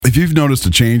If you've noticed a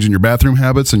change in your bathroom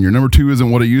habits and your number 2 isn't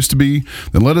what it used to be,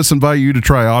 then let us invite you to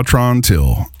try Autron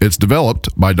Till. It's developed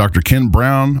by Dr. Ken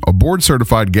Brown, a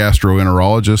board-certified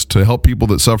gastroenterologist to help people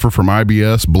that suffer from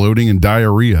IBS, bloating, and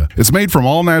diarrhea. It's made from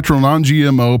all-natural,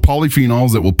 non-GMO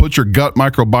polyphenols that will put your gut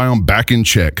microbiome back in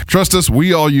check. Trust us,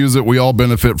 we all use it, we all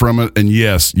benefit from it, and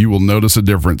yes, you will notice a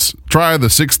difference. Try the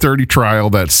 630 trial.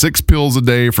 That's 6 pills a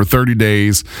day for 30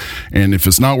 days, and if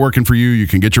it's not working for you, you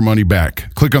can get your money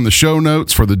back. Click on the show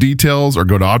notes for the details or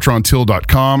go to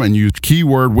autrontil.com and use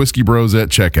keyword Whiskey Bros at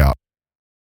checkout.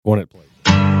 Want it, please.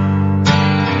 I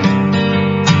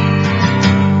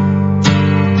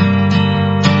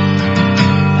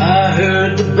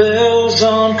heard the bells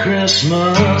on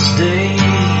Christmas Day.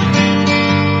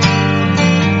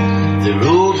 The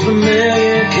old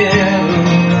familiar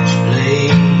carols played,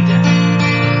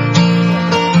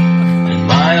 and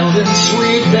mild and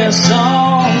sweet their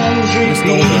songs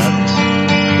repeat.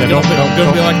 Yeah, don't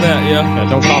be like that, yeah.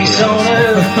 Don't copy it.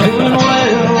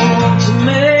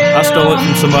 I stole it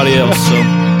from somebody else, so.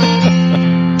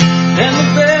 And the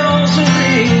bells are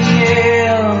ringing.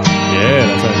 Yeah,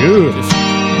 that sounds good. Just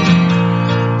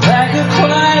like a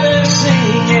choir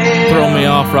singing. throw me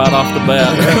off right off the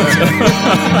bat.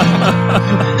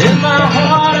 In my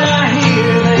heart I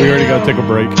hear we already got to take a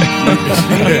break. I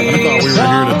thought we were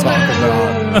here to talk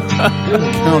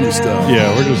about county stuff. Yeah,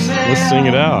 let's sing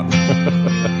it out.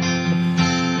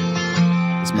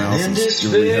 This mouse is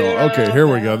giving me hell. Okay, here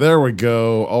we go. There we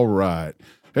go. All right.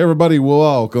 Hey, everybody,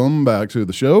 welcome back to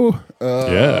the show.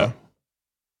 Yeah.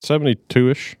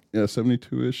 72-ish. Yeah,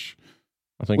 72-ish.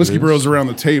 I think Whiskey Bros around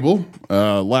the table.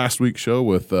 Last week's show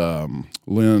with Dr.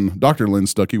 Lynn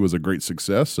Stuckey was a great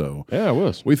success. So yeah, it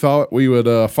was. We thought we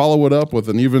would follow it up with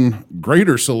an even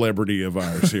greater celebrity of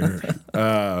ours here,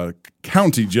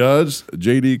 County Judge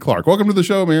J.D. Clark. Welcome to the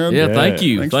show, man. Yeah, thank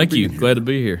you. Thanks Thank for you. being Glad to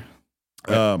be here.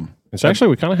 It's actually,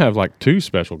 we kind of have like 2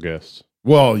 special guests.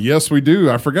 Well, yes, we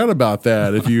do. I forgot about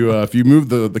that. If you move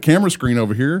the camera screen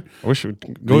over here, I wish we'd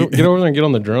get over there and get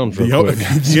on the drums real quick.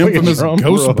 The infamous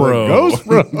Ghost Bro. Ghost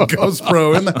Bro. Ghost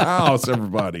Bro in the house,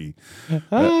 everybody.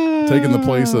 Taking the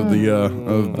place of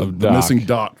the missing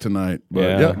Doc tonight. But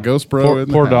yeah, Ghost Bro in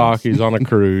the poor house. Doc, he's on a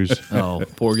cruise. Oh,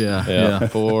 poor guy. Yeah,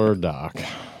 poor Doc.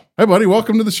 Hey, buddy,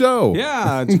 welcome to the show.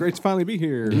 Yeah, it's great to finally be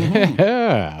here.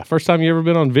 Yeah, first time you ever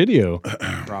been on video.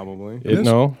 Probably.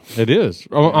 No, it is.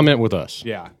 Oh, I meant with us.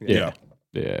 Yeah.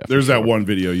 There's that one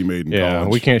video you made in college.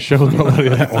 We can't show nobody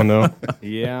that one though.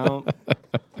 Yeah.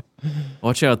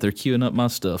 Watch out, they're queuing up my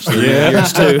stuff. So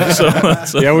yours too.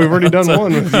 So. Yeah, we've already done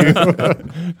one with you.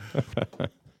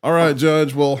 All right,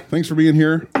 Judge. Well, thanks for being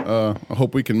here. I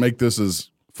hope we can make this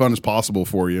as fun as possible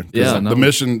for you. Yeah, the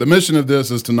mission of this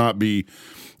is to not be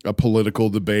a political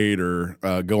debate or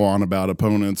go on about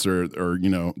opponents or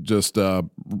just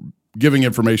giving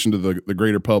information to the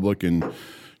greater public and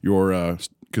your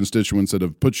constituents that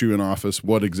have put you in office,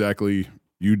 what exactly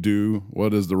you do,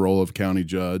 what is the role of county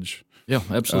judge. Yeah,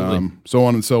 absolutely. So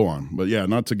on and so on. But yeah,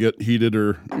 not to get heated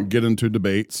or get into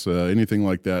debates, anything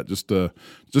like that. Just to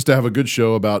have a good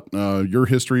show about your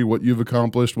history, what you've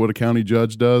accomplished, what a county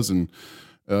judge does, and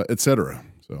et cetera.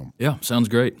 So yeah, sounds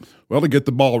great. Well, to get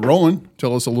the ball rolling,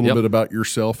 tell us a little bit about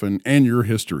yourself and your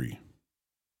history.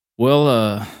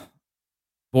 Well,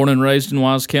 born and raised in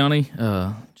Wise County,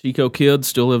 Chico kid,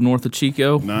 still live north of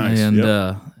Chico. Nice.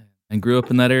 And grew up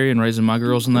in that area and raising my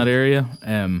girls in that area.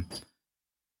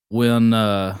 When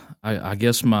I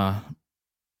guess my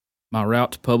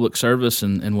route to public service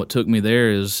and what took me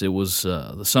there is it was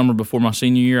the summer before my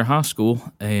senior year of high school,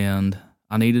 and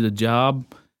I needed a job,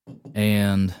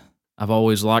 and I've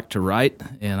always liked to write,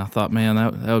 and I thought, man,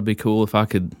 that would be cool if I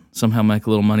could somehow make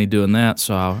a little money doing that.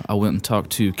 So I went and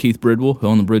talked to Keith Bridwell, who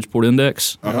owned the Bridgeport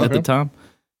Index at the time,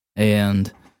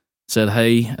 and said,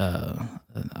 hey,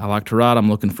 I like to write. I'm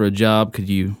looking for a job. Could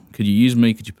you use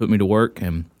me? Could you put me to work?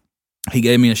 And he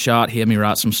gave me a shot. He had me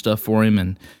write some stuff for him,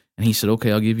 and he said,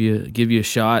 okay, I'll give you a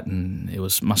shot. And it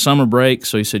was my summer break,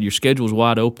 so he said, your schedule's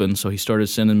wide open. So he started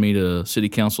sending me to city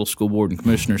council, school board, and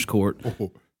commissioner's court.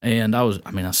 And I was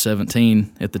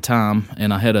 17 at the time,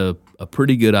 and I had a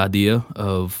pretty good idea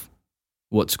of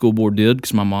what school board did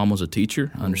because my mom was a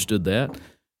teacher. I understood that.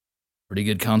 Pretty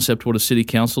good concept what a city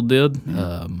council did.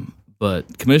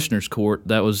 But commissioner's court,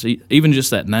 that was even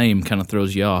just that name kind of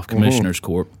throws you off, commissioner's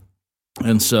court.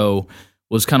 And so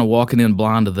was kind of walking in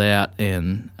blind to that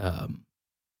and,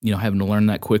 having to learn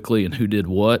that quickly and who did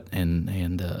what and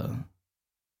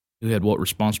who had what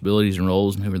responsibilities and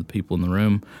roles and who were the people in the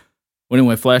room. Well,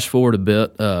 anyway, flash forward a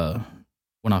bit.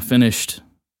 When I finished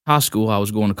high school, I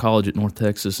was going to college at North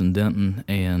Texas in Denton,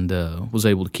 and was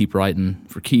able to keep writing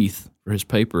for Keith for his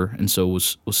paper, and so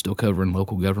was still covering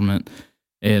local government,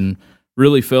 and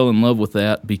really fell in love with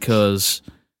that because,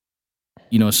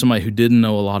 as somebody who didn't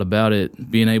know a lot about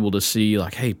it, being able to see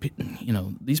like, hey,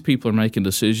 these people are making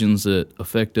decisions that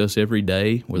affect us every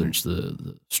day, whether it's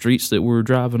the streets that we're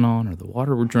driving on, or the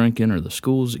water we're drinking, or the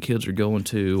schools that kids are going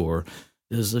to, or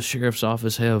does the sheriff's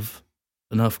office have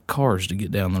enough cars to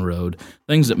get down the road,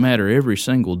 things that matter every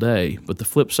single day. But the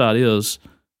flip side is,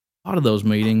 a lot of those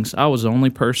meetings, I was the only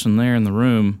person there in the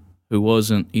room who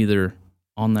wasn't either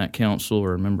on that council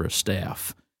or a member of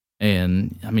staff.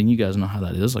 And, I mean, you guys know how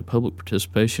that is. Like, public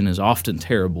participation is often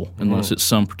terrible unless it's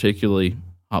some particularly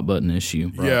hot-button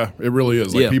issue. Right? Yeah, it really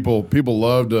is. Like, Yeah. people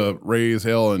love to raise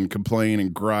hell and complain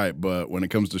and gripe, but when it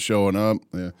comes to showing up,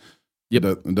 Yep.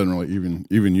 it doesn't really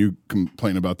even you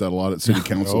complain about that a lot at city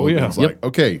council. Oh, yeah. It's like,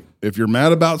 okay, if you're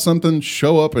mad about something,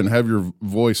 show up and have your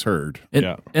voice heard.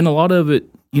 And a lot of it,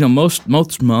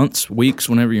 most months, weeks,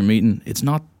 whenever you're meeting, it's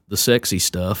not the sexy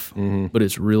stuff, but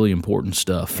it's really important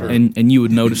stuff. Sure. And you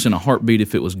would notice in a heartbeat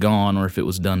if it was gone or if it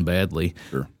was done badly.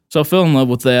 Sure. So I fell in love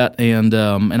with that, and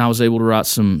I was able to write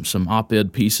some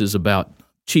op-ed pieces about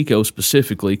Chico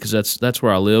specifically, because that's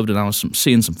where I lived, and I was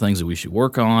seeing some things that we should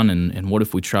work on, and what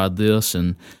if we tried this?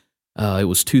 And it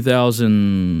was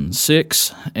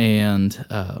 2006, and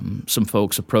some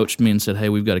folks approached me and said, hey,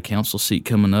 we've got a council seat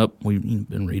coming up. We've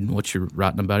been reading what you're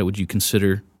writing about it. Would you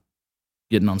consider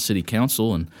getting on city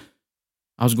council? And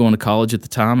I was going to college at the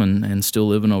time and still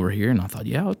living over here, and I thought,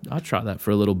 yeah, I'll try that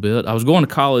for a little bit. I was going to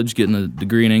college, getting a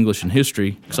degree in English and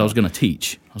history, because I was going to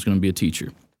teach. I was going to be a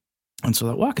teacher. And so I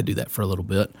thought, well, I could do that for a little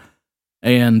bit.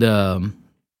 And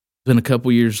then a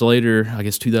couple years later, I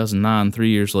guess 2009, 3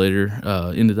 years later,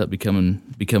 ended up becoming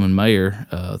mayor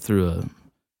through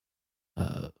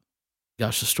the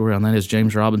story on that is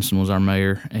James Robinson was our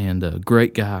mayor, and a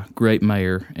great guy, great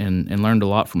mayor, and learned a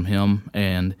lot from him.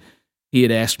 And he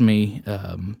had asked me,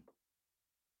 I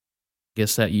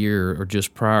guess that year or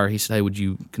just prior, he said, hey, would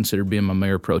you consider being my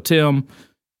mayor pro tem?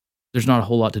 There's not a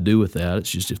whole lot to do with that. It's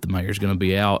just if the mayor's going to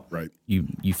be out, right,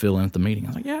 you fill in at the meeting. I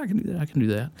was like, yeah, I can do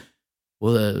that.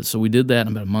 Well, so we did that,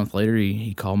 and about a month later,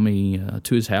 he called me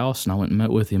to his house, and I went and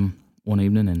met with him one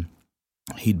evening, and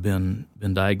he'd been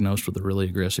diagnosed with a really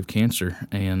aggressive cancer,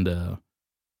 and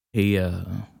he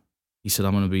said,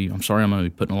 I'm sorry, I'm going to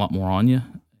be putting a lot more on you.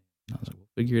 And I was like, we'll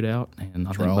figure it out. And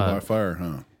I Trial think by fire,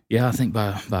 huh? Yeah, I think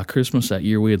by Christmas that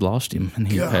year we had lost him, and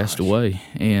he had passed away.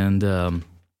 And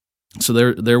so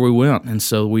there we went, and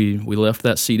so we left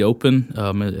that seat open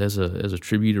as a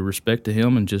tribute of respect to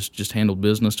him, and just handled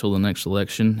business till the next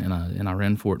election, and I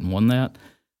ran for it and won that.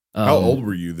 How old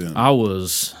were you then?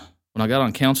 When I got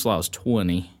on council, I was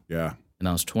 20. Yeah. And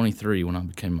I was 23 when I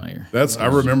became mayor. I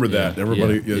remember that.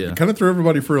 Everybody kind of threw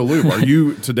everybody for a loop. Are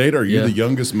you the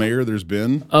youngest mayor there's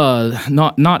been?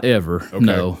 Not ever.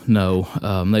 Okay.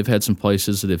 No. They've had some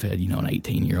places that have had, an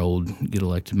 18-year-old get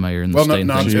elected mayor in the state.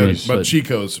 Not things, but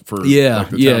Chico's for yeah. Like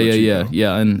the town of Chico.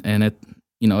 Yeah. And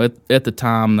at the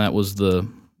time that was the,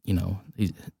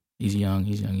 he's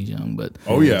young, but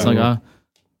oh yeah, it's like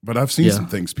but I've seen some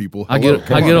things, people. I get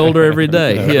older every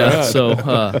day. Yeah. So,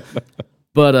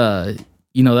 that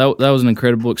was an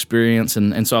incredible experience,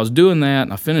 and so I was doing that,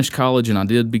 and I finished college, and I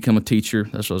did become a teacher.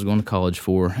 That's what I was going to college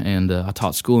for, and I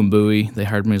taught school in Bowie. They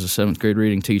hired me as a 7th grade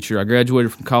reading teacher. I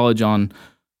graduated from college on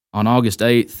August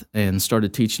 8th and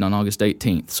started teaching on August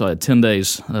 18th, so I had 10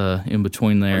 days in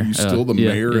between there. Are you still the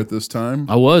mayor at this time?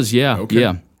 I was, yeah. Okay.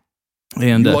 Yeah.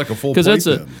 And you like a full plate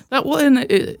then.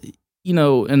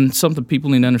 And something people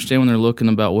need to understand when they're looking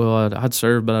about, well, I'd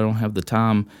serve, but I don't have the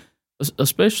time.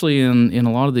 Especially in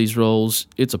a lot of these roles,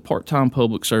 it's a part-time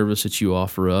public service that you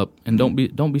offer up, and don't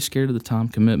be scared of the time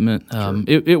commitment. Sure.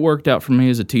 It worked out for me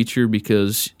as a teacher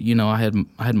because I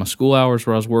had my school hours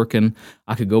where I was working.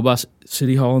 I could go by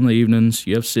City Hall in the evenings.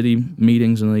 You have city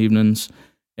meetings in the evenings,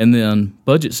 and then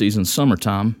budget season,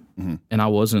 summertime, and I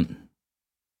wasn't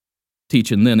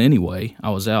teaching then anyway. I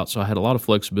was out, so I had a lot of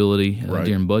flexibility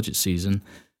during budget season.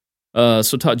 So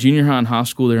taught junior high and high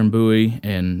school there in Bowie,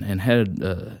 and had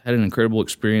an incredible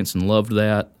experience and loved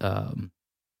that. I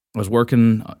was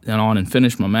working on and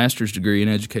finished my master's degree in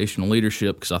educational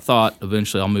leadership because I thought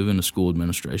eventually I'll move into school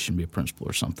administration, be a principal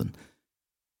or something.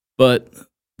 But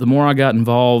the more I got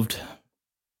involved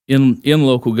in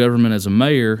local government as a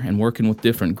mayor and working with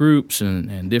different groups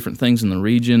and different things in the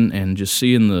region, and just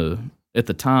seeing at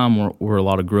the time were a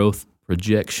lot of growth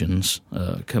projections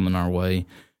coming our way,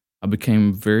 I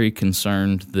became very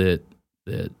concerned that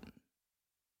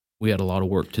we had a lot of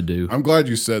work to do. I'm glad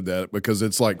you said that because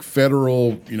it's like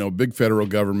federal, big federal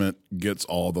government gets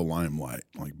all the limelight.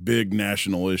 Like big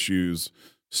national issues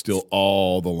still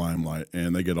all the limelight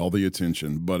and they get all the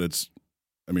attention. But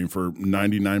for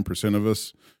 99% of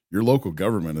us, your local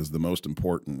government is the most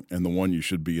important and the one you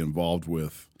should be involved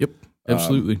with. Yep,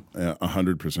 absolutely.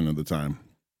 100% of the time.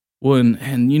 Well,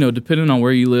 and depending on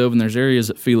where you live, and there's areas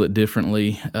that feel it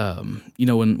differently.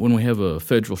 When we have a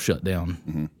federal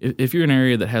shutdown, if you're in an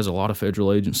area that has a lot of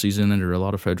federal agencies in it or a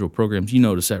lot of federal programs, you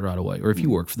notice that right away. Or if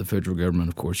you work for the federal government,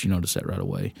 of course, you notice that right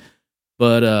away.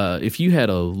 But if you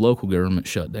had a local government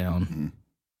shutdown,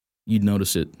 you'd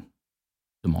notice it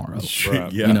tomorrow.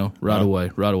 Right. Yeah. Right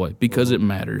away, because it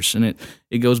matters, and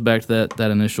it goes back to that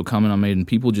initial comment I made, and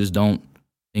people just don't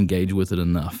engage with it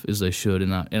enough as they should,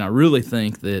 and I really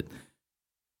think that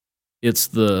it's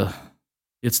the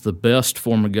best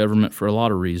form of government for a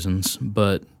lot of reasons,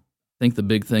 but I think the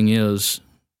big thing is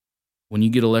when you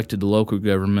get elected to local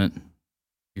government,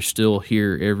 you're still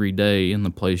here every day in the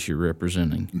place you're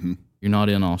representing. You're not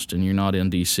in Austin, you're not in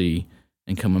D.C.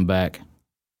 and coming back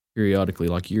periodically,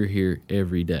 like you're here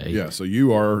every day. Yeah, so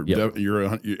you are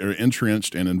you're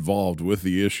entrenched and involved with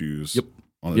the issues.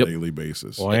 On a daily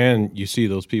basis. Well, and you see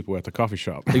those people at the coffee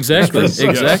shop. Exactly.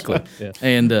 Yeah.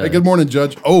 And hey, good morning,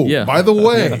 Judge. Oh, by the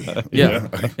way.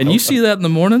 And you see that in the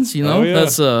mornings, Oh, yeah.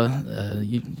 That's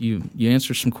you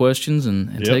answer some questions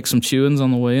and take some chewings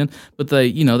on the way in. But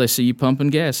they see you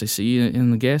pumping gas. They see you in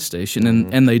the gas station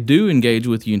and they do engage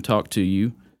with you and talk to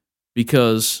you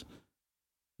because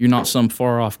you're not some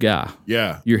far off guy.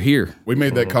 Yeah. You're here. We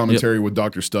made that commentary with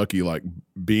Dr. Stuckey, like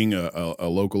being a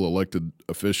local elected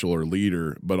official or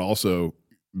leader, but also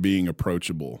being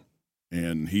approachable.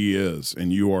 And he is,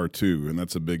 and you are too, and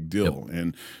that's a big deal.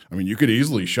 And you could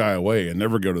easily shy away and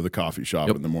never go to the coffee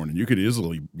shop in the morning. You could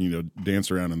easily,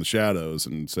 dance around in the shadows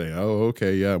and say, "Oh,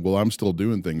 okay, yeah, well, I'm still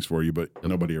doing things for you," but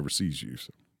nobody ever sees you.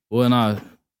 So. Well,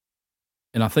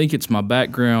 and I think it's my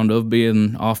background of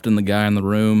being often the guy in the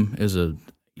room as a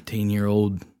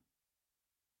 18-year-old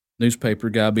newspaper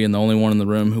guy, being the only one in the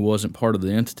room who wasn't part of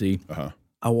the entity.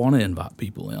 I want to invite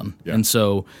people in, and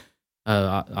so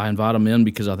I invite them in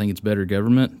because I think it's better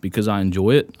government, because I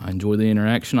enjoy it. I enjoy the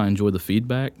interaction. I enjoy the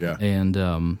feedback. And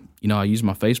I use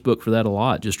my Facebook for that a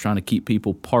lot, just trying to keep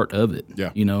people part of it.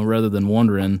 Rather than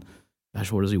wondering,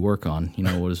 gosh, what does he work on?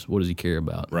 What does he care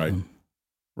about? Right.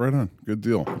 Right on. Good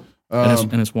deal.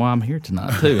 And it's why I'm here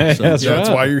tonight too. So, that's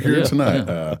why you're here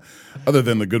tonight. Other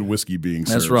than the good whiskey being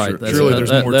served. That's right. Surely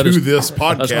there's more to this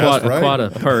podcast, that's right? Quite a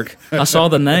perk. I saw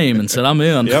the name and said, I'm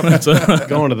in.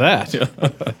 Going to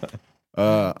that.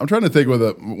 I'm trying to think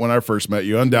when I first met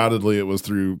you. Undoubtedly, it was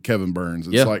through Kevin Burns.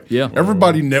 It's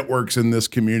everybody networks in this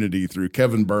community through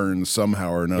Kevin Burns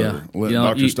somehow or another.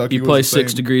 Dr. Stuckey you play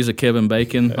 6 degrees of Kevin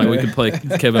Bacon. Like we could play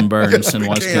Kevin Burns in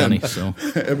Wise County. So,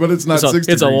 but it's not 6 degrees.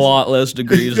 It's a lot less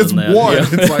degrees it's than that. One. Yeah.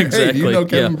 It's like, exactly. Hey, do you know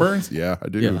Kevin Burns? Yeah, I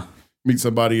do. Yeah. Meet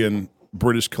somebody in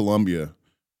British Columbia.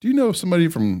 Do you know somebody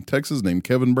from Texas named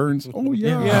Kevin Burns? Oh,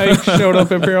 yeah. Yeah, he showed up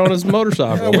here on his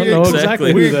motorcycle. Yeah, I know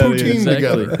exactly who that is.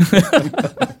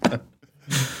 Together.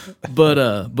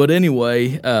 But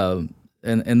anyway, and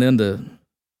then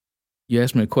you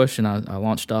asked me a question. I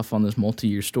launched off on this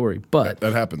multi-year story, but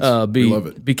that happens. We love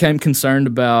it. Became concerned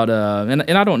about, and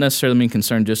I don't necessarily mean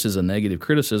concerned just as a negative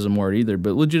criticism word either,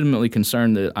 but legitimately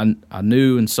concerned that I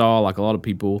knew and saw, like a lot of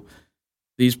people,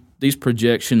 these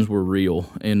projections were real,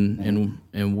 and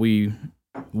we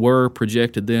were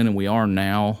projected then, and we are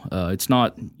now. It's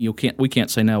not we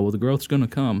can't say now, well, the growth's going to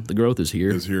come. The growth is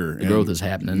here. The growth is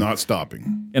happening, not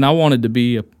stopping. And I wanted to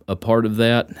be a part of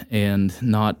that, and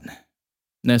not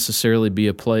necessarily be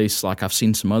a place like I've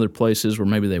seen some other places where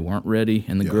maybe they weren't ready,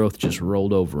 and the growth just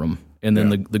rolled over them. And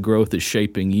then the growth is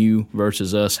shaping you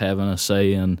versus us having a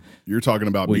say in. You're talking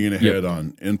about being ahead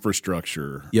on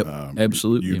infrastructure,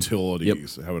 absolutely,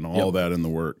 utilities, having all that in the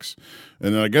works.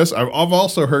 And I guess I've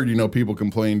also heard people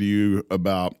complain to you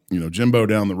about Jimbo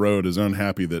down the road is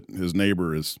unhappy that his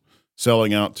neighbor is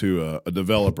selling out to a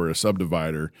developer, a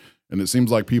subdivider, and it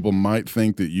seems like people might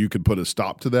think that you could put a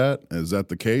stop to that. Is that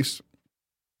the case?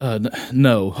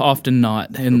 No, often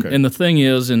not. And the thing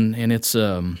is, and it's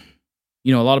a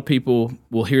lot of people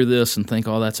will hear this and think,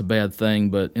 oh, that's a bad thing.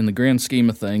 But in the grand scheme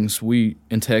of things,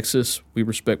 in Texas, we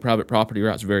respect private property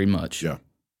rights very much. Yeah.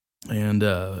 And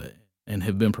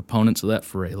have been proponents of that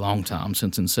for a long time,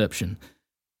 since inception.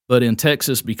 But in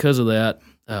Texas, because of that...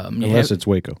 Unless it's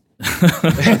Waco.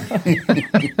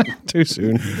 Too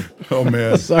soon. Oh,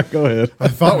 man. Sorry, go ahead. I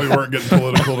thought we weren't getting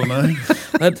political tonight.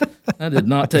 That did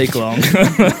not take long.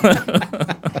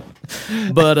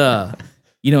 But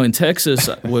In Texas,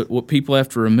 what people have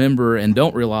to remember and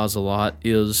don't realize a lot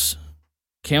is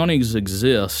counties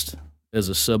exist as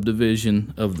a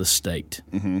subdivision of the state,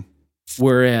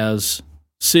 whereas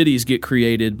cities get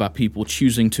created by people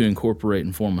choosing to incorporate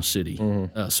and form a city.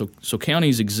 So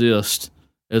counties exist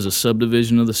as a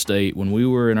subdivision of the state. When we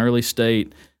were an early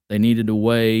state, they needed a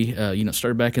way. It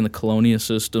started back in the colonial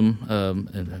system,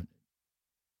 and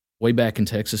way back in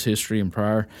Texas history and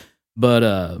prior,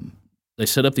 but they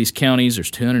set up these counties.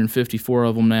 There's 254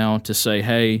 of them now to say,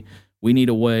 hey, we need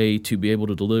a way to be able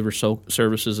to deliver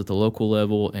services at the local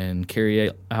level and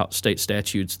carry out state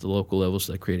statutes at the local level,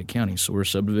 so they created counties. So we're a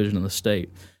subdivision of the state.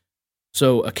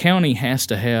 So a county has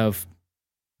to have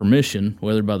permission,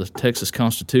 whether by the Texas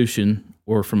Constitution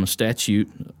or from a statute,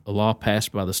 a law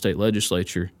passed by the state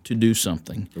legislature, to do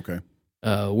something. Okay.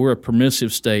 We're a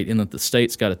permissive state in that the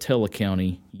state's got to tell a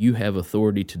county, you have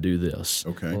authority to do this.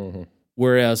 Okay.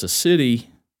 Whereas a city,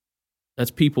 that's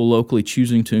people locally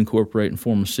choosing to incorporate and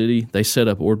form a city. They set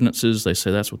up ordinances. They say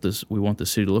that's what we want the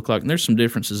city to look like. And there's some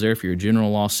differences there. If you're a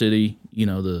general law city,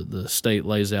 the state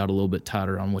lays out a little bit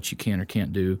tighter on what you can or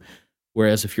can't do.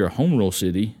 Whereas if you're a home rule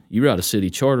city, you write a city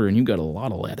charter and you've got a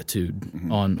lot of latitude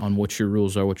on what your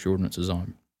rules are, what your ordinances are.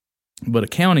 But a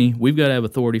county, we've got to have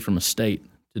authority from a state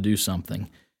to do something.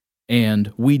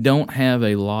 And we don't have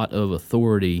a lot of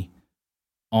authority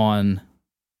on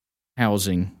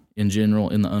housing in general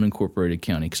in the unincorporated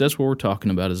county, because that's what we're talking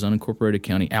about is unincorporated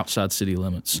county outside city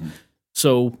limits.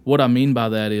 So what I mean by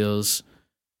that is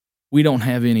we don't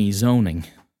have any zoning.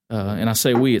 And I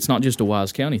say we, it's not just a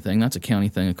Wise County thing. That's a county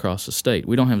thing across the state.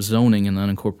 We don't have zoning in the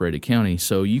unincorporated county.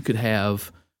 So you could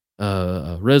have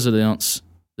a residence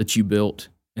that you built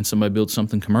and somebody builds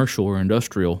something commercial or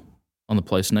industrial on the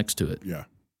place next to it. Yeah.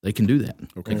 They can do that.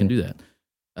 Okay. They can do that.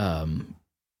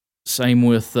 Same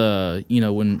with,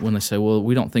 when they say, well,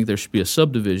 we don't think there should be a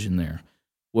subdivision there.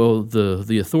 Well,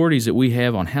 the authorities that we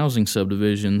have on housing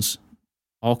subdivisions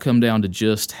all come down to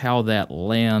just how that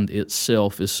land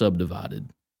itself is subdivided.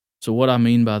 So what I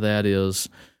mean by that is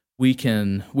we've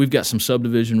got some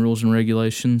subdivision rules and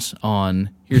regulations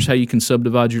on here's how you can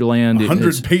subdivide your land.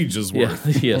 100 pages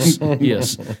worth. Yeah,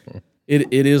 yes.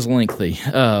 It is lengthy,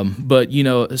 but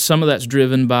some of that's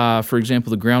driven by, for example,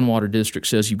 the groundwater district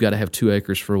says you've got to have 2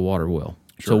 acres for a water well.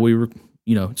 Sure. So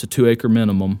it's a 2 acre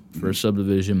minimum for a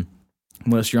subdivision.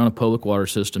 Unless you're on a public water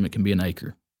system, it can be an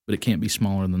acre, but it can't be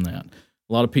smaller than that.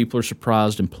 A lot of people are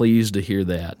surprised and pleased to hear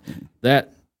that.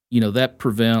 That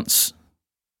prevents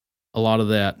a lot of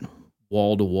that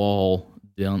wall to wall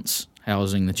dense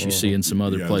housing that you see in some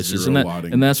other places,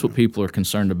 and that's what people are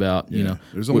concerned about.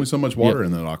 There's only so much water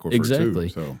in that aquifer, exactly.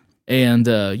 too. So.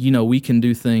 And we can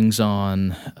do things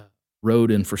on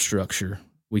road infrastructure.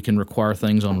 We can require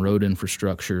things on road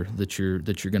infrastructure that you're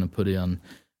going to put in,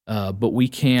 but we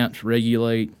can't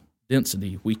regulate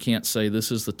density. We can't say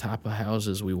this is the type of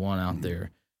houses we want out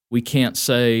there. We can't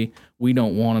say we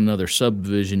don't want another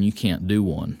subdivision. You can't do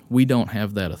one. We don't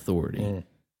have that authority,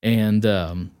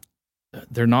 and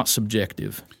they're not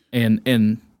subjective. And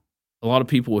a lot of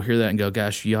people will hear that and go,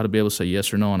 "Gosh, you ought to be able to say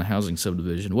yes or no on a housing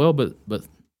subdivision." Well, but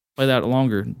play that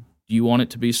longer. Do you want it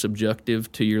to be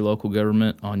subjective to your local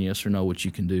government on yes or no, what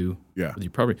you can do with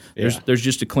your property? There's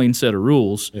just a clean set of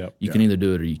rules. Yep. You can either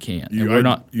do it or you can't. And we're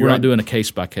not doing a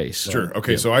case by case. Sure.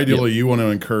 Okay. So ideally, you want to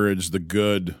encourage the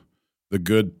good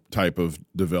type of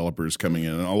developers coming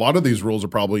in. And a lot of these rules are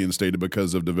probably instated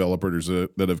because of developers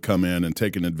that have come in and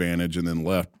taken advantage and then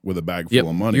left with a bag full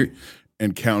of money.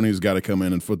 And county's got to come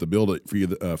in and foot the bill for you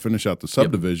to finish out the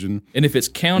subdivision. Yep. And if it's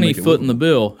county footing the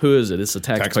bill, who is it? It's the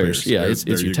taxpayers. Yeah, it's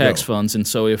your tax funds. And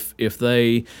so if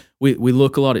we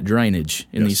look a lot at drainage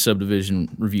in these subdivision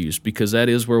reviews, because that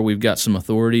is where we've got some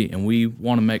authority, and we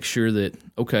want to make sure that,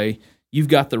 okay, you've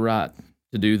got the right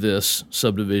to do this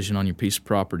subdivision on your piece of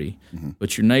property,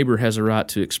 but your neighbor has a right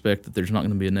to expect that there's not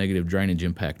going to be a negative drainage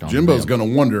impact on Jimbo's going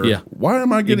to wonder, why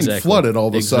am I getting flooded all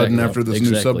of a sudden after this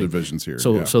new subdivision's here?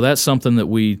 So that's something that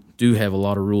we do have a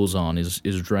lot of rules on is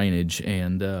drainage,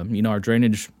 and our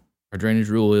drainage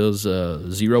rule is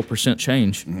 0%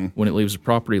 change when it leaves the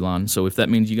property line. So if that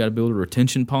means you got to build a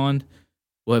retention pond,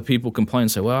 we'll have people complain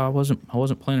and say, "Well, I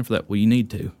wasn't planning for that." Well, you need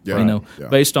to,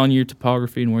 based on your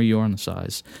topography and where you are on the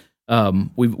size.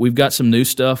 We've got some new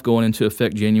stuff going into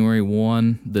effect January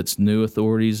 1 that's new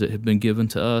authorities that have been given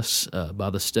to us by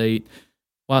the state.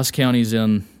 Wise County's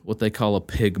in what they call a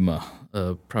PGMA,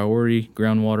 a Priority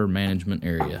Groundwater Management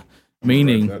Area,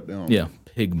 meaning,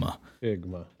 PGMA.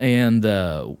 Pigma. And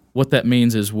what that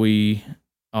means is we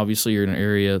obviously are in an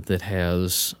area that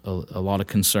has a lot of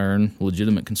concern,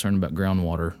 legitimate concern about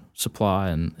groundwater supply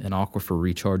and aquifer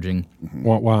recharging.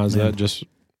 Why is that? Just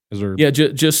Is there? Yeah,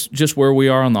 just where we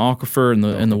are on the aquifer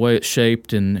and the way it's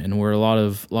shaped, and where a lot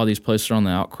of these places are on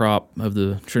the outcrop of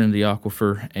the Trinity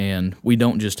Aquifer, and we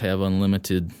don't just have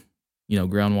unlimited,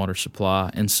 groundwater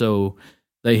supply, and so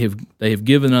they have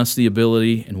given us the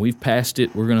ability, and we've passed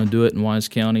it. We're going to do it in Wise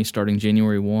County starting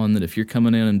January 1. That if you're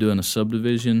coming in and doing a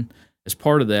subdivision, as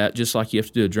part of that, just like you have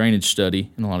to do a drainage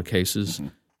study in a lot of cases,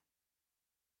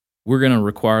 we're going to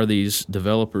require these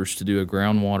developers to do a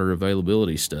groundwater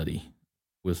availability study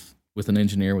with an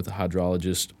engineer, with a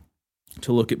hydrologist,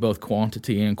 to look at both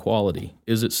quantity and quality.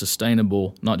 Is it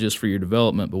sustainable, not just for your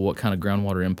development, but what kind of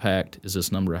groundwater impact is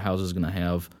this number of houses going to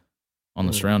have on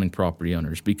the surrounding property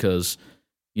owners? Because,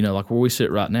 like where we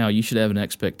sit right now, you should have an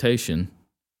expectation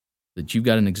that you've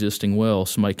got an existing well,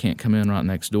 somebody can't come in right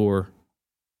next door,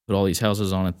 put all these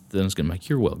houses on it, then it's going to make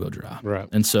your well go dry. Right.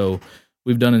 And so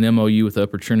we've done an MOU with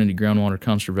Upper Trinity Groundwater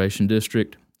Conservation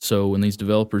District. So when these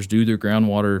developers do their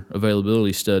groundwater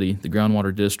availability study, the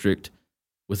groundwater district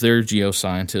with their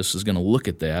geoscientists is going to look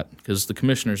at that, because the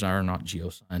commissioners are not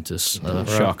geoscientists.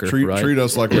 Shocker, right? Treat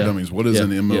us like we're dummies. What is an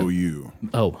MOU? Yeah.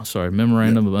 Oh, sorry,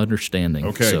 Memorandum of Understanding.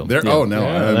 Okay. So, there. Oh, no,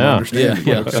 I understand.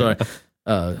 Yeah, sorry.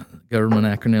 Government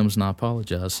acronyms, and I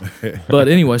apologize. But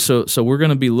anyway, so we're going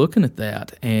to be looking at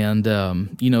that. And,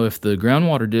 if the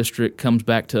groundwater district comes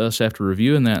back to us after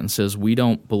reviewing that and says, we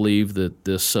don't believe that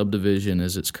this subdivision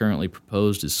as it's currently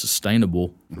proposed is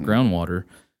sustainable for groundwater,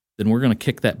 then we're going to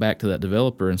kick that back to that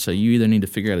developer and say, you either need to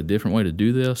figure out a different way to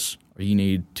do this, or you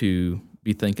need to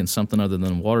be thinking something other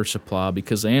than water supply,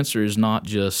 because the answer is not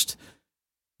just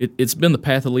it's been the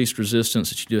path of least resistance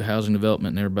that you do housing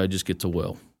development and everybody just gets a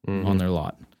well on their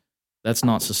lot. That's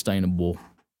not sustainable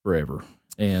forever.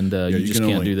 And you just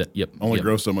can't do that. Only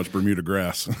grow so much Bermuda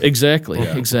grass. Exactly.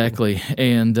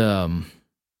 And, and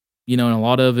a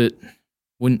lot of it,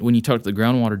 when you talk to the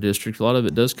groundwater district, a lot of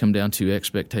it does come down to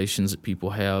expectations that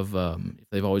people have if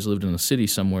they've always lived in a city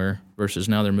somewhere versus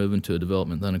now they're moving to a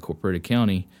development in unincorporated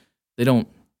county. You've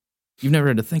never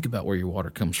had to think about where your water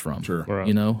comes from. Sure.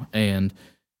 Right. And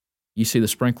you see the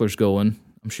sprinklers going.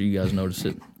 I'm sure you guys notice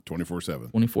it.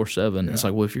 24/7. 24/7. Yeah. It's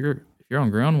like, well, if you're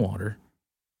on groundwater,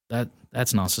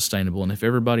 that's not sustainable. And if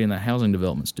everybody in that housing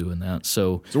development's doing that,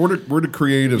 so where do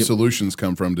creative solutions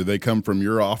come from? Do they come from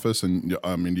your office? And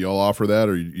do y'all offer that,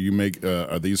 or you make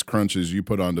are these crunches you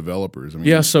put on developers?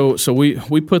 So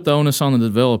we put the onus on the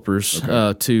developers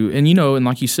and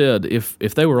like you said, if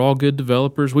they were all good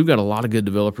developers, we've got a lot of good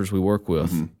developers we work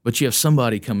with, but you have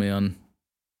somebody come in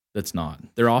that's not.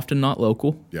 They're often not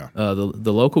local. Yeah.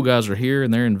 The local guys are here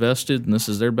and they're invested, and this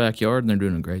is their backyard, and they're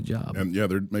doing a great job. And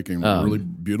they're making really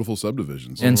beautiful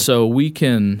subdivisions. And so we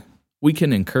can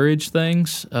encourage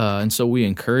things, and so we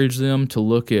encourage them to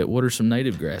look at what are some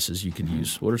native grasses you could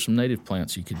use, what are some native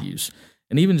plants you could use,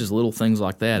 and even just little things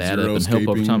like that add up and help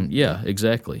over time. Yeah,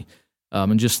 exactly.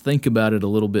 And just think about it a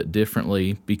little bit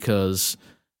differently, because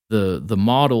the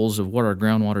models of what our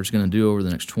groundwater is going to do over the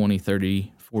next 20,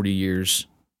 30, 40 years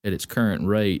at its current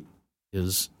rate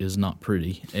is not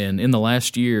pretty. And in the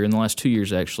last 2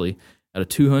 years actually, out of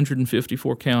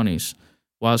 254 counties,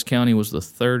 Wise County was the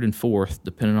third and fourth,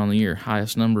 depending on the year,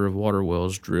 highest number of water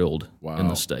wells drilled in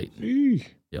the state.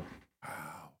 Yep.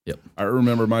 Yep. I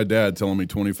remember my dad telling me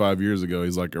 25 years ago,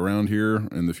 he's like, around here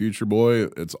in the future, boy,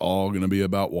 it's all going to be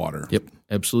about water. Yep,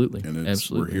 absolutely. And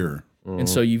absolutely. We're here. And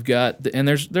so you've got, and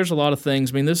there's a lot of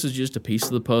things. I mean, this is just a piece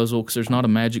of the puzzle, because there's not a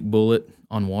magic bullet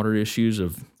on water issues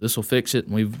of this will fix it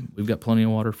and we've got plenty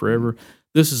of water forever.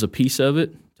 This is a piece of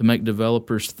it to make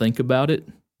developers think about it.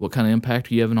 What kind of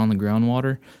impact are you having on the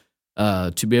groundwater?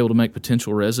 To be able to make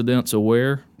potential residents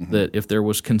aware that if there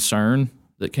was concern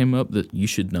that came up, that you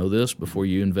should know this before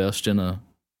you invest in a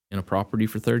property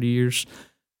for 30 years.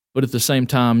 But at the same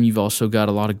time, you've also got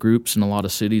a lot of groups and a lot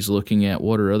of cities looking at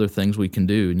what are other things we can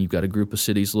do. And you've got a group of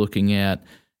cities looking at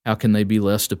how can they be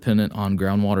less dependent on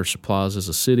groundwater supplies as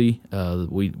a city.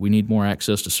 We need more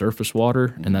access to surface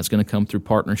water, and that's going to come through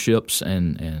partnerships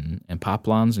and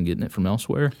pipelines and getting it from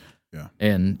elsewhere. Yeah.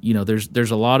 And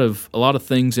there's a lot of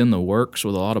things in the works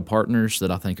with a lot of partners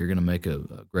that I think are going to make a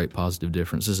great positive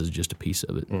difference. This is just a piece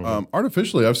of it.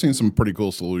 Artificially, I've seen some pretty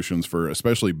cool solutions for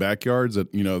especially backyards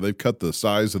that they've cut the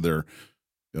size of their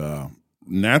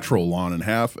natural lawn in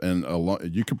half, and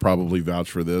you could probably vouch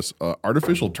for this.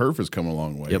 Artificial turf has come a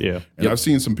long way. Yep. Yeah. And I've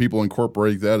seen some people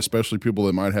incorporate that, especially people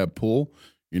that might have pool,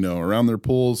 around their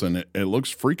pools, and it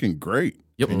looks freaking great.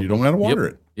 Yep. And you don't have to water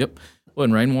it. Yep. Well,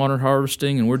 and rainwater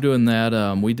harvesting, and we're doing that.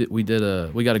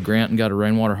 We got a grant and got a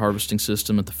rainwater harvesting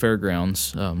system at the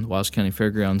fairgrounds, Wise County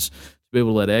Fairgrounds, to be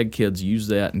able to let ag kids use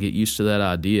that and get used to that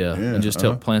idea, and just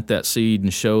help plant that seed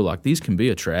and show like these can be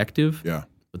attractive. Yeah.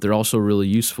 but they're also really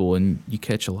useful, and you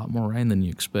catch a lot more rain than you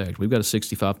expect. We've got a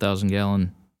 65,000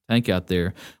 gallon tank out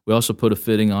there. We also put a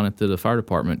fitting on it that the fire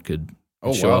department could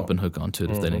show up and hook onto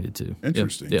it if they needed to.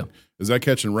 Interesting. Yeah. Is that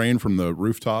catching rain from the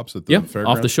rooftops at the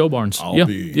fairgrounds? Off the show barns.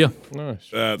 Yeah. Nice.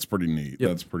 That's pretty neat. Yep.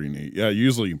 That's pretty neat. Yeah,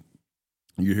 usually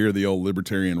you hear the old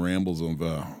libertarian rambles of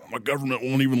my government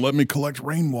won't even let me collect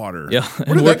rainwater. Yeah.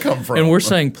 Where did that come from? And we're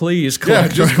saying, please yeah,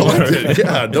 collect just collect rainwater. it.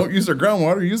 Yeah, don't use the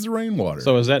groundwater, use the rainwater.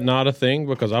 So is that not a thing?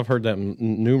 Because I've heard that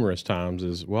numerous times.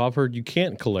 I've heard you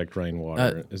can't collect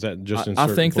rainwater. Is that just in I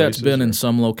certain think places, that's been or? in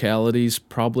some localities,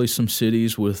 probably some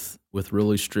cities with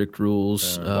really strict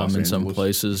rules in some Angeles.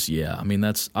 places. Yeah, I mean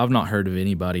I've not heard of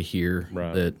anybody here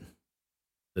Right.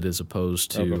 that is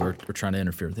opposed to Okay. or trying to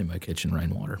interfere with anybody catching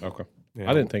rainwater. Okay. Yeah.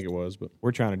 I didn't think it was, but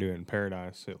We're trying to do it in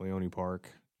Paradise at Leone Park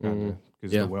because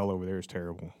Yeah. the well over there is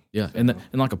terrible. Yeah, and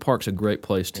like a park's a great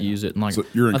place to use it. And like So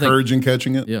you're I think- encouraging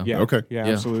catching it? Yeah. Yeah. Okay. Yeah,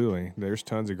 Yeah. absolutely. There's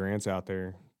tons of grants out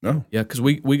there. No. Yeah, because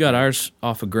we got ours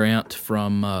off a grant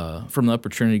from the Upper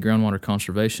Trinity Groundwater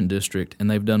Conservation District, and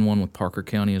they've done one with Parker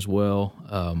County as well.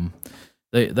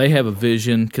 They have a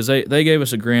vision because they gave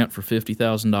us a grant for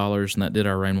 $50,000, and that did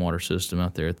our rainwater system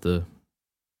out there at the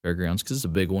fairgrounds because it's a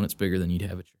big one. It's bigger than you'd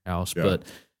have at your house, Yeah. but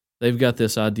they've got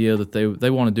this idea that they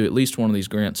want to do at least one of these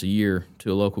grants a year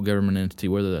to a local government entity,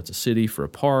 whether that's a city for a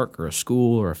park or a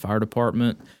school or a fire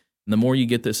department. And the more you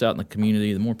get this out in the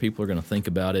community, the more people are going to think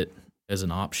about it as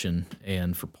an option.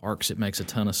 And for parks, it makes a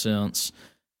ton of sense.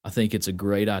 I think it's a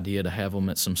great idea to have them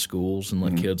at some schools and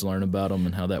let kids learn about them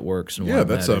and how that works and why Yeah, it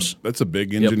matters. that's a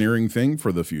big engineering thing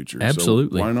for the future. So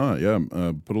Absolutely. why not? Yeah,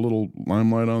 put a little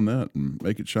limelight on that and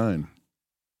make it shine.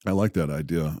 I like that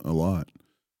idea a lot.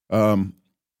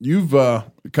 You've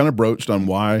kind of broached on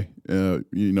why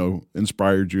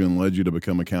inspired you and led you to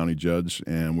become a county judge,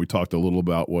 and we talked a little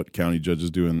about what county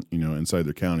judges do inside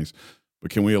their counties.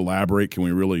 But can we elaborate? Can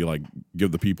we really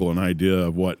give the people an idea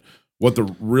of what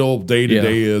the real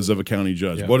day-to-day is of a county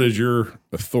judge? Yeah. What is your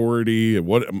authority?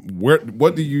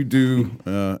 What do you do,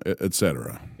 et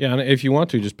cetera? yeah. And if you want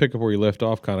to, just pick up where you left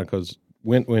off, kind of, because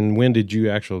when did you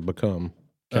actually become?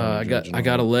 I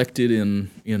got elected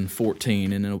in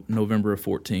 14 in November of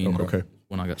 14. Okay.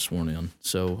 When I got sworn in.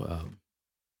 So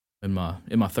in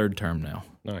my third term now,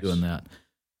 Nice. doing that.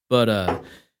 But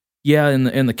yeah,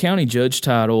 in the county judge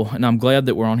title, and I'm glad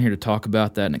that we're on here to talk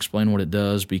about that and explain what it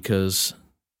does because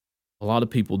a lot of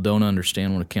people don't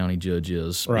understand what a county judge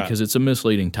is Right. because it's a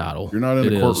misleading title. You're not in It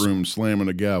the is. courtroom slamming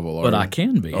a gavel, are But you? I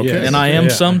can be, Okay. and I am Yeah.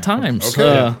 sometimes.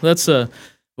 Okay.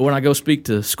 But when I go speak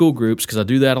to school groups, because I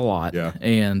do that a lot, Yeah.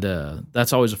 and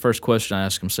that's always the first question I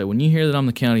ask them. Say, when you hear that I'm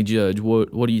the county judge,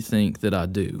 what do you think that I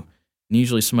do? And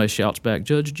usually somebody shouts back,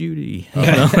 Judge Judy.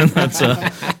 And that's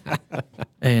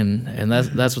and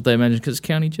that's what they imagine because it's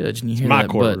county judge, and you hear my that.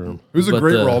 courtroom. Who's a but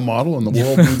great the- role model in the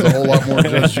world needs a whole lot more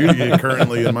Judge Judy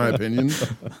currently, in my opinion.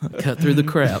 Cut through the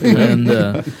crap, and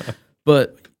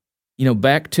but.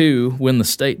 Back to when the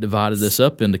state divided this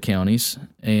up into counties,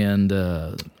 and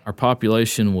our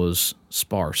population was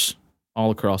sparse all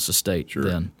across the state Sure.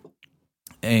 then.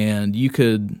 And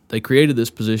they created this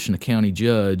position of county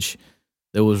judge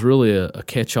that was really a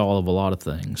catch-all of a lot of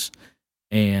things.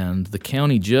 And the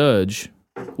county judge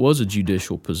was a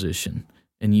judicial position,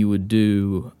 and you would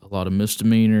do a lot of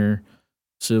misdemeanor,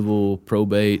 civil,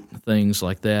 probate, things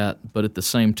like that. But at the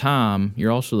same time,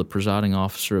 you're also the presiding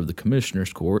officer of the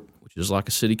commissioner's court, which is like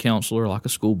a city council or like a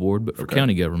school board, but for Okay.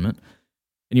 county government.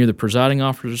 And you're the presiding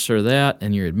officer of that,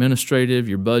 and your administrative,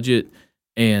 your budget,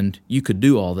 and you could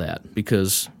do all that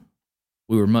because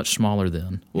we were much smaller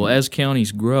then. Well, as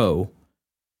counties grow,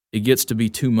 it gets to be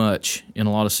too much in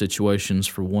a lot of situations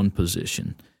for one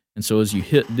position. And so as you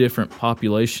hit different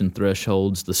population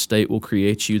thresholds, the state will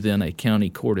create you then a county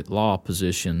court at law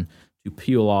position to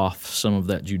peel off some of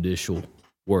that judicial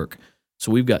work.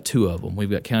 So we've got two of them.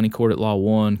 We've got County Court at Law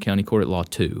 1, County Court at Law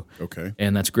 2. Okay.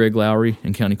 And that's Greg Lowry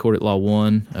in County Court at Law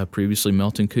 1, previously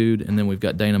Melton Cood. And then we've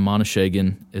got Dana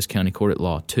Monishagan as County Court at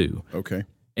Law 2. Okay.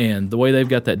 And the way they've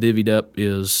got that divvied up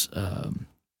is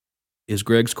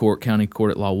Greg's court, County Court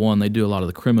at Law 1. They do a lot of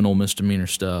the criminal misdemeanor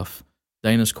stuff.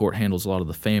 Dana's court handles a lot of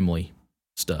the family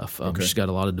stuff. Okay. She's got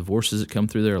a lot of divorces that come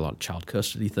through there, a lot of child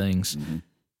custody things.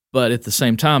 But at the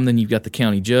same time, then you've got the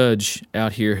county judge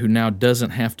out here who now doesn't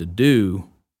have to do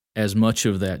as much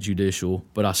of that judicial,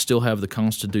 but I still have the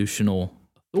constitutional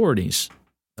authorities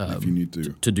If you need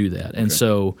to. do that. And Okay.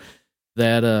 so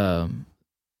that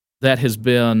has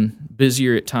been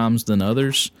busier at times than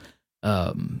others.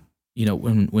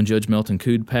 When Judge Melton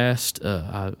Cood passed,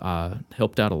 I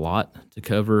helped out a lot to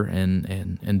cover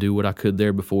and do what I could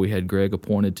there before we had Greg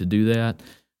appointed to do that.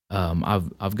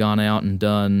 I've gone out and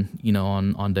done,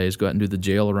 on days, go out and do the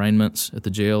jail arraignments at the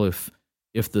jail. If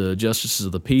the justices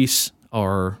of the peace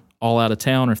are all out of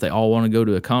town, or if they all want to go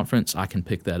to a conference, I can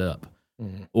pick that up.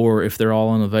 Or if they're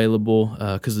all unavailable,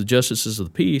 because the justices of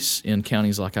the peace in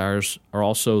counties like ours are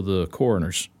also the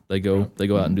coroners. They go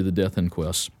out and do the death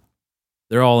inquests.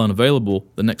 They're all unavailable.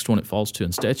 The next one it falls to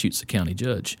in statute's the county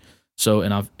judge. So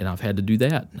and I've had to do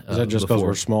that. Is that just because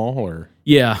we're small, or?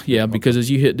 Yeah, because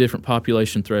as you hit different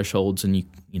population thresholds, and you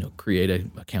create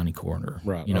a county coroner,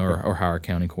 right? Or hire a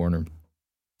county coroner.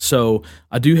 So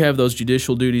I do have those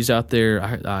judicial duties out there.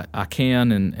 I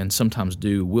can and sometimes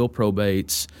do will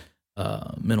probates,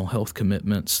 mental health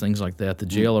commitments, things like that. The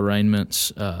jail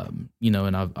arraignments, and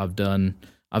I've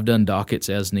done dockets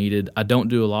as needed. I don't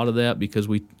do a lot of that because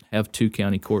we have 2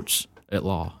 county courts at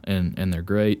law, and they're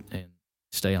great and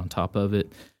stay on top of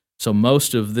it. So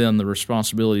most of them, the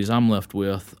responsibilities I'm left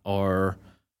with are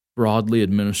broadly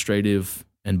administrative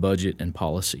and budget and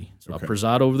policy. So I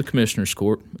preside over the commissioners'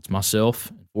 court. It's myself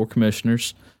and 4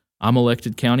 commissioners. I'm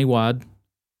elected countywide.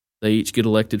 They each get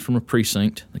elected from a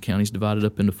precinct. The county's divided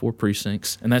up into 4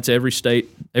 precincts, and that's every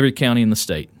county in the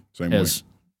state has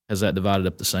that divided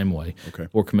up the same way.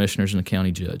 4 commissioners and a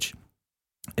county judge.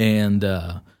 And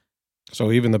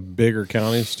so even the bigger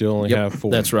counties still only have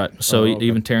 4? That's right. So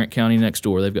even Tarrant County next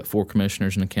door, they've got 4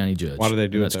 commissioners and a county judge. Why do they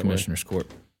do it That's that commissioners' court.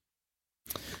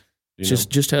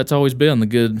 Just Just how it's always been, the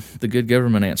good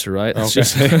government answer, right? Okay.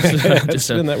 It's it's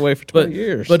been that way for 20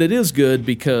 years. But it is good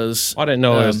because I didn't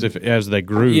know as they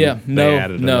grew. Yeah, they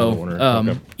added another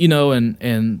one.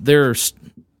 And there's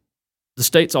the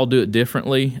states all do it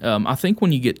differently. I think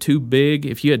when you get too big,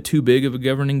 if you had too big of a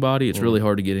governing body, it's really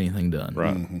hard to get anything done.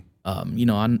 Right.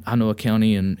 I know a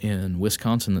county in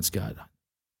Wisconsin that's got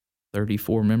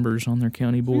 34 members on their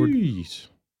county board. Jeez.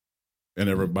 And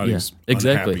everybody's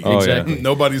exactly.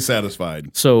 Nobody's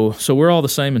satisfied. So we're all the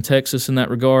same in Texas in that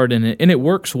regard, and it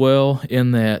works well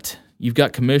in that you've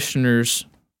got commissioners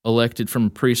elected from a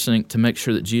precinct to make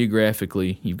sure that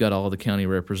geographically you've got all the county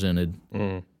represented.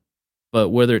 But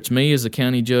whether it's me as the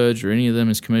county judge or any of them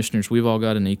as commissioners, we've all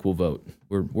got an equal vote.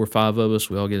 We're 5 of us.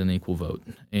 We all get an equal vote,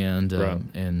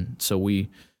 and so we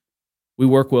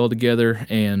work well together,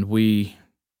 and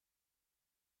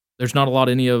there's not a lot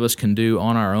any of us can do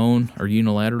on our own or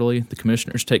unilaterally. The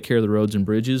commissioners take care of the roads and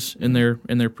bridges in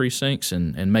their precincts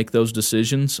and make those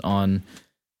decisions on,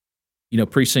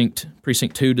 precinct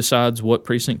 2 decides what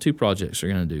precinct 2 projects are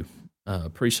going to do.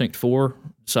 Precinct 4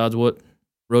 decides what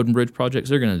road and bridge projects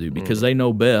they're going to do because they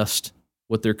know best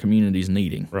what their community's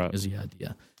needing. Right. Is the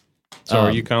idea. So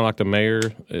are you kind of like the mayor,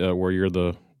 where you're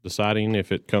the deciding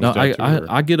if it comes down to it?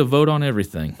 I get a vote on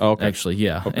everything, actually,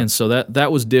 yeah. Okay. And so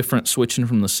that was different switching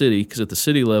from the city, because at the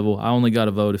city level, I only got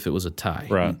a vote if it was a tie.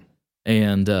 Right.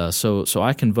 And so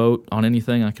I can vote on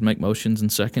anything. I can make motions in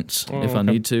seconds if I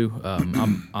need to.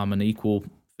 I'm an equal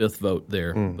 5th vote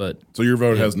there. But so your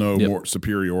vote has no more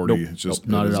superiority. Nope. It's just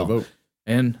not at all. A vote.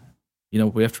 And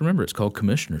we have to remember it's called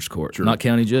commissioners' court, not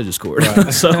county judges' court.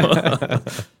 Right.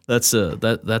 So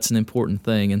that's an important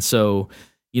thing. And so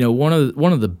one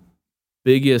of the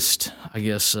biggest, I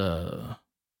guess,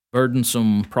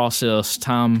 burdensome process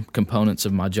time components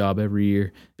of my job every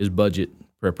year is budget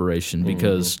preparation,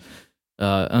 because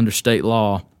under state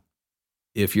law,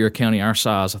 if you're a county our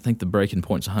size, I think the breaking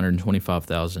point is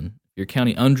 125,000. If you're a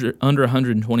county under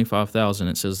 125,000,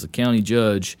 it says the county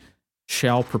judge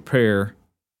shall prepare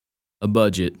a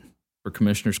budget for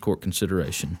commissioners' court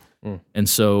consideration. And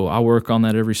so I work on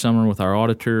that every summer with our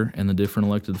auditor and the different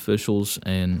elected officials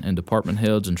and department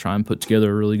heads, and try and put together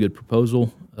a really good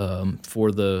proposal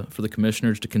for the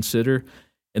commissioners to consider.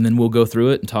 And then we'll go through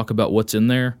it and talk about what's in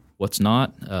there, what's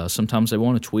not. Sometimes they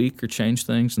want to tweak or change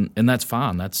things, and that's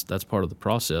fine. That's part of the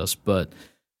process. But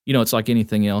it's like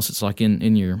anything else. It's like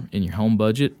in your home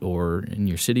budget or in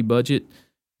your city budget,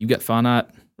 you've got finite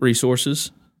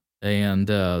resources, and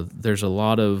there's a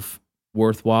lot of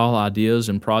worthwhile ideas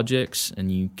and projects, and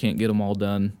you can't get them all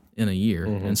done in a year.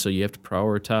 And so you have to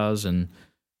prioritize and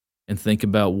think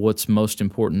about what's most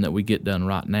important that we get done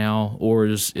right now, or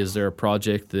is there a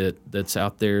project that's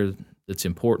out there that's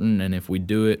important, and if we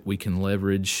do it, we can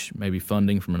leverage maybe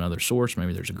funding from another source.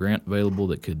 Maybe there's a grant available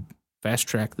that could fast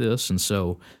track this. And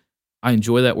so I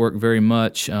enjoy that work very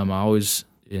much. I always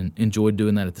enjoyed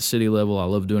doing that at the city level. I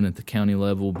love doing it at the county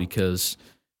level, because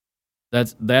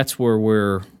that's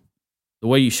where the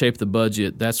way you shape the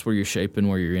budget, that's where you're shaping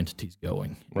where your entity's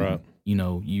going. Right.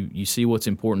 You see what's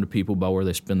important to people by where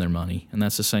they spend their money, and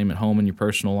that's the same at home, in your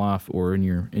personal life, or in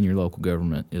your local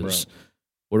government. Is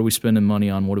what are we spending money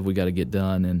on? What have we got to get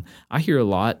done? And I hear a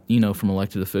lot, from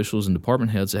elected officials and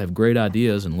department heads that have great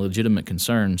ideas and legitimate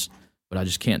concerns, but I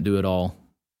just can't do it all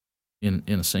in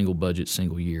a single budget,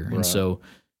 single year. Right. And so,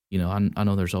 I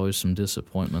know there's always some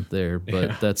disappointment there, but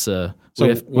Yeah. that's So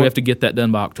we have to get that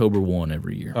done by October 1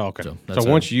 every year. Oh, okay. that's So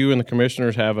once you and the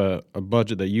commissioners have a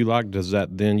budget that you like, does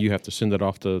that then you have to send it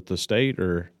off to the state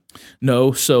or?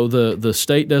 No, so the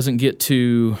state doesn't get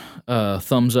to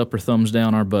thumbs up or thumbs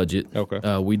down our budget.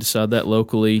 Okay. We decide that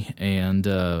locally, and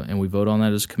we vote on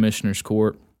that as a commissioners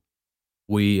court.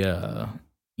 We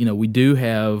we do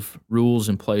have rules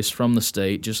in place from the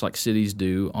state, just like cities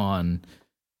do,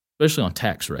 especially on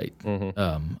tax rate,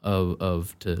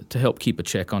 to help keep a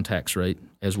check on tax rate,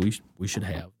 as we should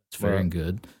have. It's fair and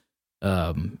good,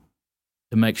 to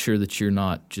make sure that you're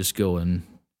not just going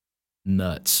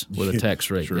nuts with a tax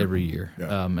rate every year.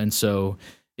 Yeah. And so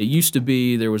it used to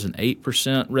be there was an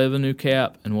 8% revenue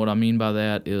cap, and what I mean by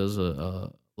that is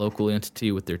a local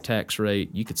entity with their tax rate,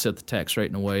 you could set the tax rate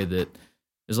in a way that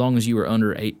as long as you were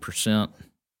under 8%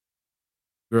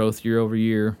 growth year over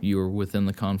year, you were within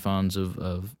the confines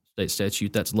of state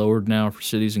statute. That's lowered now for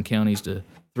cities and counties to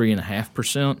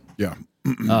 3.5%. Yeah.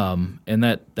 And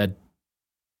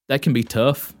that can be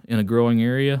tough in a growing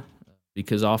area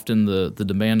because often the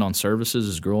demand on services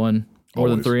is growing more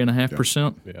than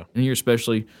 3.5% Yeah. in a year,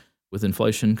 especially with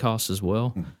inflation costs as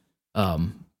well.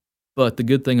 But the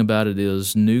good thing about it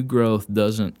is new growth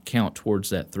doesn't count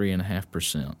towards that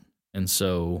 3.5%. And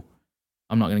so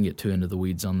I'm not going to get too into the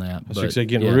weeds on that. So But you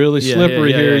getting really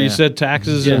slippery here. You said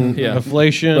taxes and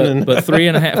inflation. But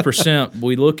 3.5%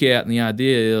 we look at, and the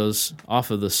idea is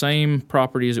off of the same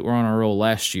properties that were on our roll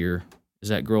last year, is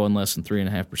that growing less than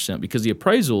 3.5%? Because the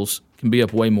appraisals can be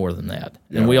up way more than that,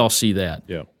 and we all see that.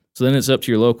 Yeah. So then it's up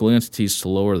to your local entities to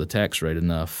lower the tax rate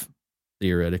enough,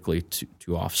 theoretically, to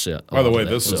offset. By the way,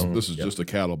 that. this is just a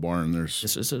cattle barn.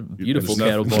 It's a beautiful there's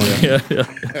cattle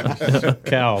nothing- barn.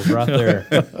 Cows right there.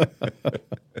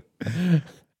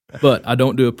 But I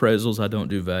don't do appraisals. I don't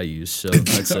do values. So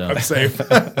that's, I'm safe.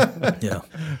 yeah.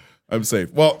 I'm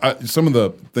safe. Well, some of the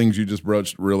things you just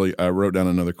broached, really, I wrote down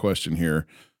another question here.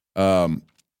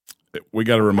 We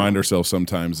got to remind ourselves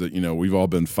sometimes that, we've all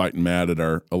been fighting mad at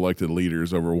our elected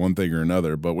leaders over one thing or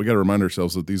another, but we got to remind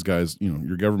ourselves that these guys,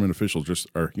 your government officials just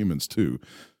are humans too.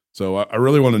 So I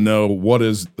really want to know, what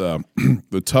is the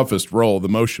toughest role, the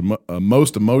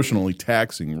most emotionally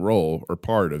taxing role or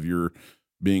part of your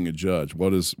being a judge?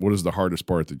 What is the hardest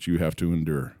part that you have to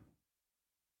endure?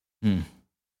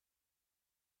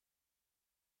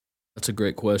 That's a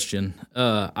great question.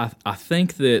 I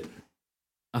think that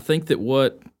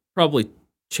what probably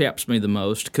chaps me the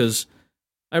most, because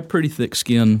I have pretty thick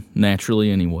skin naturally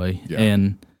anyway,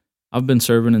 and I've been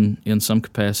serving in some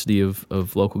capacity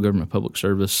of local government public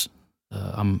service.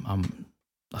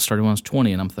 I started when I was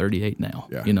 20, and I'm 38 now.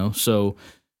 Yeah. So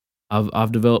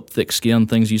I've developed thick skin.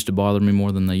 Things used to bother me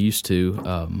more than they used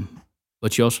to.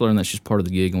 But you also learn that's just part of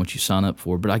the gig and what you sign up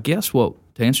for. But I guess to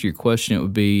answer your question, it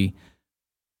would be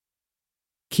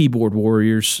keyboard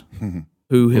warriors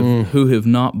who have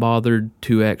not bothered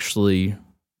to actually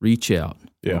reach out,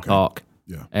 talk,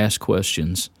 ask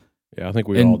questions. Yeah, I think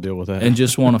we all deal with that. And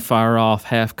just want to fire off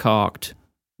half-cocked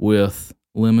with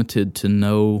limited to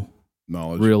no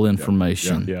knowledge, real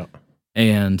information. Yeah.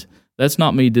 And that's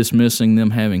not me dismissing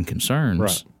them having concerns.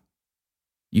 Right.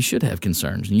 You should have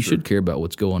concerns, and you should care about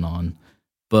what's going on.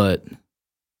 But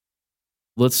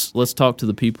let's talk to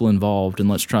the people involved, and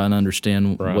let's try and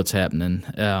understand what's happening.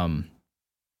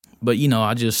 But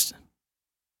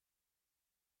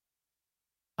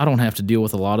I don't have to deal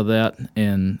with a lot of that,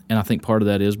 and I think part of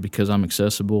that is because I'm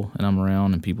accessible and I'm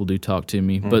around and people do talk to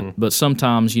me. But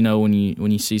sometimes, when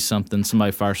you see something,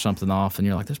 somebody fires something off, and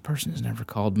you're like, this person has never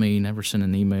called me, never sent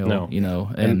an email,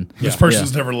 and this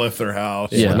person's never left their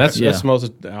house. Yeah, and that's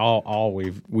most all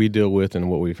we deal with, and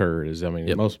what we've heard is,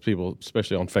 most people,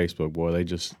 especially on Facebook, boy, they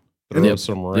just throw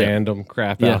some random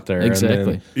crap out there.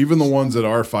 Exactly. And even the ones that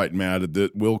are fighting mad,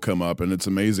 that will come up, and it's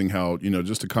amazing how,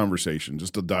 just a conversation,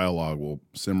 just a dialogue will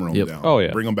simmer them down. Oh,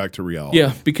 yeah. Bring them back to reality.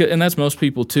 Yeah, and that's most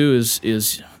people too,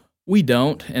 is we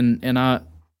don't, and I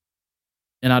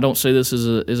don't say this as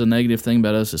a negative thing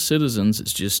about us as citizens.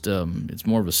 It's just it's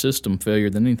more of a system failure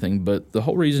than anything. But the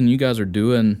whole reason you guys are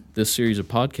doing this series of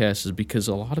podcasts is because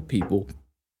a lot of people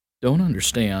don't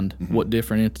understand what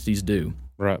different entities do.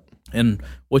 Right. And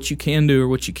what you can do or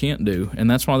what you can't do. And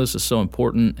that's why this is so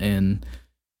important. And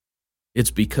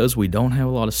it's because we don't have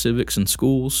a lot of civics in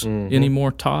schools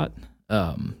anymore taught.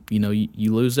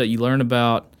 You lose that. You learn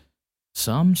about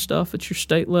some stuff at your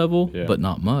state level, but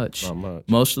not much. Not much.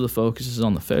 Most of the focus is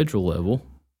on the federal level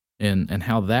and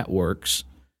how that works.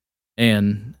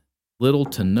 And little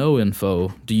to no info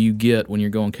do you get when you're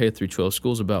going K through 12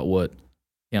 schools about what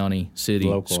county, city,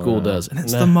 Local, school does, and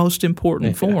it's the most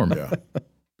important form. Yeah.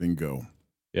 Bingo.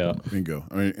 Yeah. Bingo.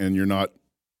 I mean, and you're not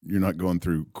going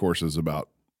through courses about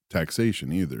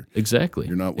taxation either. Exactly.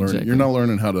 You're not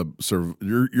learning how to serve.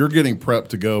 You're getting prepped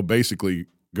to go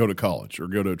to college or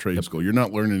go to a trade school. You're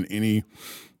not learning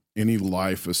any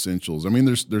life essentials. I mean,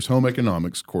 there's home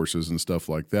economics courses and stuff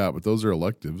like that, but those are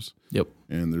electives. Yep.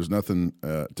 And there's nothing,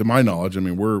 to my knowledge. I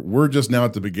mean, we're just now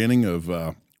at the beginning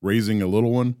of raising a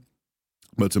little one,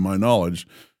 but to my knowledge,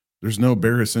 there's no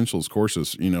bare essentials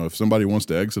courses. You know, if somebody wants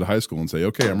to exit high school and say,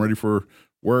 okay, I'm ready for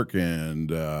work and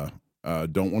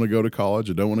don't want to go to college,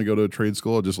 I don't want to go to a trade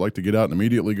school, I'd just like to get out and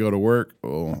immediately go to work.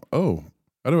 Oh,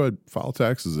 how do I file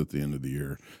taxes at the end of the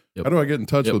year? Yep. How do I get in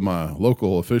touch with my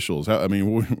local officials? How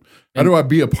do I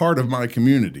be a part of my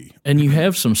community? And you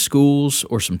have some schools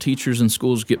or some teachers in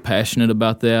schools get passionate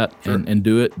about that and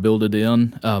do it, build it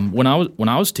in. When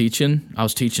I was teaching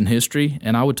history,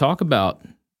 and I would talk about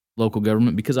local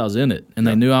government because I was in it, and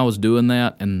they knew I was doing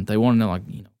that, and they wanted to know, like,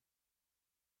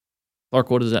 Clark,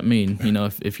 what does that mean?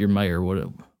 If you're mayor, what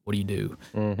do you do?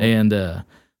 Mm-hmm. And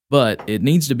but it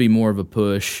needs to be more of a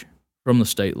push from the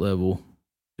state level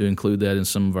to include that in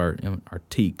some of our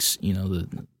TEKs,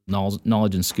 the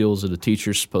knowledge and skills that a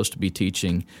teacher's supposed to be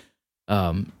teaching.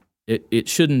 It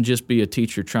shouldn't just be a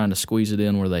teacher trying to squeeze it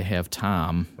in where they have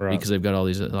time because they've got all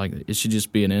these, it should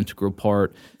just be an integral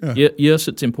part. Yeah. Yes,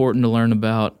 it's important to learn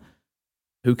about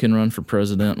who can run for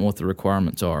president and what the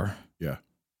requirements are. Yeah.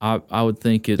 I would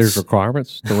think there's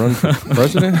requirements to run for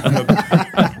president.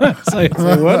 say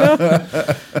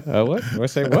what now? What? Do I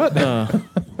say what?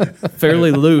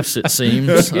 Fairly loose, it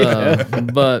seems.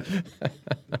 But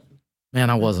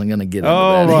man, I wasn't going to get into that.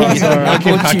 I'm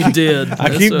sorry. What you did.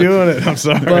 I keep doing it. I'm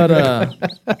sorry.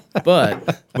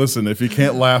 But listen, if you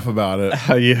can't laugh about it,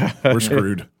 we're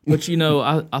screwed. But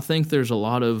I think there's a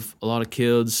lot of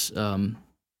kids, and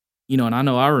I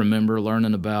know I remember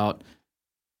learning about.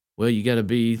 Well, you got to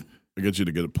be. I get you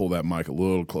to pull that mic a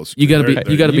little closer. You got to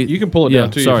be. You got to be. You can pull it down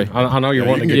too. Sorry, I know you're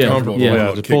wanting to get comfortable.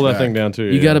 Yeah, just pull that thing down too.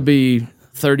 You got to be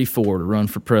 34 to run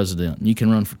for president. You can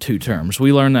run for 2 terms.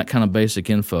 We learn that kind of basic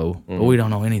info, but we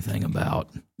don't know anything about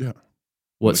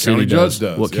what county judge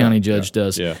does. What county judge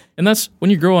does. Yeah. And that's when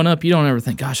you're growing up. You don't ever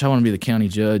think, "Gosh, I want to be the county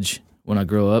judge when I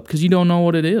grow up," because you don't know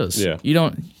what it is. Yeah. You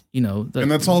don't. And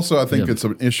that's also, I think, it's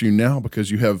an issue now because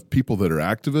you have people that are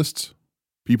activists,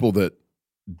 people that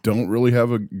don't really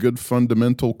have a good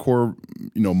fundamental core,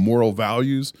 moral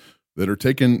values that are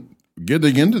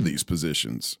getting into these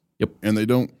positions. Yep. And they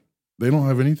don't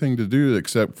have anything to do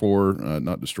except for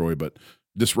not destroy, but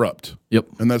disrupt. Yep.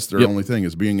 And that's their only thing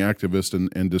is being activist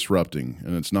and disrupting.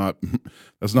 And that's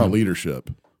not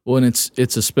leadership. Well, and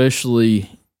it's especially,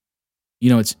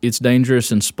 it's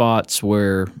dangerous in spots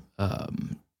where,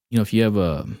 if you have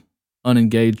a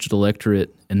unengaged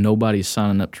electorate and nobody's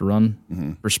signing up to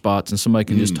run for spots, and somebody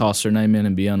can just toss their name in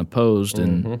and be unopposed,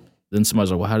 and then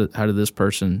somebody's like, "Well, how did this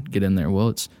person get in there?" Well,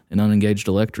 it's an unengaged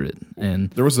electorate, and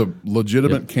there was a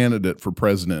legitimate candidate for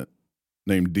president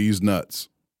named D's Nuts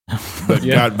that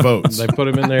got votes. They put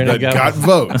him in there and that got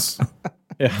votes.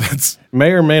 Yeah,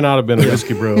 may or may not have been a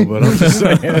whiskey bro, but I'm just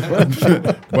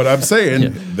saying. But I'm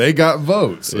saying they got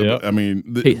votes. Yep. I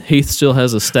mean, Heath still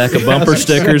has a stack of bumper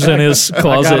stickers in his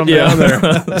closet. I got them down there.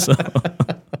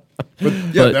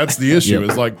 But that's the issue.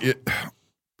 Is like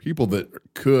people that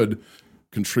could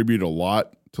contribute a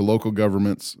lot to local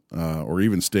governments or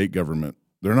even state government.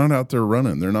 They're not out there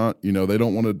running. They're not. They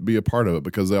don't want to be a part of it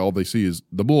because all they see is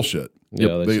the bullshit.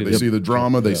 Yeah, they see the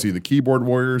drama. They see the keyboard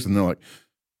warriors, and they're like,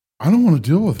 I don't want to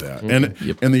deal with that. And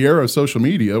in the era of social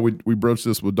media, we broached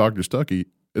this with Dr. Stuckey.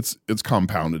 It's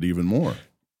compounded even more.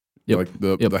 Like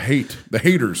the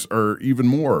haters are even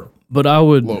more. But I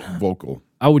would vocal.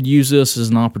 I would use this as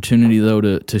an opportunity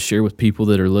though to share with people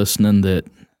that are listening that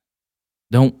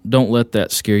don't let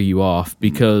that scare you off,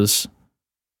 because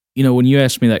when you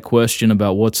ask me that question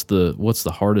about what's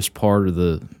the hardest part or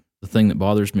the thing that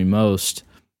bothers me most,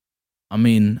 I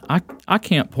mean, I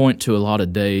can't point to a lot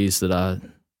of days that I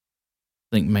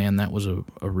think, man, that was a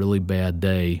really bad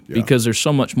day, because there's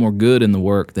so much more good in the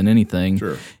work than anything.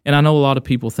 Sure. And I know a lot of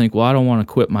people think, well, I don't want to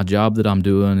quit my job that I'm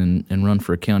doing and run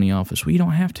for a county office. Well, you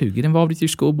don't have to. Get involved with your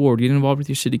school board. Get involved with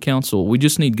your city council. We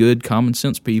just need good, common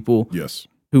sense people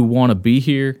who want to be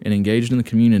here and engaged in the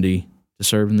community to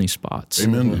serve in these spots.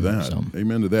 Amen to that. So.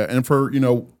 Amen to that. And for,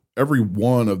 every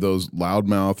one of those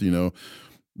loudmouth,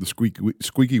 the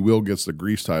squeaky wheel gets the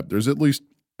grease type, there's at least,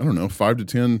 5 to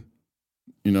 10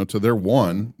 to their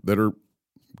one that are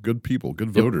good people, good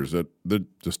voters that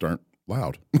just aren't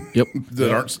loud. Yep.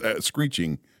 that aren't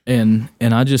screeching. And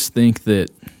I just think that,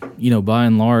 by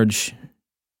and large,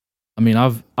 I mean,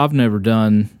 I've never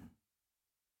done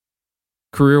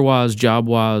career-wise,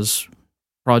 job-wise,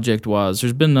 project-wise,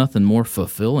 there's been nothing more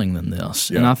fulfilling than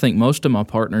this. Yeah. And I think most of my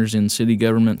partners in city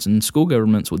governments and school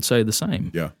governments would say the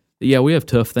same. Yeah. Yeah, we have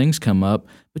tough things come up,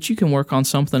 but you can work on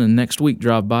something and next week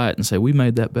drive by it and say, we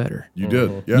made that better. You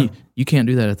did. Yeah. You can't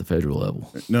do that at the federal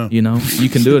level. No. You know, you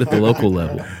can do it at the local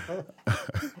level.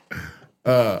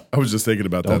 I was just thinking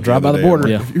about that. drive by other the day. border.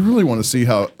 If you really want to see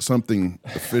how something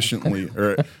efficiently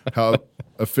or how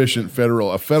efficient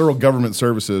a federal government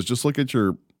service is, just look at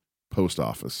your post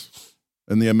office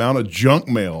and the amount of junk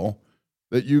mail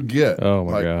that you get. Oh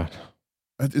my God.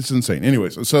 It's insane.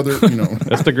 Anyways, so they're,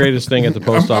 That's the greatest thing at the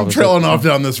post I'm office. trailing off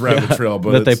down this rabbit trail,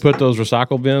 but that they put those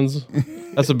recycle bins.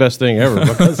 That's the best thing ever.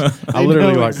 Because I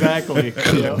literally exactly.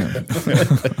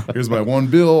 here's my one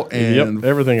bill and Yep,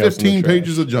 everything else in the 15 trash.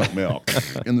 pages of junk mail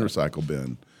in the recycle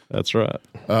bin. That's right.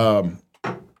 Oh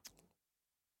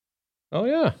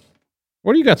yeah.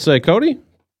 What do you got to say, Cody?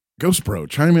 Ghost Bro,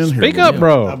 chime in here. Speak up,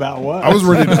 bro. About what? I was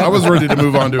ready to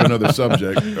move on to another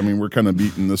subject. I mean, we're kind of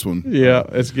beating this one. Yeah,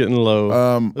 it's getting low.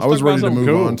 I was talk ready about to move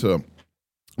something on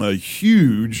to a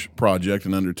huge project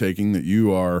and undertaking that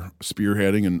you are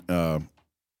spearheading and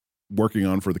working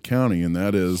on for the county, and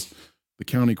that is the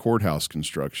county courthouse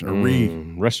construction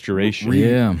or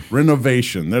restoration.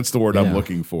 renovation. That's the word I'm Yeah.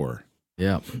 looking for.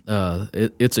 Yeah.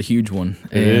 It's a huge one.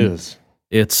 It is.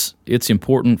 It's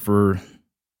important for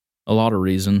a lot of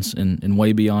reasons and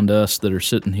way beyond us that are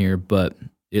sitting here, but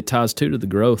it ties to the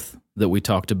growth that we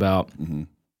talked about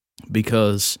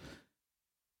because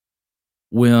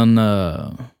when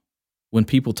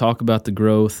people talk about the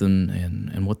growth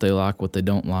and what they like, what they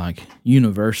don't like,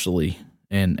 universally,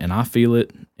 and I feel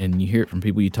it, and you hear it from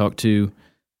people you talk to,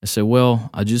 they say, well,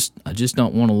 I just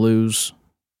don't want to lose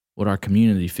what our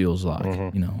community feels like,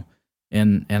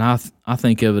 And I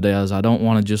think of it as I don't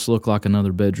want to just look like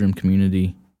another bedroom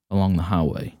community along the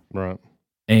highway. Right.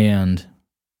 And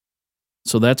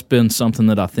so that's been something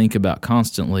that I think about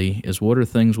constantly is what are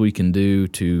things we can do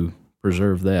to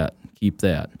preserve that, keep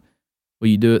that. Well,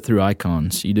 you do it through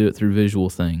icons. You do it through visual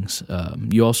things.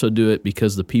 You also do it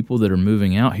because the people that are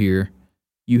moving out here,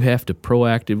 you have to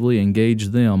proactively engage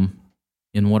them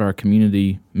in what our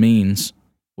community means,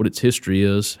 what its history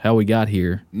is, how we got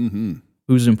here,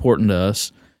 who's important to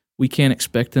us. We can't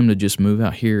expect them to just move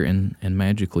out here and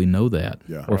magically know that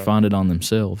or find it on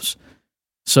themselves.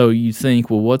 So you think,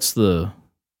 well, what's the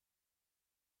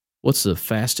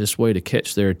fastest way to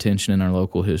catch their attention in our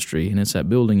local history? And it's that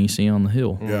building you see on the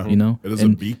hill. Yeah. It is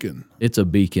And a beacon. It's a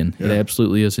beacon. Yeah. It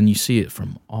absolutely is. And you see it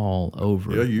from all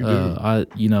over. Yeah,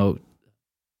 you do.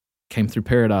 Came through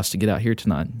Paradise to get out here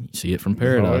tonight. You see it from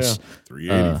Paradise.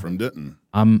 380 from Denton.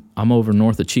 I'm over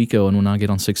north of Chico, and when I get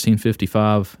on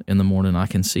 1655 in the morning, I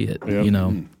can see it. Yep.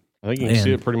 I think you can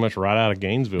see it pretty much right out of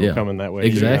Gainesville coming that way.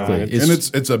 Exactly. Yeah, And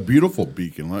it's a beautiful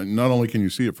beacon. Like, not only can you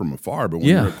see it from afar, but when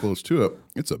you're up close to it,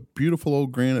 it's a beautiful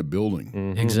old granite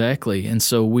building. Exactly. And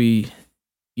so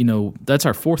that's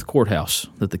our fourth courthouse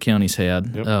that the county's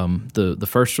had. Yep. The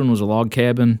first one was a log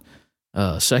cabin.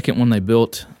 Second one they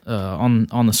built on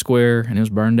the square, and it was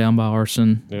burned down by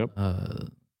arson. Yep. I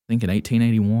think in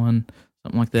 1881,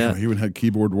 something like that. Yeah, even had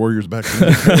keyboard warriors back then.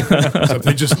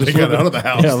 Except they got out of the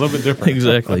house. Yeah, a little bit different.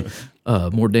 Exactly.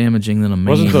 More damaging than a meme.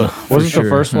 Wasn't the for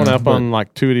first one sure. up on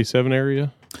like 287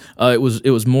 area? It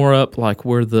was more up like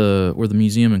where the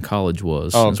museum and college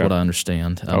was, Oh, is okay. what I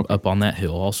understand. Up on that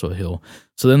hill, also a hill.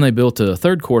 So then they built a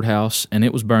third courthouse, and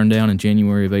it was burned down in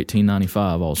January of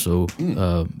 1895, also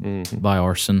by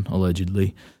arson,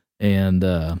 allegedly. And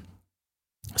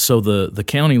so the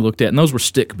county looked at, and those were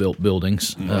stick-built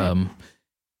buildings.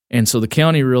 And so the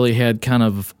county really had kind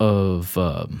of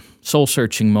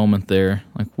soul-searching moment there.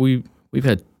 Like we've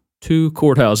had two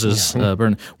courthouses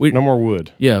burned. No more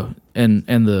wood. Yeah, and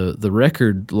the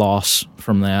record loss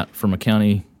from that, from a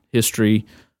county history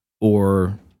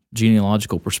or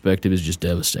genealogical perspective, is just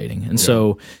devastating. And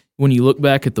so when you look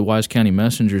back at the Wise County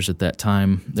Messengers at that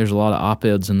time, there's a lot of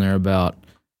op-eds in there about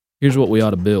here's what we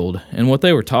ought to build. And what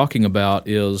they were talking about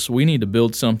is we need to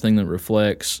build something that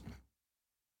reflects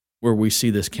where we see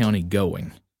this county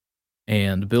going,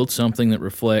 and build something that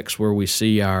reflects where we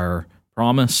see our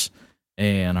promise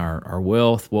and our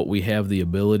wealth, what we have the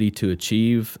ability to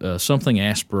achieve, something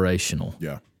aspirational.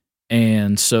 Yeah.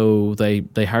 And so they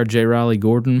hired J. Riley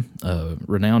Gordon, a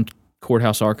renowned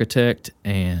courthouse architect,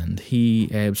 and he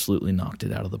absolutely knocked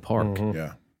it out of the park.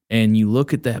 Yeah. And you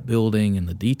look at that building and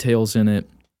the details in it,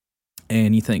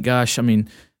 and you think, gosh, I mean,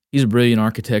 he's a brilliant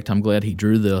architect. I'm glad he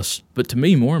drew this. But to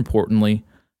me, more importantly,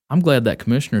 I'm glad that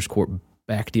commissioner's court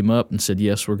backed him up and said,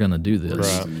 yes, we're going to do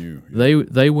this. Right.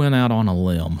 They went out on a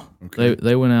limb. Okay.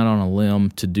 They went out on a limb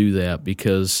to do that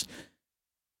because,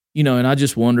 and I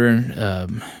just wonder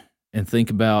and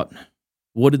think about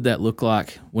what did that look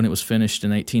like when it was finished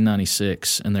in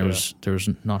 1896, and there was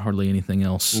not hardly anything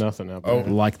else Nothing up there.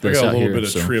 like I this got out a little here.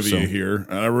 bit of trivia here,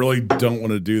 and I really don't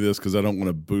want to do this because I don't want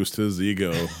to boost his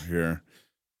ego here.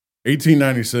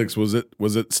 1896 was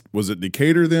it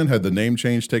Decatur then? Had the name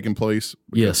change taken place?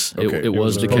 Yes, Okay. it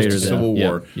was Decatur then. Civil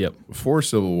War. Yep. Before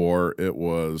Civil War, it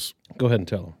was Go ahead and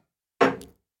tell them. Is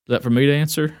that for me to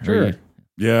answer? Sure. Or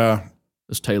yeah.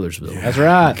 it's Taylorsville. That's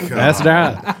right. That's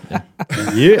right.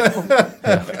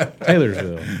 Yeah.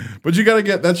 Taylorsville. But you got to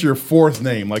get that's your fourth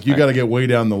name. Like you got to get way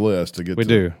down the list to get. We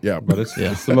do. Yeah, But it's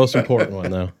the most important one,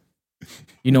 though.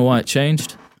 You know why it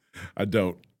changed? I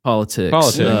don't. Politics.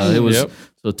 Politics. It was Yep.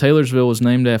 So Taylorsville was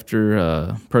named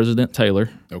after President Taylor,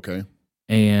 Okay.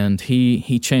 and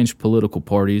he changed political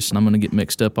parties. And I'm going to get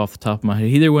mixed up off the top of my head.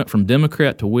 He either went from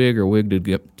Democrat to Whig or Whig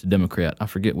to Democrat. I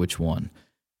forget which one.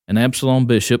 And Absalom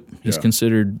Bishop, he's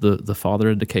considered the father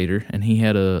of Decatur, and he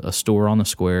had a store on the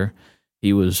square.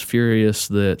 He was furious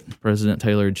that President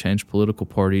Taylor had changed political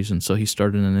parties, and so he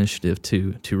started an initiative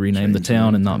to rename the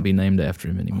town and not be named after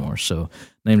him anymore. So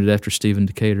named it after Stephen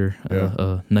Decatur,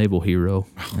 a naval hero.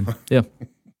 And,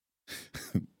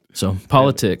 So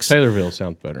politics. Taylorville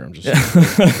sounds better. I'm just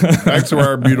Back to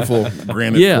our beautiful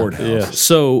granite courthouse. Yeah.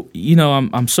 So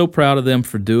I'm so proud of them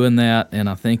for doing that, and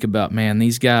I think about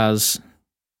these guys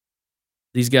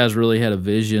really had a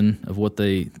vision of what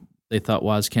they thought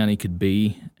Wise County could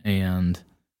be, and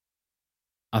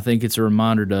I think it's a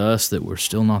reminder to us that we're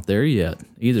still not there yet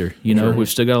either. We've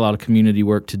still got a lot of community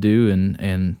work to do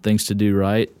and things to do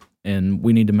right, and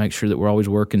we need to make sure that we're always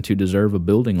working to deserve a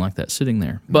building like that sitting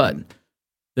there. Mm-hmm. But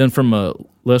then from a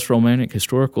less romantic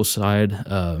historical side,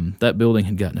 that building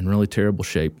had gotten in really terrible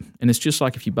shape, and it's just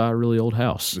like if you buy a really old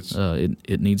house,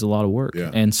 it needs a lot of work,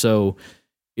 and so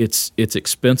it's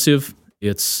expensive.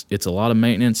 It's a lot of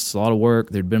maintenance. It's a lot of work.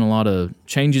 There'd been a lot of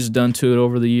changes done to it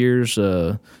over the years.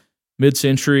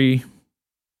 Mid-century,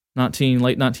 late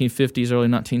 1950s, early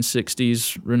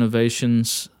 1960s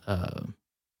renovations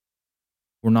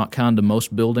were not kind to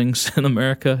most buildings in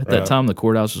America at that time. The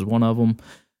courthouse was one of them.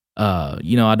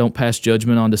 I don't pass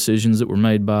judgment on decisions that were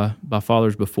made by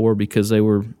fathers before because they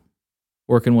were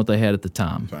working what they had at the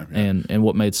time and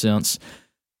what made sense.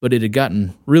 But it had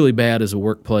gotten really bad as a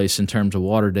workplace in terms of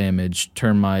water damage,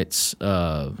 termites.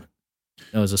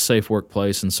 It was a safe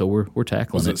workplace, and so we're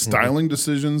tackling it. Was it styling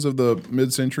decisions of the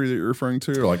mid-century that you're referring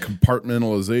to, or like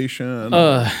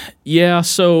compartmentalization? Yeah.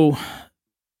 So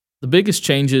the biggest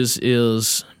changes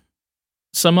is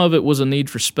some of it was a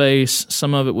need for space,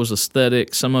 some of it was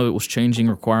aesthetic, some of it was changing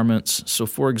requirements. So,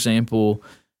 for example,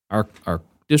 our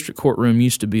district courtroom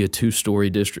used to be a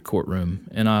 2-story district courtroom,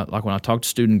 and when I talk to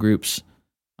student groups,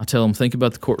 I tell them, think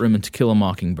about the courtroom in To Kill a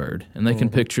Mockingbird, and they can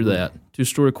picture that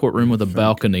 2-story courtroom with a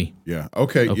balcony. Yeah.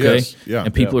 Okay. Yes. Yeah.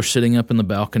 And people are sitting up in the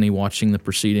balcony watching the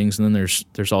proceedings, and then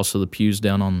there's also the pews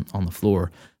down on the floor.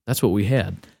 That's what we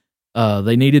had.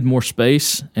 They needed more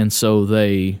space, and so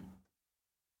they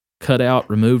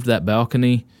removed that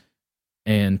balcony,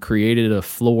 and created a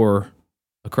floor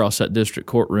across that district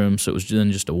courtroom. So it was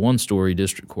then just a 1-story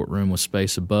district courtroom with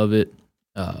space above it.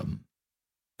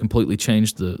 Completely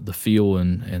changed the feel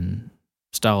and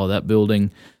style of that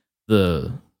building.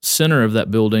 The center of that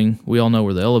building, we all know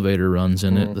where the elevator runs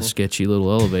in it, the sketchy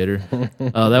little elevator.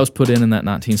 That was put in that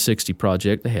 1960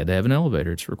 project. They had to have an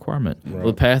elevator. It's a requirement. Right. Well,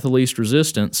 the path of least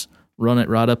resistance, run it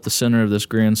right up the center of this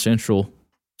grand central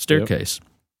staircase.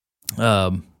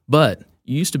 But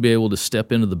you used to be able to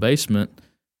step into the basement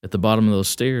at the bottom of those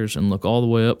stairs and look all the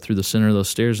way up through the center of those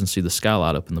stairs and see the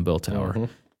skylight up in the bell tower.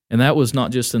 And that was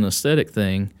not just an aesthetic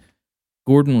thing.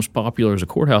 Gordon was popular as a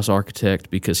courthouse architect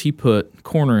because he put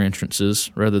corner entrances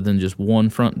rather than just one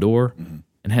front door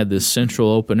and had this central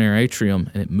open-air atrium,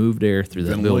 and it moved air through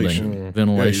that building.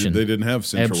 Ventilation. Yeah, they didn't have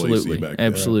central AC back then.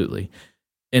 Absolutely.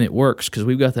 And it works because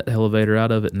we've got that elevator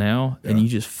out of it now, and you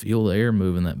just feel the air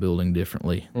moving that building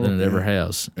differently than it ever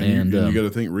has. And you got to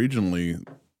think regionally,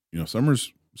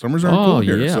 summers aren't cool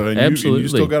here. Yeah, so absolutely. You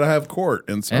still got to have court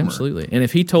in summer. Absolutely. And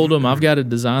if he told them, I've got a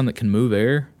design that can move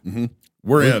air,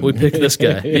 we're in. We pick this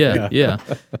guy. Yeah.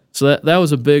 So that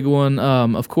was a big one.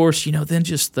 Of course, then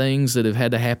just things that have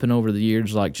had to happen over the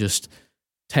years, like just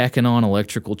tacking on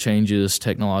electrical changes,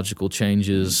 technological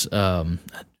changes,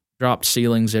 dropped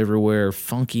ceilings everywhere,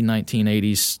 funky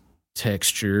 1980s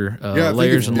texture,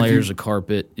 layers and layers of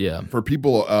carpet. Yeah. For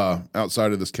people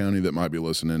outside of this county that might be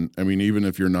listening, I mean, even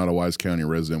if you're not a Wise County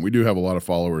resident, we do have a lot of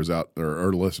followers out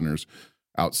or listeners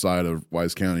outside of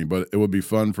Wise County, but it would be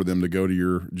fun for them to go to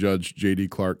your Judge J.D.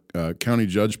 Clark County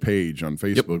Judge page on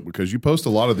Facebook because you post a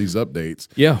lot of these updates.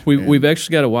 Yeah, we've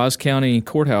actually got a Wise County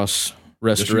courthouse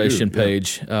restoration Yes, you do.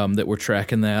 page that we're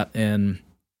tracking that, and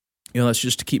that's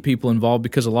just to keep people involved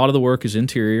because a lot of the work is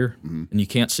interior and you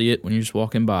can't see it when you're just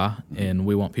walking by, and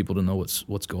we want people to know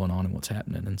what's going on and what's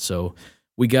happening. And so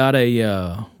we got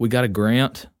a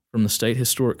grant from the State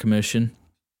Historic Commission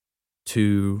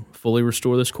to fully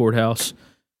restore this courthouse.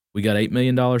 We got $8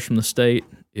 million from the state.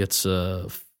 It's a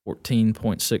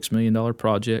 $14.6 million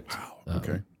project. Wow.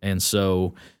 Okay. And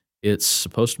so it's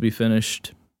supposed to be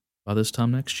finished by this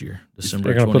time next year, December.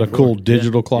 They're going to put a cool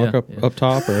digital clock Yeah. up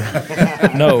top, or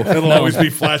No, It'll always be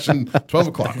flashing 12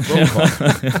 o'clock. 12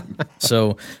 o'clock.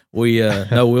 So we've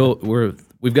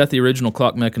got the original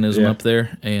clock mechanism up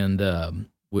there, and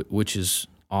which is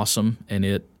awesome. And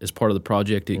it as part of the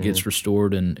project, it gets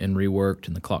restored and reworked,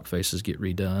 and the clock faces get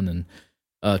redone.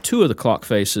 And 2 of the clock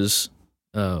faces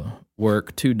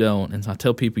work, 2 don't. And I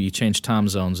tell people you change time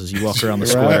zones as you walk around the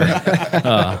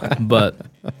square, but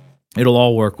it'll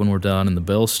all work when we're done. And the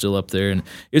bell's still up there, and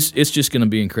it's just going to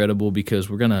be incredible because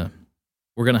we're gonna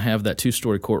have that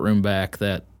 2-story courtroom back,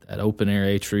 that open air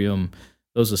atrium,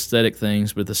 those aesthetic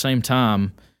things. But at the same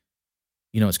time,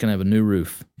 it's going to have a new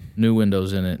roof, new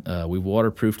windows in it. We've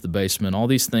waterproofed the basement, all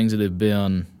these things that have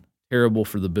been terrible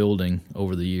for the building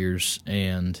over the years.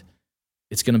 And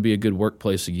it's going to be a good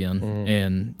workplace again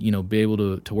and, be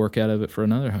able to work out of it for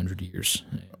another 100 years.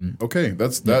 Okay.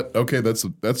 That's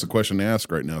the question to ask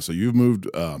right now. So you've moved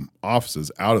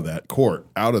offices out of that court,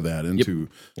 out of that into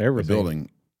the building.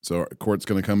 So court's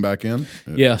going to come back in?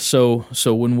 Yeah. So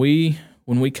when we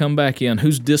come back in,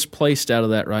 who's displaced out of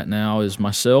that right now is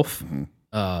myself,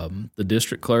 the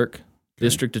district clerk,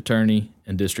 district attorney,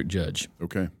 and district judge.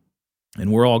 Okay.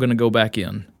 And we're all going to go back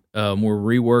in. We're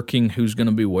reworking who's going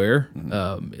to be where.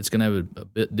 It's going to have a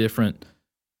bit different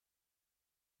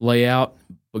layout.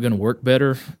 We're going to work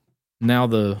better. Now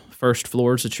the first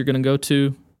floors that you're going to go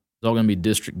to is all going to be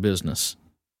district business.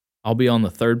 I'll be on the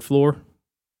 3rd floor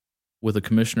with a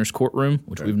commissioner's courtroom,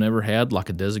 which we've never had, like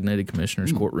a designated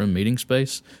commissioner's courtroom meeting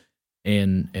space.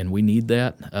 And we need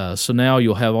that. So now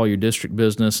you'll have all your district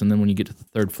business, and then when you get to the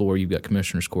 3rd floor, you've got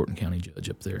commissioner's court and county judge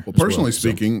up there. Well, personally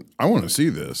speaking, I want to see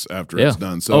this after it's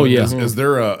done. So is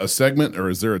there a segment or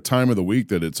is there a time of the week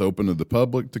that it's open to the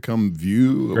public to come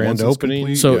view? Grand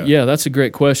opening? So, that's a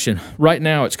great question. Right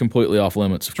now, it's completely off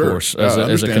limits, of course,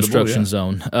 as a construction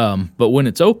zone. But when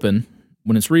it's open,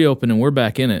 when it's reopened and we're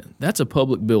back in it, that's a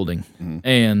public building.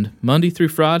 And Monday through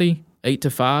Friday, 8 to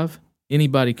 5,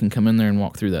 anybody can come in there and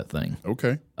walk through that thing.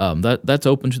 Okay. That's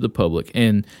open to the public,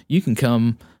 and you can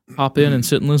come hop in and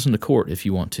sit and listen to court if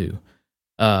you want to.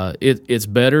 It's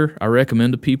better. I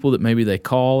recommend to people that maybe they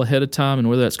call ahead of time, and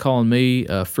whether that's calling me,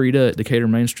 Frida at Decatur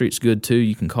Main Street's good too.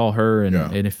 You can call her,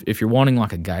 and if you're wanting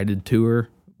like a guided tour,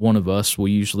 one of us will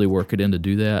usually work it in to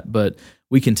do that. But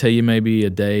we can tell you maybe a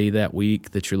day that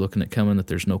week that you're looking at coming that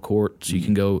there's no court, so you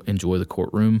can go enjoy the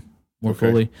courtroom more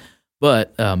fully.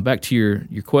 But back to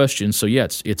your question, so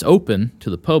it's open to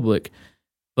the public,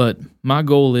 but my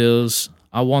goal is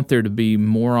I want there to be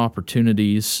more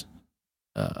opportunities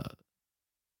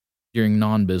during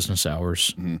non-business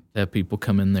hours to have people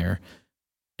come in there.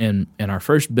 And our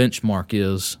first benchmark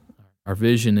is, our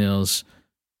vision is,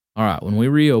 all right, when we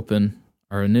reopen,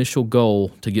 our initial goal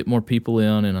to get more people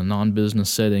in a non-business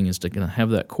setting is to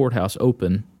have that courthouse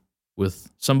open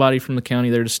with somebody from the county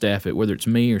there to staff it, whether it's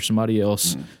me or somebody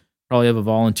else. Probably have a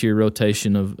volunteer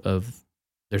rotation of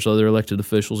there's other elected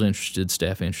officials interested,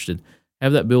 staff interested.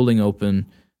 Have that building open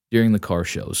during the car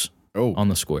shows on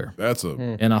the square.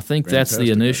 And I think that's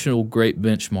the initial great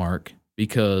benchmark,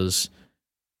 because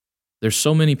there's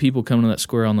so many people coming to that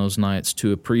square on those nights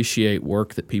to appreciate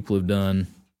work that people have done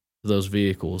to those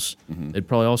vehicles. They'd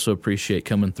probably also appreciate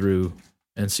coming through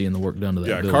and seeing the work done to that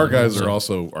building. Car guys are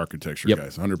also architecture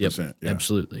guys, 100%. Yep,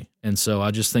 absolutely. And so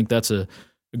I just think that's a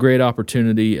great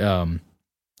opportunity. I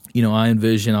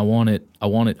envision I want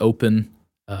it open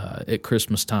at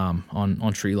Christmas time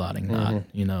on tree lighting night,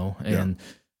 and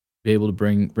be able to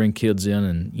bring kids in,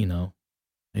 and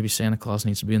maybe Santa Claus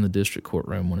needs to be in the district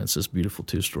courtroom when it's this beautiful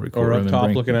 2-story courtroom. Or up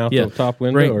top, looking out the top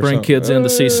window. Bring kids in to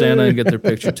see Santa and get their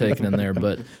picture taken in there.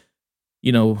 But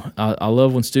I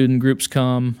love when student groups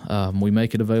come. We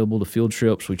make it available to field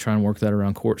trips. We try and work that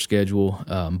around court schedule.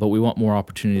 But we want more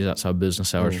opportunities outside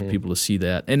business hours for people to see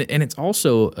that. And it's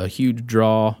also a huge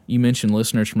draw. You mentioned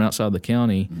listeners from outside the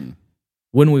county.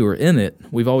 When we were in it,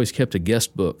 we've always kept a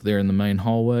guest book there in the main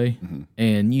hallway.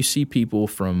 And you see people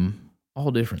from all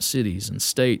different cities and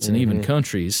states and even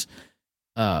countries,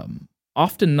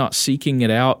 often not seeking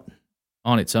it out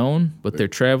on its own, but they're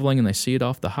traveling and they see it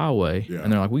off the highway, Yeah.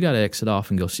 and they're like, we got to exit off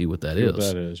and go see what that is.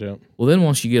 That is, yeah. Well, then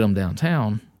once you get them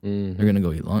downtown, Mm-hmm. they're going to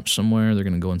go eat lunch somewhere. They're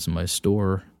going to go in somebody's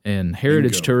store. And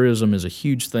heritage tourism is a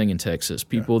huge thing in Texas.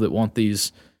 People that want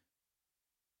these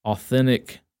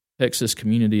authentic Texas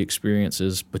community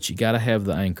experiences, but you got to have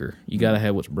the anchor. You got to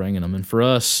have what's bringing them. And for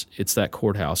us, it's that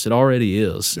courthouse. It already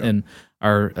is. Yeah. And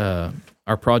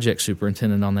our project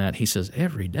superintendent on that, he says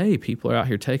every day people are out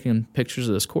here taking pictures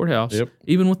of this courthouse,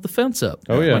 even with the fence up.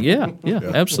 Oh, yeah. Like,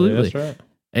 yeah, absolutely. Yeah, that's right.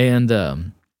 And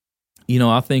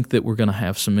I think that we're going to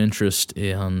have some interest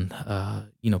in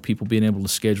people being able to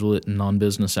schedule it in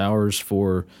non-business hours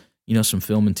for some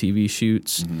film and TV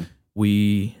shoots. Mm-hmm.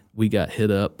 We got hit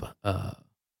up. I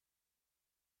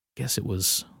guess it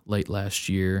was late last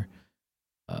year.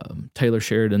 Taylor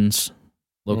Sheridan's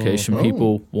location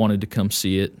people wanted to come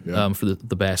see it for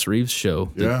the Bass Reeves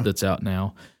show that's out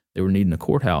now. They were needing a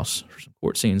courthouse for some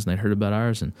court scenes, and they heard about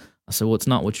ours. And I said, well, it's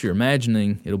not what you're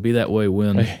imagining. It'll be that way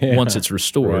once it's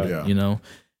restored,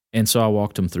 And so I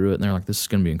walked them through it, and they're like, this is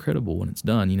going to be incredible when it's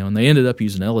done, And they ended up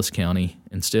using Ellis County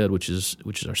instead, which is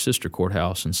our sister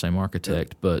courthouse and same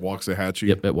architect. But Waxahachie.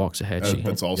 Yep, at Waxahachie.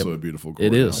 That's also a beautiful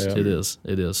courthouse.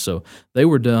 It is. So they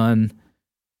were done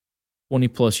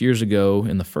 20-plus years ago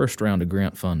in the first round of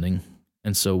grant funding,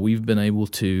 and so we've been able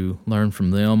to learn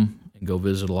from them and go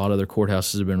visit a lot of their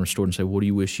courthouses that have been restored and say, what do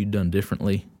you wish you'd done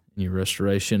differently in your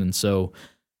restoration? And so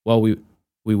while we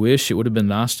wish it would have been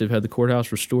nice to have had the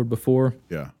courthouse restored before,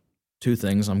 two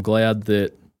things. I'm glad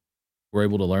that we're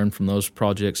able to learn from those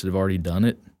projects that have already done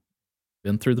it,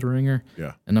 been through the ringer.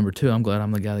 Yeah. And number two, I'm glad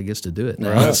I'm the guy that gets to do it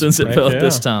now since it fell at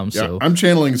this time. Yeah. So I'm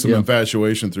channeling some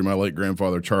infatuation through my late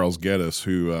grandfather, Charles Geddes,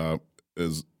 who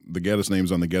is the Geddes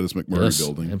name's on the Geddes McMurray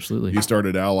building. Absolutely. He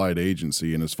started Allied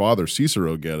Agency, and his father,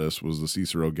 Cicero Geddes, was the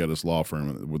Cicero Geddes law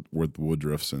firm with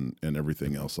Woodruffs and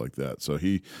everything else like that. So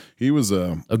he was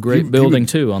a great building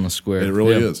too on the square. It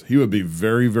really is. He would be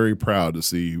very, very proud to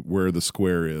see where the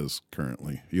square is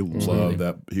currently. He loved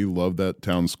that. He loved that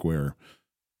town square.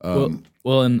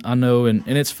 Well, and I know, and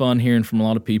it's fun hearing from a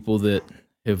lot of people that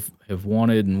have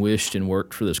wanted and wished and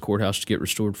worked for this courthouse to get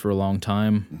restored for a long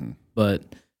time, but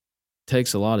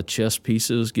takes a lot of chess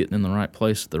pieces, getting in the right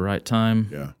place at the right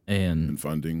time, and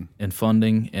funding.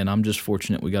 And I'm just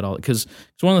fortunate we got all, because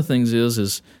one of the things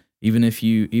is even if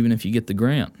you get the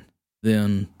grant,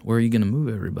 then where are you going to move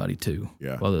everybody to?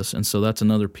 While this, and so that's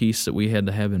another piece that we had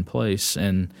to have in place.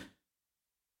 And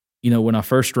when I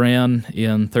first ran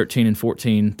in 13 and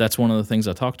 14, that's one of the things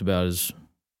I talked about is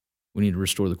we need to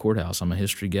restore the courthouse. I'm a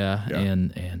history guy,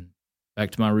 and back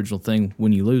to my original thing,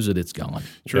 when you lose it, it's gone.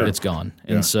 Sure. It's gone.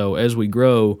 And so as we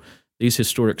grow, these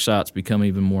historic sites become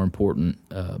even more important,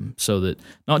 so that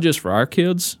not just for our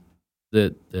kids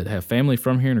that have family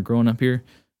from here and are growing up here,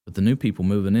 but the new people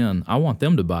moving in, I want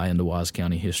them to buy into Wise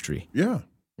County history. Yeah.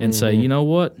 And say, you know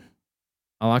what?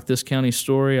 I like this county's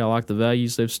story. I like the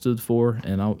values they've stood for,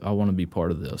 and I want to be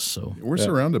part of this. So we're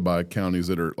surrounded by counties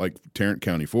that are like Tarrant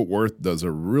County. Fort Worth does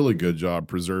a really good job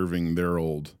preserving their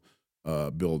old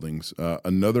buildings.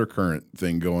 Another current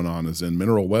thing going on is in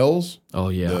Mineral Wells. Oh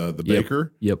yeah, the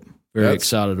Baker. Yep. Very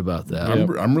excited about that.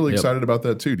 I'm really excited about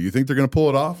that too. Do you think they're going to pull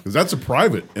it off? Because that's a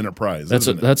private enterprise. That's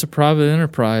a private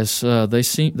enterprise. They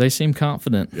seem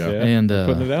confident. And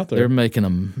putting it out there. They're making a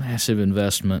massive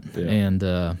investment, and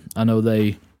I know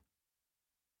they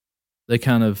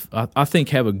kind of I think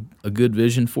have a good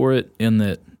vision for it. In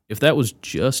that, if that was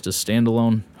just a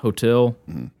standalone hotel,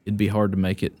 it'd be hard to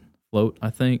make it float, I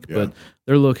think. But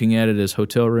they're looking at it as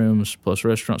hotel rooms plus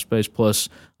restaurant space plus,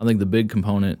 I think the big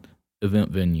component,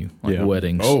 event venue, like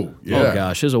weddings. Oh, yeah. Oh,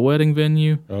 gosh. As a wedding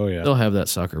venue, they'll have that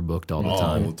sucker booked all the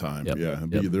time. All the time, Yep. yeah.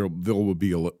 Yep. There will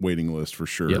be a waiting list for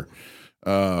sure.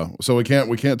 Yep. So we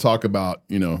can't talk about,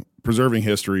 preserving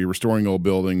history, restoring old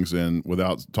buildings, and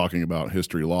without talking about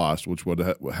history lost, which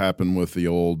would happen with the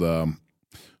old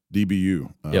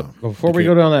DBU. Before we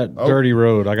go down that dirty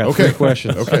road, I got 3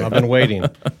 questions. I've been waiting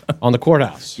on the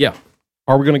courthouse. Yeah.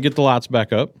 Are we going to get the lights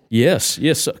back up? Yes.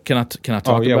 Can I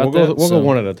talk about we'll that? We'll go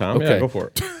one at a time. Okay. Yeah, go for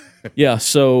it. Yeah.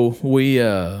 So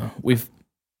we've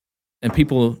and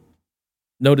people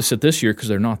notice it this year because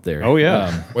they're not there. Oh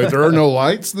yeah. Wait, there are no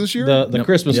lights this year? The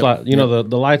Christmas light. The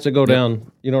lights that go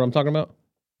down. You know what I'm talking about?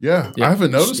 Yeah, I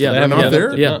haven't noticed yeah, they're not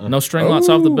there. Yeah, no string lights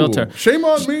off the bell tower. Shame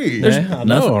on me. I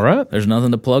know, all right. There's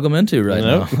nothing to plug them into right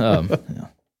now.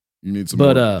 You need some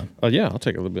more. I'll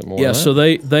take a little bit more. Yeah, so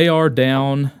they are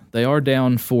down. They are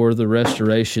down for the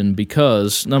restoration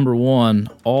because, number one,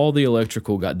 all the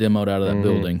electrical got demoed out of that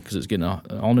building because it's getting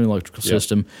an all-new electrical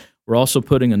system. We're also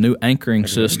putting a new anchoring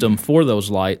system for those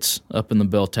lights up in the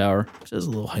bell tower. It's a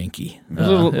little hanky.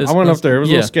 I went up there. It was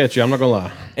a little sketchy. I'm not going to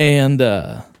lie. And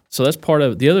so that's part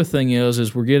of it. The other thing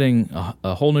is we're getting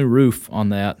a whole new roof on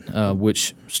that,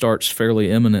 which starts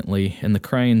fairly imminently, and the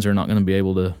cranes are not going to be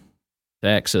able to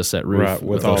access that roof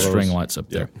with all those string lights up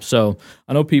there. So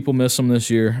I know people miss them this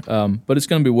year, but it's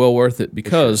going to be well worth it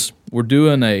because we're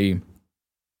doing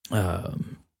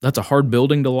that's a hard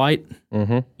building to light,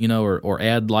 or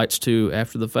add lights to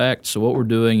after the fact. So what we're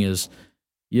doing is,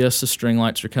 yes, the string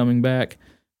lights are coming back,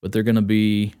 but they're going to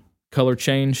be color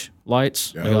change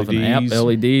lights, LEDs. An app,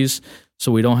 LEDs,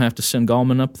 so we don't have to send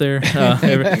Gallman up there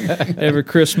every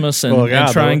Christmas and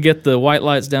try and get the white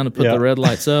lights down to put the red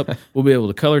lights up. We'll be able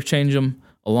to color change them.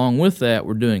 Along with that,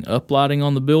 we're doing uplighting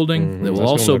on the building that will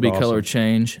also be color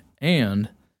change, and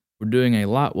we're doing a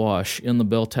light wash in the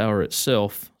bell tower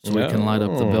itself, so we can light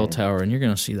up the bell tower, and you're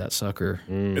going to see that sucker.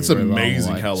 It's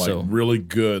amazing how really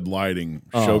good lighting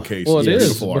showcases. Well, it is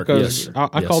beautiful because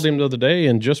I called him the other day,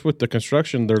 and just with the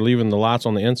construction, they're leaving the lights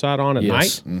on the inside on at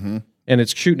night, and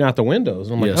it's shooting out the windows.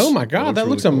 I'm like, oh my god, that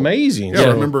looks amazing. Yeah,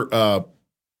 I remember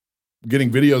getting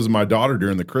videos of my daughter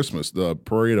during the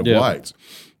parade of lights,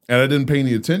 and I didn't pay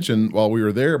any attention while we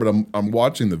were there, but I'm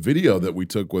watching the video that we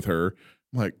took with her.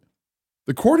 I'm like,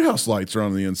 the courthouse lights are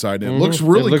on the inside, and it looks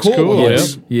really cool.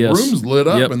 Yes. Rooms lit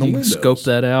up in the you windows. Scope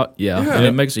that out, and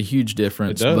it makes a huge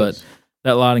difference. It does. But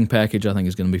that lighting package, I think,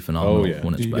 is going to be phenomenal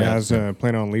when it's Do you back. guys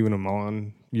plan on leaving them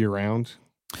on year round?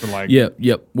 For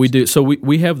We do. So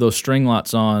we have those string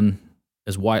lights on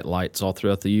as white lights all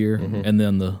throughout the year, and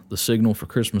then the signal for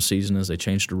Christmas season is they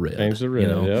change to red.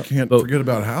 Can't forget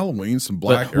about Halloween, some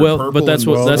black purple. But that's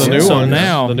what that's the new so ones.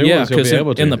 now. The new ones he'll be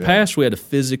able to. In the past we had to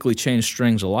physically change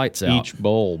strings of lights out Each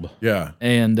bulb. Yeah,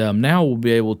 and now we'll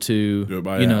be able to do it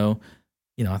by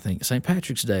I think St.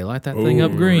 Patrick's Day, light that thing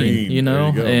up green. There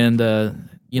you go. And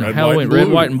Red, Halloween, white, and red,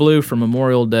 blue. white, and blue for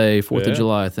Memorial Day, 4th of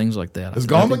July, things like that. Is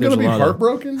Gallman going to be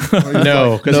heartbroken?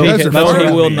 No, because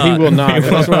he will not. He will not.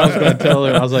 That's what I was going to tell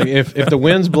him. I was like, if the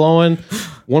wind's blowing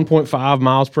 1.5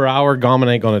 miles per hour, Gallman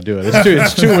ain't going to do it.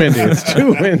 It's too windy. It's too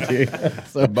windy.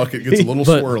 The bucket gets a little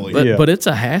swirly. But it's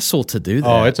a hassle to do that.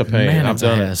 Oh, it's a pain. Man, I've it's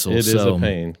done a hassle. It is a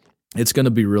pain. It's going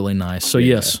to be really nice. So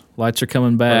yes, lights are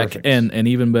coming back, and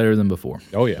even better than before.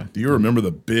 Oh yeah. Do you remember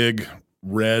the big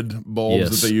red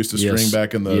bulbs that they used to string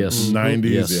back in the 90s?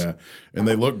 Yes. Yeah. And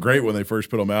they looked great when they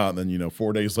first put them out. And then,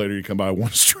 4 days later, you come by,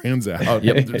 one strand's out.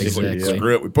 Yep, They're just exactly. like,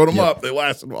 screw it. We put them up. They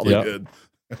lasted while they did.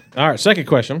 All right, second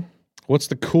question. What's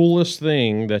the coolest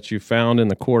thing that you found in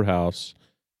the courthouse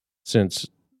since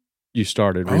you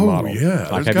started remodeling?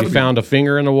 Like, have you found a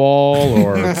finger in the wall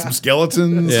or some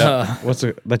skeletons? Yeah.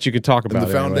 That you could talk about?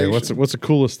 the foundation. What's the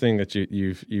coolest thing that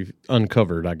you've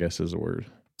uncovered, I guess is the word.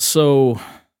 So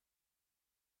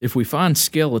if we find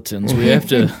skeletons, we have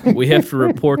to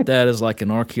report that as like an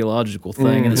archaeological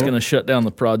thing, and it's going to shut down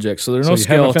the project. So there are no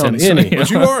skeletons. Haven't found any. But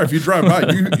you are. If you drive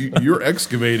by, you're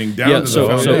excavating down to the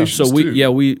foundations so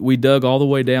too. we dug all the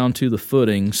way down to the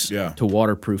footings to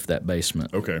waterproof that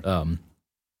basement. Okay.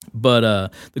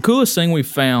 But the coolest thing we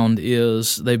found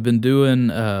is they've been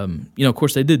doing, of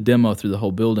course they did demo through the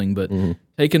whole building, but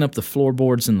taking up the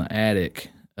floorboards in the attic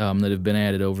that have been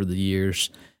added over the years.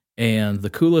 And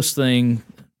the coolest thing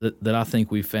that I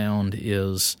think we found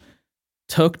is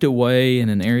tucked away in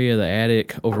an area of the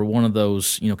attic over one of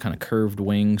those, kind of curved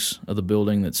wings of the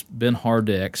building that's been hard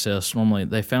to access. Normally,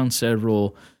 they found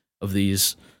several of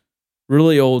these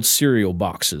really old cereal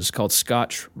boxes called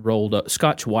Scotch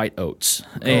White Oats.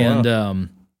 I've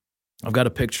got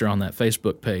a picture on that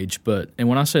Facebook page, and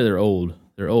when I say they're old,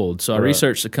 they're old. So I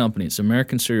researched the company. It's an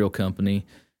American cereal company.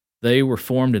 They were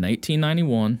formed in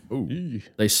 1891. Ooh.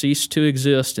 They ceased to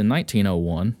exist in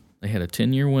 1901. They had a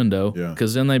 10-year window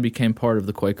because then they became part of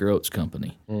the Quaker Oats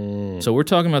Company. So we're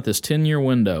talking about this 10-year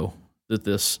window that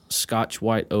this Scotch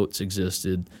White Oats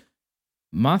existed.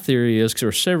 My theory is, because there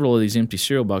are several of these empty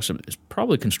cereal boxes, it's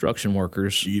probably construction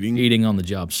workers eating on the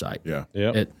job site in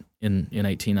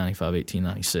 1895,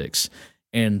 1896.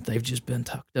 And they've just been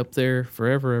tucked up there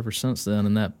forever ever since then,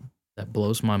 and that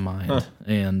blows my mind.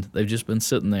 And they've just been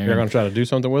sitting there. You're going to try to do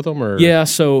something with them? Or? Yeah,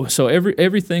 so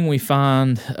everything we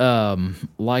find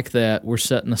like that, we're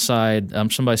setting aside.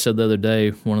 Somebody said the other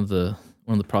day, one of the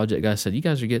project guys said, "You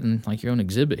guys are getting like your own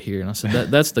exhibit here," and I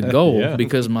said, "That's the goal."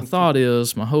 Because my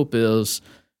hope is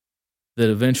that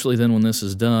eventually, then when this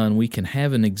is done, we can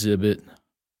have an exhibit,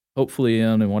 hopefully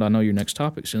in what I know your next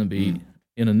topic is going to be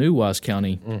in a new Wise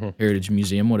County Heritage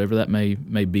Museum, whatever that may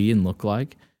be and look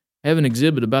like. Have an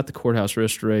exhibit about the courthouse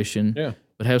restoration. Yeah.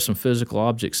 but have some physical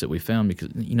objects that we found because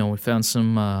we found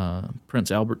some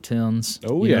Prince Albert tins.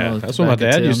 Oh yeah, that's what my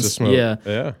dad used to smoke.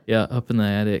 Yeah, up in the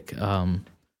attic.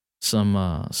 Some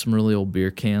really old beer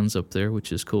cans up there,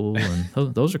 which is cool,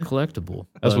 and those are collectable.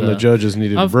 That's when the judges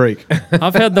needed a break.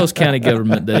 I've had those county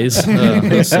government days. You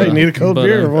need a cold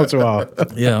beer once in a while.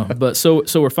 Yeah, but so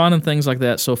we're finding things like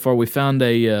that so far. We found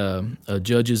a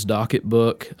judge's docket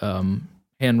book,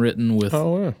 handwritten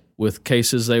with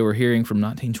cases they were hearing from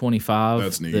 1925.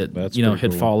 That's neat. That That's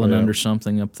had cool. fallen under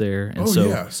something up there. And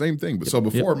same thing. But so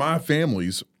before my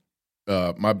families,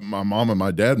 my mom and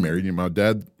my dad married. My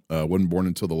dad wasn't born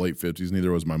until the late 50s.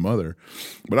 Neither was my mother.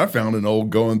 But I found an old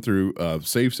going through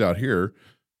safes out here,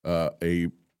 a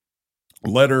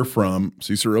letter from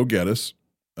Cicero Geddes,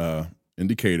 in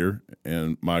Decatur,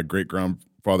 and my great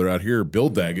grandfather out here, Bill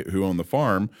Daggett, who owned the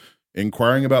farm,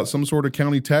 inquiring about some sort of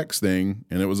county tax thing,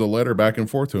 and it was a letter back and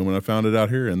forth to him, and I found it out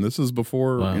here. And this is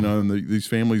before these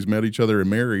families met each other and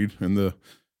married in the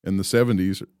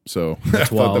 70s. So I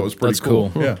thought that was pretty cool.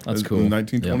 Yeah, that's cool.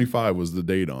 1925 was the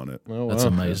date on it. Oh, wow. That's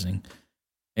amazing.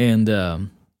 And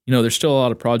there's still a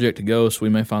lot of project to go, so we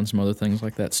may find some other things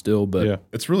like that still. But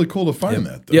it's really cool to find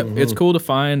that, though. Yeah, it's cool to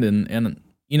find, and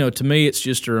to me, it's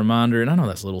just a reminder. And I know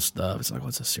that's little stuff. It's like,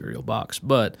 what's a cereal box?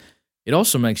 But it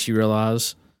also makes you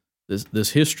realize this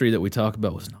history that we talk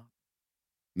about was not.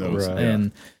 No, right.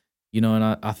 And and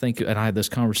I think, and I had this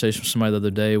conversation with somebody the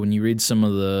other day. When you read some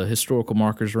of the historical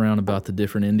markers around about the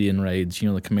different Indian raids,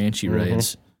 the Comanche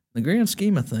raids, in the grand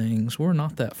scheme of things, we're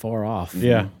not that far off.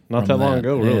 Yeah, not that long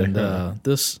ago, really. And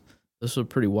this is a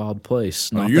pretty wild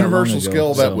place. On a universal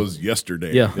scale, that was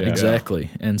yesterday. Yeah, exactly.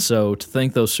 And so to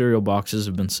think those cereal boxes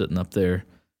have been sitting up there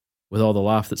with all the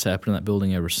life that's happened in that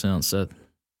building ever since,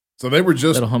 so they were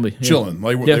just chilling.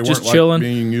 They weren't just chilling,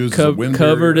 being used as a wind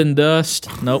covered barrier. in dust.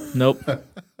 Nope.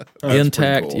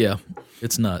 Intact. Cool. Yeah,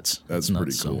 it's nuts. That's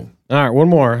pretty cool. All right, one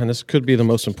more, and this could be the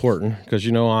most important because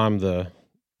I'm the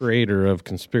creator of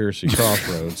Conspiracy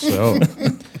Crossroads. So,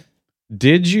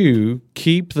 did you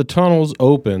keep the tunnels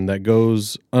open that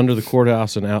goes under the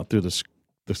courthouse and out through the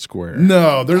square?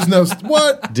 No, there's no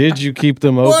what? Did you keep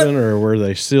them open, or were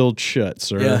they sealed shut,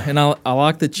 sir? Yeah, and I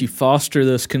like that you foster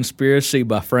this conspiracy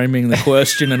by framing the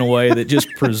question in a way that just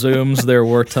presumes there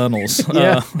were tunnels.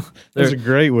 Yeah, that's a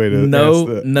great way to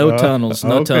no tunnels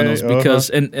because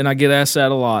and I get asked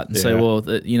that a lot and say, well,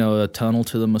 a tunnel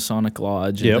to the Masonic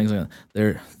Lodge and things like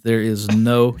that. There is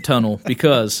no tunnel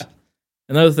because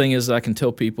another thing is I can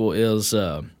tell people is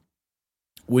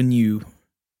when you.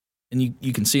 And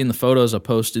you can see in the photos I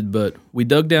posted, but we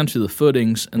dug down to the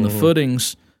footings, and the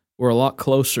footings were a lot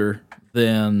closer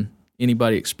than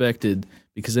anybody expected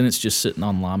because then it's just sitting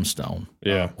on limestone.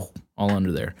 Yeah. All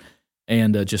under there.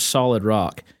 And just solid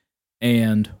rock.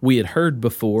 And we had heard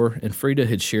before, and Frida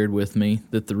had shared with me,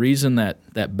 that the reason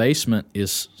that basement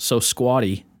is so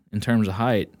squatty in terms of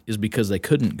height is because they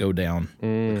couldn't go down.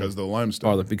 Because of the limestone.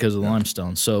 Farther, because of the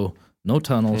limestone. So no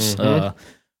tunnels.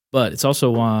 But it's also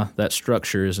why that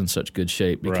structure is in such good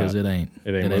shape because it ain't.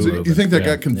 Do you think that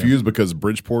got confused because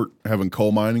Bridgeport having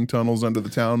coal mining tunnels under the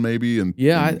town, maybe? And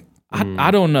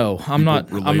I don't know. I'm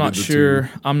not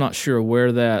sure. I'm not sure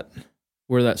where that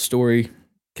story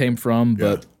came from,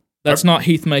 but that's not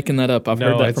Heath making that up. I've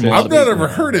heard that from a lot of people. I've never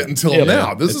heard it until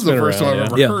now. This is the first time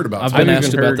I've ever heard about it. I've been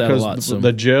asked about that a lot. So.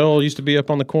 The jail used to be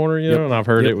up on the corner, and I've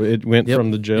heard it went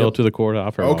from the jail to the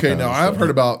courthouse. Okay, now I've heard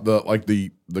about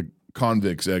the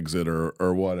convicts exit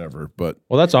or whatever, but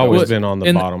that's always been on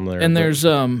the bottom there. And there's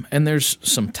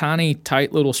some tiny,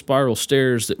 tight little spiral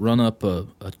stairs that run up a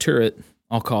turret,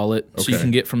 I'll call it, so you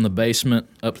can get from the basement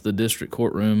up to the district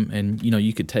courtroom, and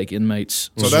you could take inmates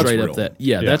straight up that.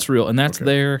 Yeah, that's real, and that's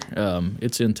there.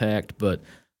 It's intact, but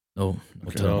no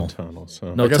tunnel. No tunnels.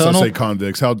 Huh? I guess I say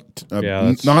convicts. How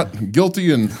not guilty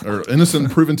or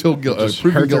innocent proven proven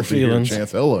guilty here,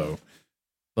 Chance. Hello.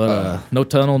 But no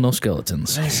tunnel, no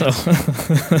skeletons. So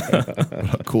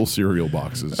cool cereal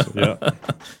boxes.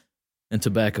 And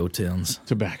tobacco tins.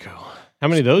 Tobacco. How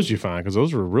many of those did you find? Because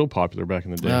those were real popular back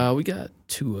in the day. We got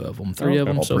 2 of them, 3 of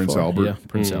them so Prince far. Albert. Yeah,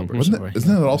 Prince Albert.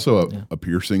 Isn't that also a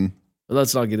piercing? But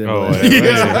let's not get into that.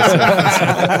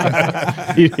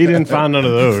 He didn't find none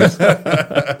of those.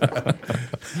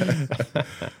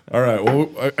 All right. Well,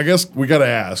 I guess we got to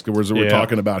ask. We're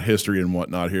talking about history and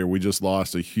whatnot here. We just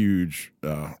lost a huge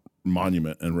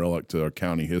monument and relic to our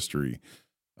county history.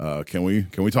 Can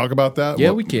we talk about that?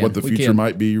 Yeah, we can. What the future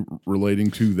might be relating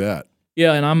to that?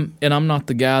 Yeah, and I'm not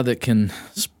the guy that can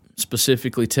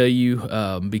specifically tell you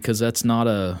because that's not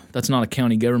a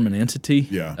county government entity.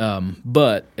 Yeah.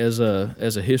 But as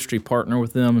a history partner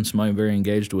with them and somebody very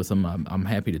engaged with them, I'm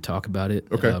happy to talk about it.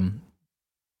 Okay.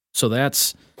 So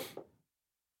that's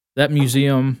that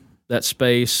museum, that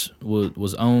space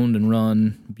was owned and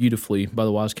run beautifully by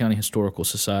the Wise County Historical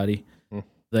Society.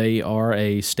 They are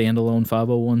a standalone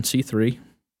 501c3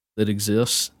 that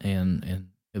exists and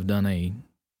have done a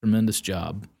tremendous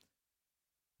job.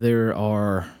 There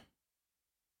are,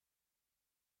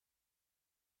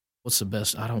 what's the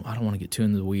best? I don't want to get too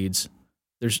into the weeds.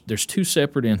 There's two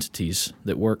separate entities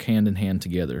that work hand in hand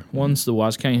together. One's the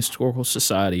Wise County Historical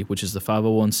Society, which is the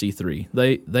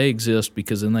 501c3. They exist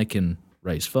because then they can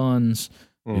raise funds,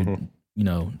 do,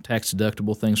 tax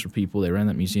deductible things for people. They ran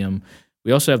that museum.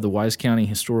 We also have the Wise County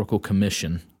Historical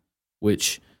Commission,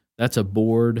 which that's a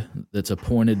board that's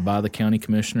appointed by the county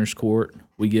commissioners court.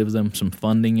 We give them some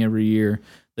funding every year.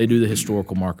 They do the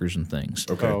historical markers and things.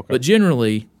 Okay. Oh, okay. But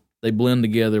generally, they blend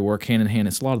together, work hand in hand.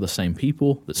 It's a lot of the same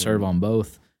people that serve on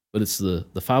both, but it's the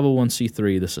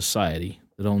 501c3, the society,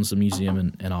 that owns the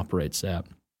museum and operates that.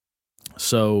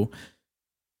 So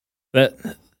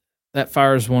that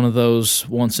fire is one of those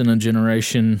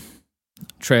once-in-a-generation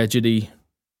tragedy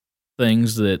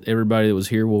things that everybody that was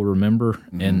here will remember,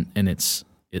 and it's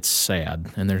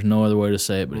sad, and there's no other way to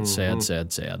say it, but it's sad,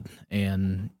 sad, sad.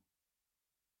 And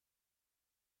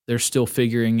they're still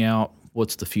figuring out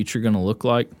what's the future going to look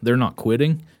like. They're not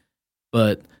quitting,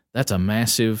 but that's a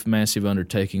massive, massive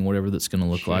undertaking, whatever that's going to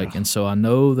look like. And so I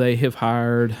know they have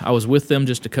hired, I was with them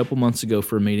just a couple months ago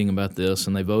for a meeting about this,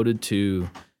 and they voted to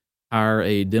hire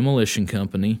a demolition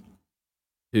company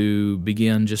to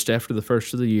begin just after the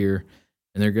first of the year,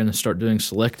 and they're going to start doing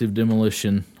selective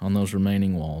demolition on those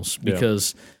remaining walls.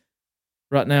 Because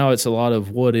right now it's a lot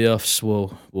of what ifs.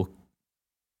 Well,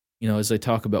 as they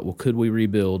talk about, well, could we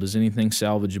rebuild? Is anything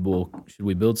salvageable? Should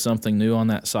we build something new on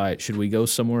that site? Should we go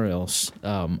somewhere else?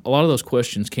 A lot of those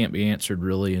questions can't be answered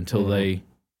really until they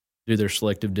do their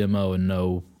selective demo and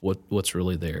know what's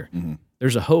really there.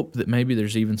 There's a hope that maybe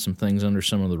there's even some things under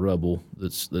some of the rubble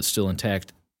that's still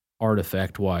intact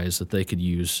artifact-wise that they could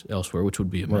use elsewhere, which would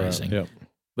be amazing. Right. Yep.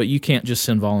 But you can't just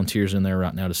send volunteers in there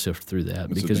right now to sift through that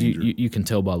because you can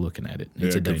tell by looking at it.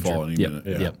 It's a it could danger. fall any minute.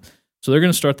 Yep. So they're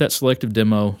going to start that selective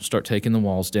demo, start taking the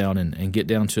walls down, and get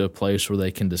down to a place where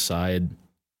they can decide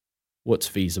what's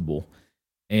feasible.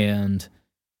 And,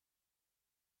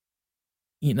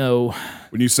 When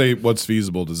you say what's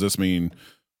feasible, does this mean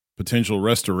potential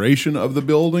restoration of the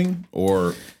building,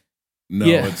 or no?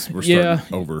 We're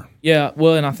starting over. Yeah,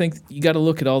 well, and I think you got to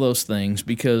look at all those things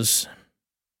because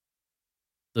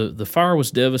the fire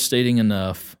was devastating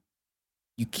enough.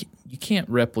 You can't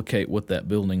replicate what that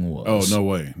building was. Oh, no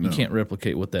way. No. You can't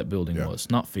replicate what that building was.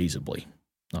 Not feasibly.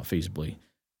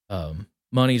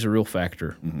 Money's a real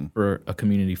factor for a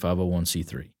community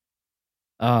 501c3.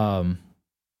 Are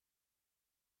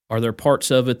there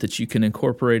parts of it that you can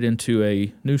incorporate into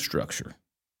a new structure?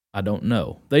 I don't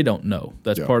know. They don't know.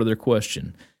 That's part of their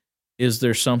question. Is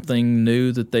there something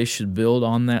new that they should build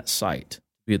on that site,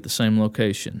 be at the same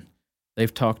location?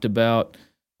 They've talked about,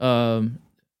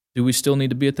 do we still need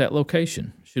to be at that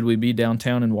location? Should we be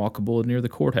downtown and walkable near the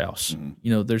courthouse?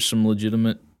 There's some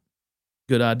legitimate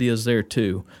good ideas there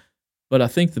too. But I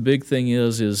think the big thing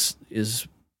is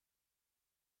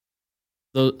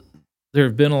there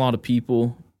have been a lot of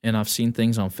people, and I've seen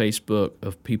things on Facebook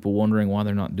of people wondering why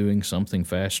they're not doing something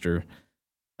faster.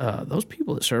 Those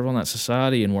people that serve on that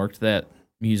society and worked that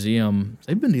museum,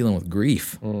 they've been dealing with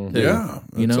grief. Yeah,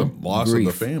 it's a loss of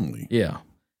the family. Yeah.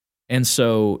 And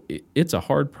so it's a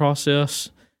hard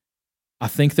process. I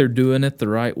think they're doing it the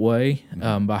right way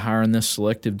by hiring this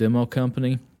selective demo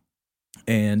company.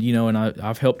 And, and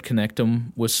I've helped connect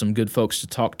them with some good folks to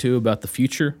talk to about the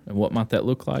future and what might that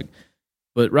look like.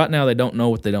 But right now they don't know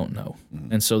what they don't know.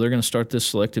 And so they're going to start this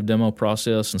selective demo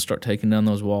process and start taking down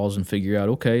those walls and figure out,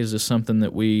 okay, is this something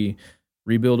that we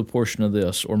rebuild a portion of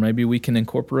this? Or maybe we can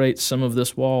incorporate some of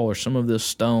this wall or some of this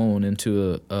stone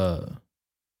into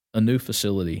a new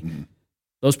facility.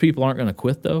 Those people aren't going to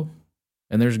quit, though,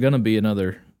 and there's going to be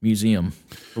another museum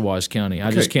for Wise County.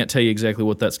 I just can't tell you exactly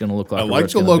what that's going to look like. I like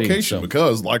the location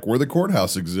because, like where the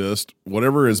courthouse exists,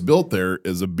 whatever is built there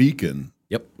is a beacon.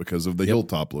 Yep. Because of the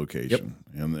hilltop location.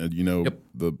 And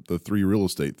the three real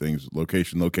estate things,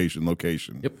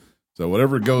 location. Yep. So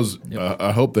whatever goes,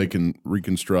 I hope they can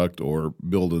reconstruct or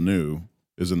build anew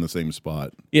is in the same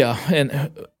spot. Yeah, and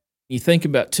you think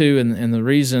about, too, and the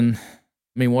reason,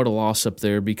 what a loss up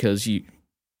there, because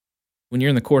when you're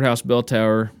in the courthouse bell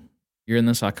tower, you're in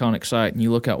this iconic site, and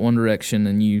you look out one direction,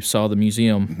 and you saw the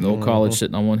museum, the old college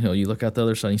sitting on one hill. You look out the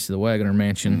other side, and you see the Wagoner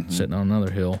Mansion sitting on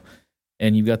another hill.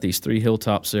 And you've got these three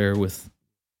hilltops there with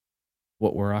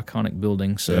what were iconic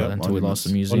buildings until we lost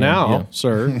the museum. Well, now,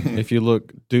 sir, if you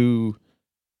look due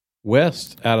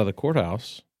west out of the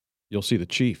courthouse, you'll see the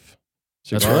chief.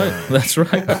 That's right. That's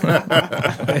right.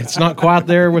 It's not quite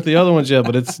there with the other ones yet,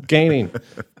 but it's gaining.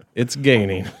 It's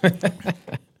gaining.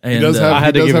 He And does have, I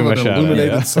had he to does give have him an a shout-out,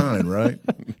 illuminated yeah. sign, right?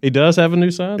 He does have a new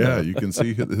sign. Yeah, though. you can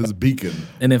see his beacon.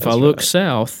 And if That's I look right.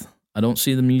 south, I don't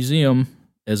see the museum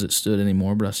as it stood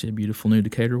anymore, but I see a beautiful new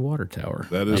Decatur water tower.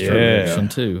 That is Yeah. true. Direction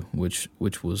too,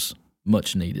 which was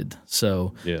much needed.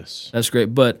 So Yes. that's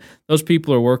great. But those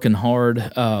people are working hard.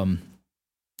 And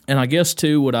I guess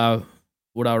too, what I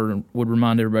would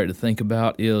remind everybody to think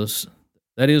about is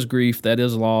that is grief, that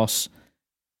is loss.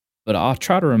 But I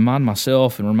try to remind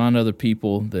myself and remind other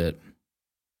people that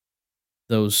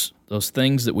those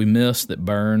things that we missed that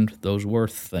burned, those were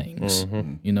things.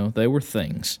 Mhm. You know, they were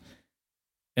things.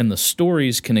 And the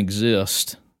stories can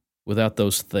exist without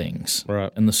those things.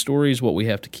 Right. And the story is what we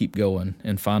have to keep going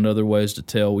and find other ways to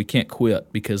tell. We can't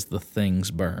quit because the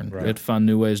things burned. Right. We have to find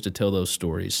new ways to tell those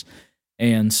stories.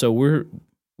 And so we're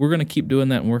going to keep doing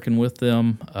that and working with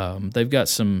them. They've got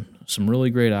some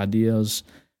really great ideas.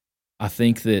 I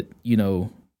think that, you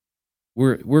know,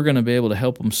 we're going to be able to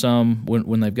help them some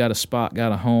when they've got a spot,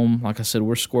 got a home. Like I said,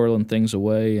 we're squirreling things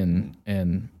away,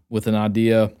 and with an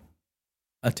idea,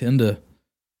 I tend to,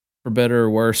 for better or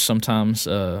worse, sometimes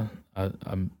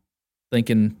I'm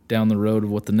thinking down the road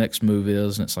of what the next move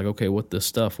is, and it's like, okay, what this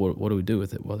stuff? What do we do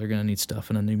with it? Well, they're going to need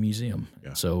stuff in a new museum.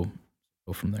 Yeah. So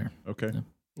go from there. Okay.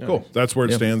 Nice. Cool. That's where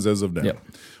it Yep. stands as of now. Yep.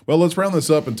 Well, let's round this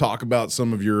up and talk about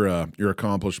some of your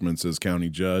accomplishments as county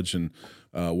judge, and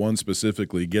one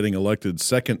specifically getting elected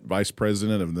second vice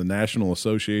president of the National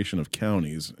Association of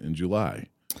Counties in July.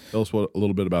 Tell us a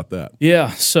little bit about that.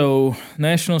 Yeah, so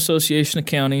National Association of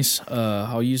Counties,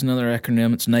 I'll use another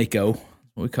acronym. It's NACO,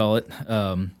 what we call it.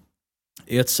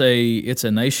 It's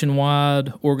a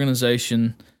nationwide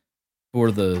organization for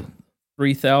the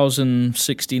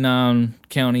 3,069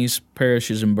 counties,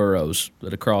 parishes, and boroughs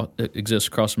that exist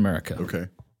across America. Okay.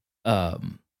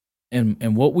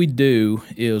 And what we do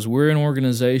is we're an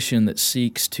organization that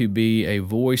seeks to be a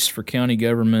voice for county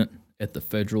government at the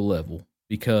federal level,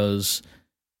 because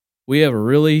we have a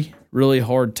really, really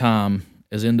hard time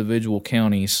as individual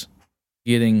counties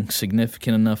getting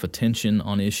significant enough attention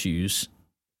on issues at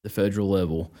the federal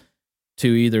level to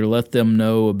either let them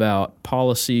know about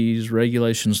policies,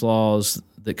 regulations, laws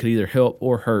that could either help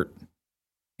or hurt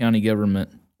county government,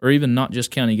 or even not just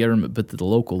county government, but to the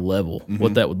local level,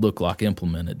 what that would look like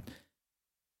implemented.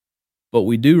 But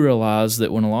we do realize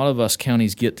that when a lot of us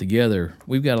counties get together,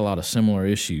 we've got a lot of similar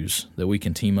issues that we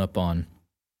can team up on.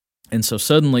 And so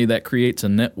suddenly that creates a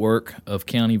network of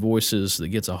county voices that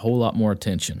gets a whole lot more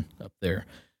attention up there.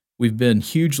 We've been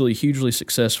hugely, hugely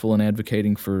successful in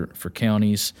advocating for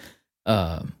counties.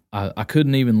 I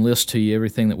couldn't even list to you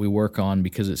everything that we work on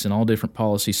because it's in all different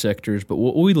policy sectors. But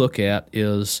what we look at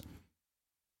is,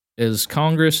 as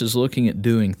Congress is looking at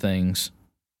doing things,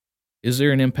 is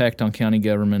there an impact on county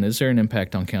government? Is there an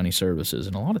impact on county services?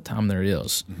 And a lot of time there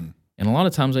is. Mm-hmm. And a lot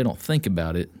of times they don't think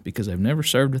about it because they've never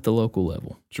served at the local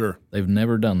level. Sure. They've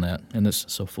never done that. And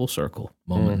it's a full circle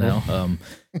moment now.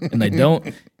 And they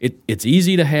don't. It's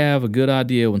easy to have a good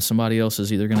idea when somebody else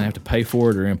is either going to have to pay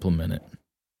for it or implement it.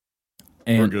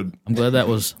 And We're good. I'm glad that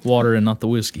was water and not the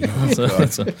whiskey.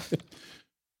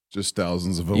 Just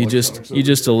thousands of You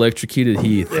just electrocuted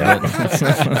Heath.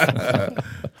 Right?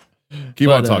 Keep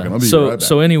on talking. I'll be right back.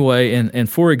 So anyway, and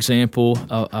for example,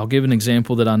 I'll give an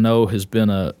example that I know has been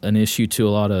an issue to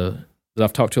that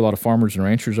I've talked to a lot of farmers and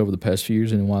ranchers over the past few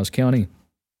years in Wise County,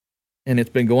 and it's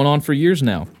been going on for years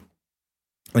now.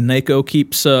 And NACO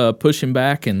keeps pushing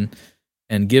back and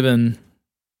giving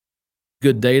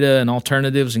good data and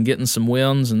alternatives and getting some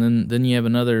wins, and then you have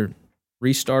another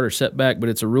restart or setback. But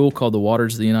it's a rule called the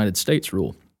Waters of the United States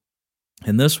rule,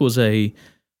 and this was a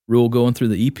rule going through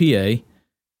the EPA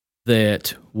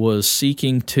that was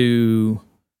seeking to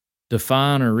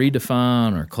define or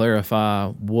redefine or clarify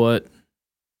what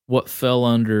fell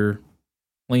under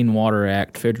Clean Water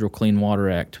Act, Federal Clean Water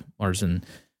Act. And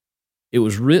it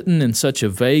was written in such a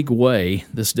vague way,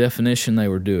 this definition they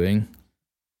were doing,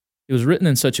 it was written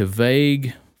in such a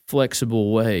vague,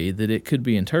 flexible way that it could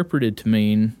be interpreted to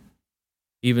mean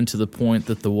even to the point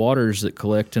that the waters that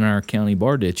collect in our county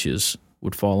bar ditches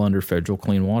would fall under Federal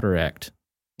Clean Water Act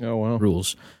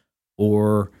rules.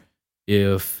 Or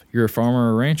if you're a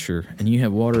farmer or rancher and you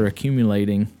have water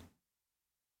accumulating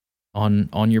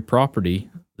on your property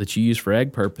that you use for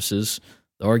ag purposes,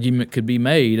 the argument could be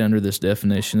made under this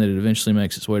definition that it eventually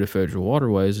makes its way to federal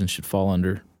waterways and should fall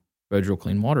under Federal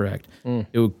Clean Water Act.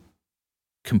 It would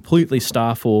completely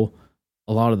stifle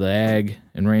a lot of the ag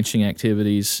and ranching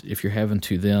activities if you're having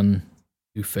to then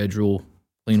do federal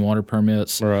clean water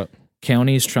permits. Right.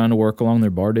 counties trying to work along their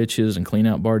bar ditches and clean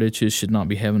out bar ditches should not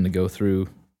be having to go through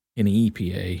any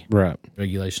EPA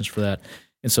regulations for that.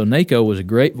 And so NACO was a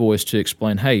great voice to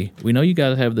explain, hey, we know you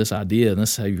guys have this idea and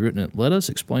this is how you've written it. Let us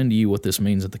explain to you what this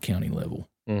means at the county level.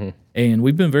 Mm-hmm. And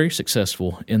we've been very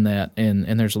successful in that.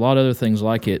 And there's a lot of other things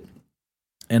like it.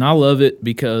 And I love it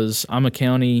because I'm a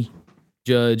county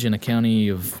judge in a county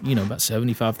of, about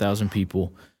 75,000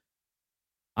 people.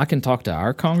 I can talk to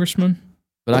our congressman,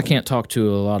 but I can't talk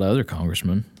to a lot of other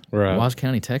congressmen. Right. Wise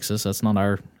County, Texas, that's not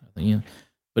our thing.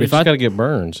 But if I got to get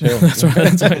Burns, that's right.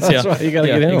 That's why you got to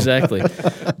get him. Exactly.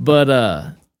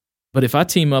 But if I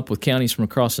team up with counties from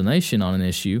across the nation on an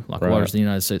issue like waters in the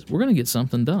United States, we're going to get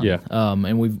something done. Yeah.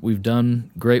 And we've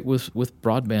done great with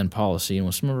broadband policy and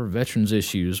with some of our veterans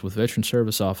issues with veteran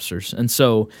service officers. And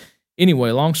so,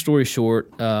 anyway, long story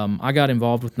short, I got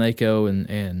involved with NACO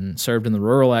and served in the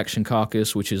Rural Action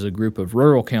Caucus, which is a group of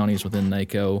rural counties within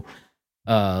NACO.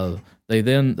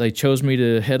 They chose me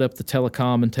to head up the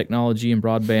telecom and technology and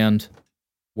broadband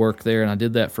work there, and I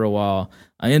did that for a while.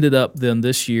 I ended up then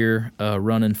this year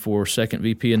running for second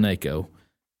VP in NACO.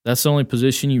 That's the only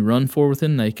position you run for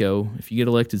within NACO. If you get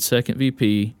elected second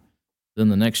VP, then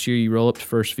the next year you roll up to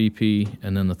first VP,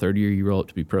 and then the third year you roll up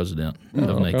to be president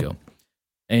of NACO.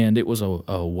 And it was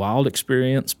a wild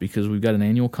experience because we've got an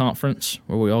annual conference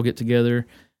where we all get together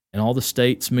and all the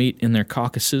states meet in their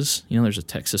caucuses. There's a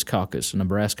Texas caucus, a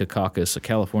Nebraska caucus, a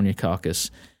California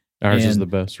caucus. Ours is the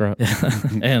best, right?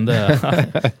 And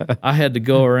I had to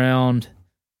go around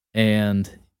and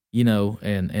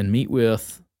meet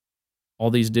with all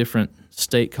these different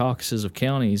state caucuses of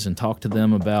counties and talk to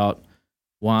them about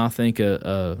why I think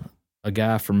a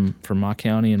guy from my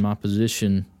county and my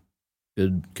position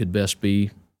could best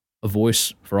be a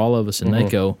voice for all of us in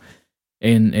NACO.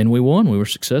 And we won. We were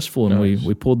successful, and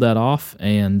we pulled that off.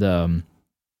 And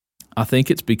I think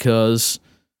it's because,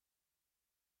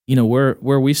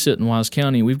 where we sit in Wise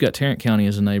County, we've got Tarrant County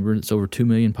as a neighbor that's over 2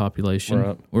 million population.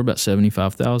 Right. We're about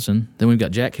 75,000. Then we've got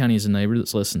Jack County as a neighbor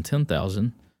that's less than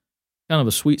 10,000. Kind of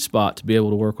a sweet spot to be able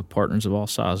to work with partners of all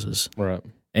sizes. Right.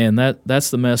 And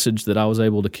that's the message that I was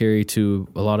able to carry to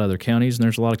a lot of other counties. And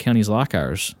there's a lot of counties like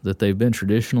ours that they've been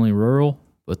traditionally rural,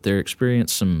 but they're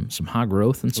experiencing some high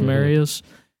growth in some areas.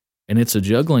 And it's a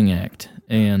juggling act.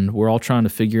 And we're all trying to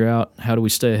figure out how do we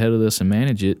stay ahead of this and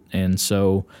manage it. And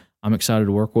so I'm excited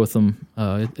to work with them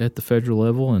at the federal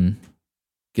level and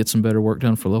get some better work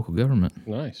done for local government.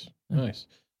 Nice.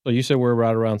 So you said we're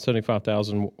right around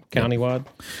 75,000 countywide?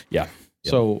 Yeah.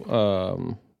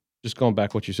 So just going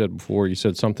back what you said before, you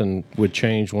said something would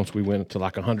change once we went to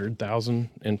like 100,000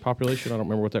 in population. I don't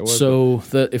remember what that was. So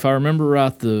if I remember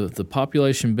right, the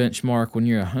population benchmark, when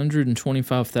you're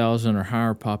 125,000 or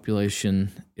higher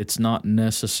population, it's not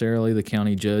necessarily the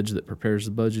county judge that prepares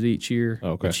the budget each year.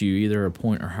 Okay. But you either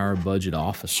appoint or hire a budget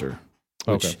officer,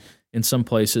 which in some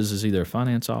places is either a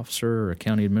finance officer or a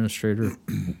county administrator.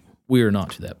 We are not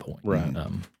to that point. Right.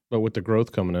 But with the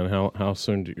growth coming in, how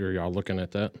soon are y'all looking at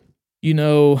that?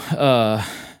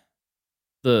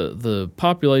 The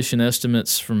population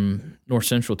estimates from North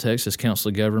Central Texas Council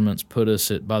of Governments put us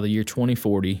at, by the year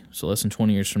 2040, so less than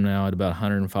 20 years from now, at about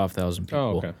 105,000 people.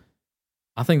 Oh, okay.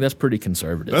 I think that's pretty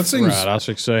conservative. That seems right, I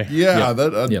should say. Yeah,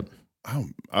 Yep.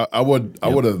 I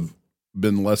would have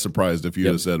been less surprised if you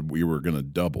had said we were going to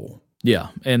double. Yeah,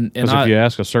 and Because if you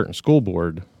ask a certain school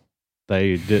board,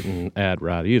 they didn't add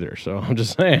right either. So I'm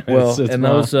just saying. Well, it's and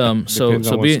not, those so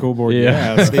what be school board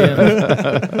yeah.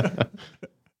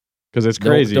 Because it's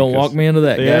crazy. Don't walk me into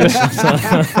that,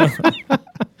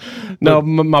 guys. No,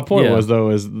 my point was though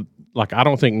is like I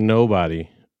don't think nobody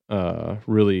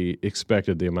really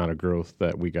expected the amount of growth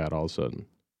that we got all of a sudden.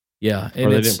 Yeah, and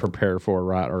or they didn't prepare for it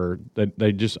right, or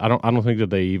they just I don't think that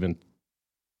they even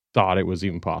thought it was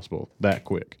even possible that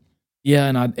quick. Yeah,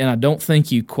 and I don't think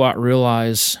you quite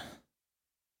realize.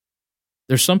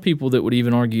 There's some people that would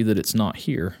even argue that it's not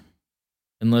here,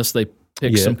 unless they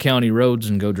pick some county roads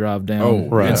and go drive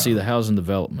down and see the housing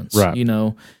developments. Right.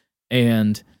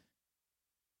 And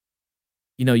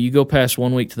you go past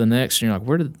one week to the next, and you're like,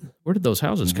 where did those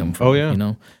houses come from? Oh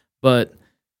yeah. But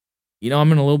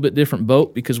I'm in a little bit different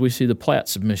boat because we see the plat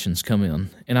submissions come in,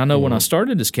 and I know when I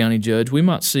started as county judge, we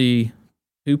might see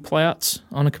 2 plats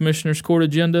on a commissioner's court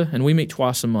agenda, and we meet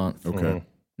twice a month. Okay.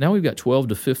 Now we've got 12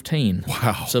 to 15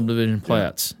 Wow. subdivision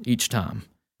plats each time.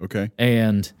 Okay.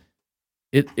 And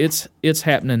it's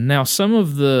happening. Now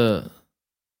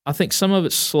I think some of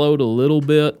it slowed a little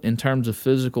bit in terms of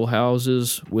physical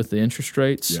houses with the interest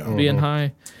rates being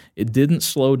high. It didn't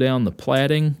slow down the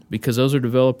platting because those are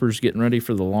developers getting ready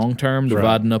for the long term,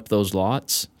 dividing up those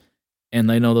lots. and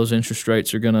they know those interest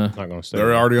rates are gonna. Not going to stay.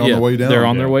 They're already on Yeah, the way down. They're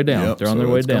on their way down. Yep, They're on their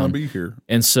so way it's gonna down. be here.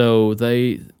 And so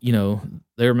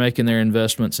they're making their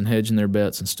investments and hedging their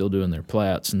bets and still doing their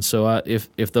plats. And so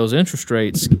if those interest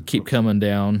rates keep coming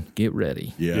down, get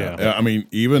ready. Yeah. I mean,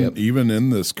 even in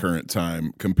this current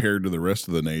time, compared to the rest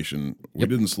of the nation, we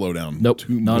didn't slow down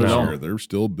too not much at all. here. They're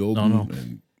still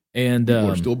building, And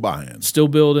people are still buying. still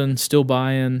building, still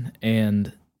buying,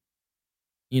 and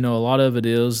a lot of it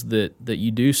is that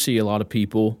you do see a lot of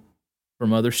people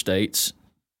from other states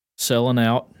selling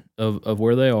out of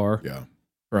where they are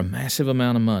for a massive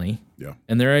amount of money. Yeah.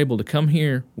 And they're able to come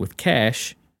here with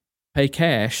cash, pay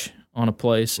cash on a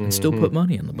place, and still put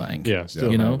money in the bank. Yeah,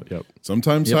 still Yep.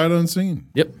 Sometimes sight unseen.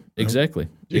 Yep, exactly.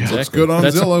 Exactly. Looks good on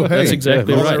Zillow. Hey, that's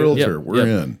exactly call right. that realtor. Yep, We're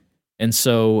in. And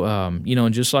so,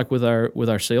 and just like with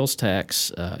our sales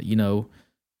tax,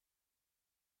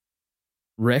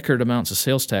 record amounts of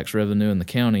sales tax revenue in the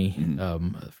county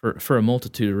for a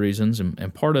multitude of reasons.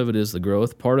 And part of it is the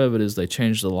growth. Part of it is they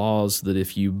changed the laws that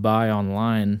if you buy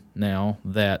online now,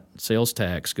 that sales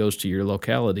tax goes to your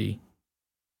locality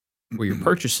where you're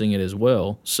purchasing it as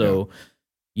well. So,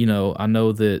 I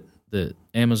know that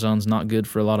Amazon's not good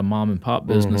for a lot of mom and pop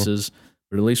businesses,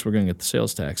 but at least we're going to get the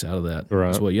sales tax out of that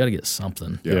as well. You got to get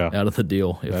something out of the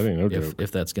deal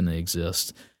if that's going to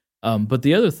exist. But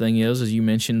the other thing is you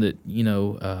mentioned that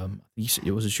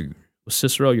was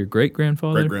Cicero your great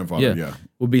grandfather? Great-grandfather,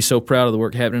 would be so proud of the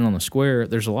work happening on the square.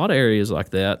 There's a lot of areas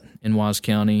like that in Wise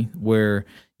County where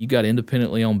you got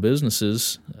independently owned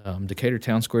businesses. Decatur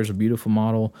Town Square is a beautiful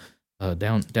model.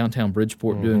 Downtown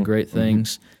Bridgeport doing great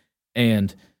things,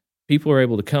 and people are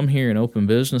able to come here and open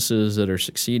businesses that are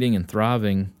succeeding and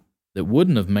thriving that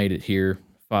wouldn't have made it here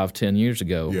 5-10 years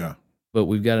ago. Yeah, but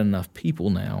we've got enough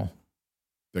people now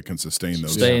that can sustain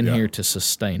those. Staying here to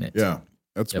sustain it. Yeah,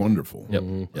 that's wonderful.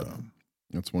 Yep.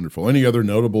 That's wonderful. Any other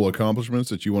notable accomplishments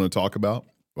that you want to talk about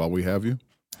while we have you?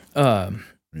 I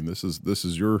mean, this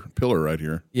is your pillar right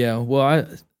here. Yeah. Well,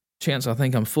 Chance, I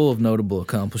think I'm full of notable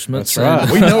accomplishments. That's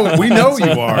right. we know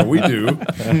you are. We do.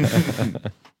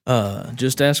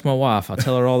 Just ask my wife. I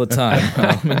tell her all the time.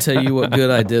 Let me tell you what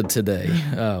good I did today.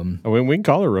 We can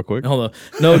call her real quick. Hold on.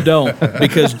 No, don't.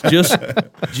 Because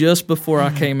just before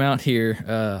I came out here,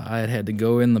 I had to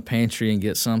go in the pantry and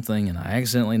get something, and I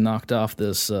accidentally knocked off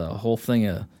this whole thing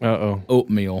of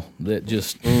oatmeal that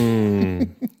just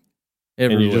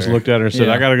everywhere. And you just looked at her and said,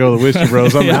 I got to go to the Whiskey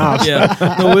Bros. I'm out. Yeah,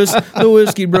 the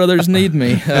Whiskey Brothers need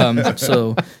me.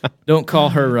 So don't call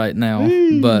her right now.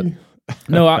 But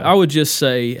no, I would just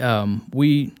say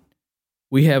we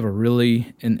have a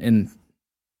really, and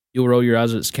you'll roll your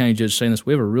eyes at this county judge saying this,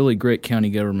 we have a really great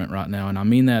county government right now. And I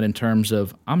mean that in terms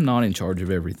of I'm not in charge of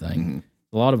everything.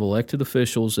 A lot of elected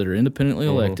officials that are independently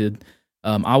elected.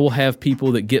 I will have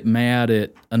people that get mad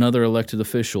at another elected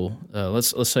official.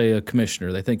 Let's say a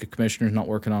commissioner. They think a commissioner's not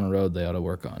working on a road they ought to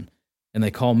work on. And they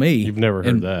call me. You've never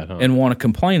heard that, huh? And want to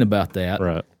complain about that.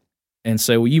 Right. And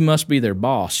say, well, you must be their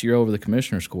boss. You're over the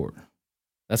commissioner's court.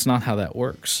 That's not how that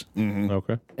works.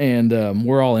 Okay. And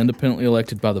we're all independently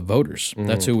elected by the voters.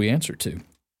 That's who we answer to.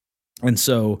 And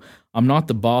so I'm not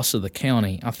the boss of the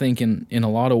county. I think in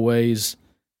a lot of ways,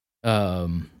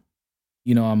 I'm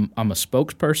a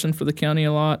spokesperson for the county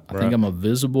a lot. I think I'm a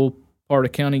visible part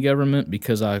of county government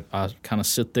because I kind of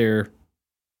sit there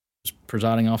as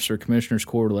presiding officer, commissioner's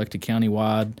court, elected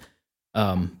countywide.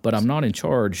 But I'm not in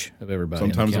charge of everybody.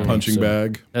 Sometimes in the a county, punching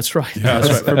bag. That's right. That's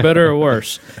right. For better or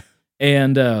worse.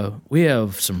 And we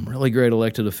have some really great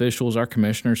elected officials. Our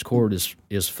commissioner's court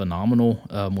is phenomenal.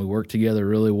 We work together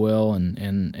really well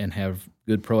and have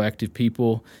good proactive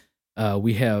people.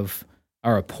 We have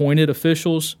our appointed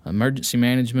officials, emergency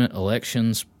management,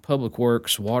 elections, public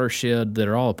works, watershed, that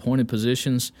are all appointed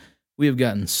positions. We have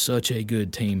gotten such a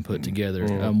good team put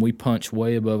together. We punch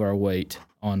way above our weight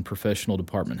on professional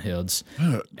department heads.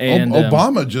 And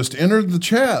Obama just entered the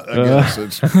chat, I guess.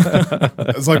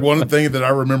 It's like one thing that I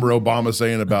remember Obama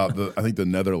saying about I think the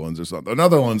Netherlands or something. The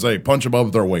Netherlands, hey, punch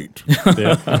above their weight.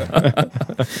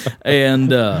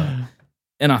 And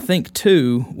I think,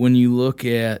 too, when you look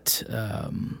at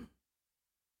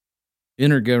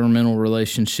intergovernmental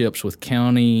relationships with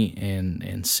county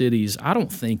and cities, I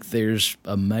don't think there's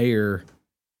a mayor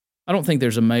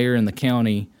in the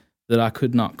county that I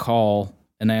could not call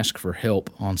and ask for help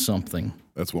on something.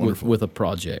 That's wonderful. With a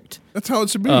project. That's how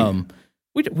it should be.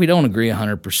 We don't agree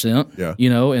 100%. Yeah.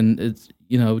 And it's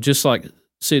just like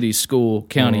city, school,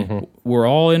 county, we're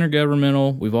all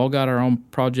intergovernmental. We've all got our own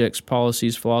projects,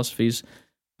 policies, philosophies,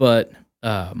 but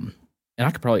and I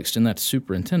could probably extend that to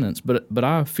superintendents, but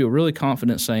I feel really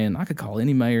confident saying I could call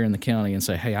any mayor in the county and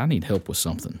say, hey, I need help with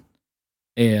something.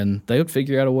 and they would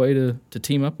figure out a way to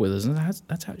team up with us, and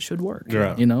that's how it should work.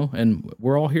 Right. And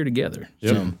we're all here together.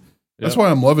 Yep. So, That's why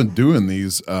I'm loving doing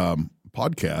these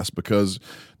podcasts, because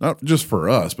not just for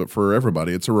us, but for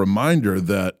everybody, it's a reminder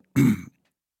that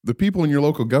the people in your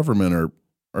local government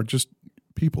are just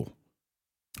people.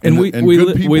 and we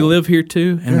good people. live here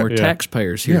too, and we're Yeah.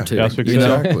 taxpayers here too. That's You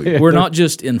know? exactly. We're not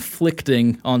just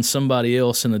inflicting on somebody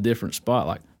else in a different spot.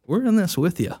 Like, we're in this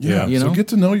with you. Yeah. You know? So get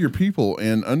to know your people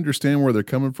and understand where they're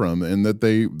coming from, and that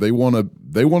they want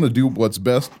to do what's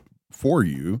best for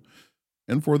you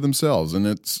and for themselves. And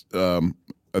it's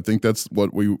I think that's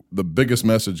the biggest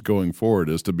message going forward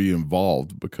is to be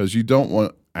involved, because you don't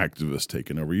want activists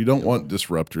taking over. You don't want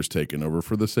disruptors taking over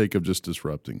for the sake of just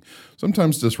disrupting.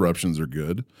 Sometimes disruptions are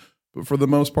good, but for the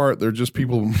most part, they're just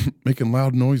people making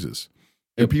loud noises.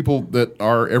 And people that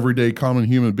are everyday common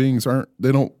human beings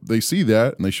they see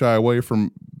that and they shy away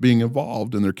from being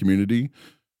involved in their community.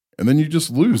 And then you just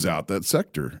lose out that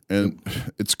sector. And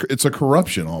it's a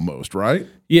corruption almost, right?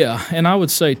 Yeah, and I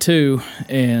would say too,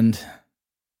 and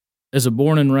as a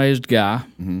born and raised guy,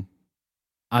 Mhm.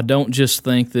 I don't just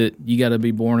think that you got to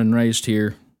be born and raised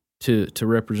here to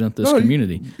represent this No,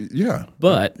 community. Yeah.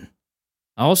 But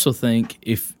I also think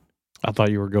if I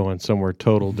thought you were going somewhere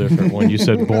total different when you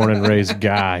said born and raised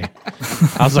guy.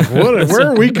 I was like, what? Where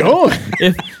are we going?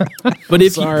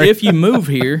 if you move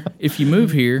here,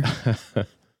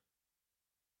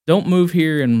 don't move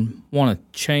here and want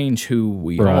to change who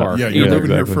we Right. are. Yeah, you're Yeah, living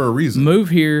here exactly. for a reason. Move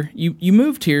here. You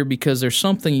moved here because there's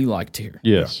something you liked here.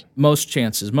 Yes. Most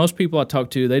chances. Most people I talk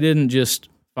to, they didn't just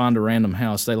find a random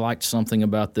house. They liked something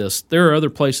about this. There are other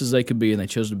places they could be, and they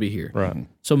chose to be here. Right.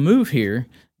 So move here,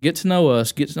 get to know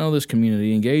us, get to know this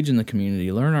community, engage in the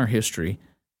community, learn our history,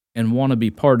 and want to be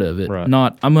part of it. Right.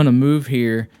 Not, I'm going to move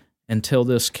here and tell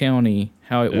this county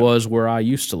how it Yeah. was where I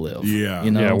used to live. Yeah.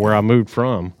 You know? Yeah, where I moved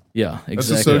from. Yeah, That's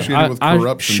exactly. associated with I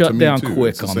corruption shut to me, down too. It's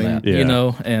quick the on same- that, Yeah. you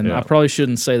know, and Yeah. I probably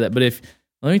shouldn't say that. But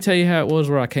let me tell you how it was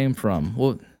where I came from.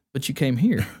 Well, but you came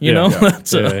here, you Yeah. know. Yeah.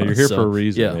 So- Yeah, you're here so, for a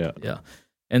reason. Yeah, Yeah.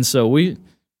 And so we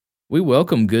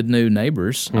welcome good new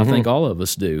neighbors. I think all of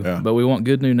us do. Yeah. But we want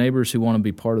good new neighbors who want to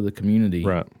be part of the community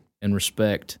Right. and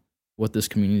respect what this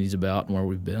community is about and where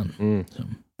we've been. Mm. So,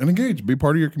 And engage. Be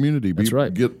part of your community. That's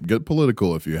right. Get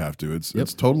political if you have to. It's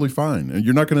totally fine. And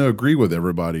you're not going to agree with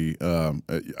everybody.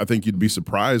 I think you'd be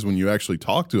surprised when you actually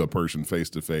talk to a person face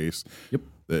to face. Yep.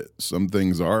 That some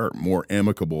things are more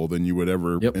amicable than you would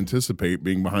ever Yep. anticipate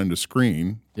being behind a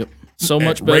screen. yep. So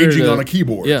much better Raging to, on a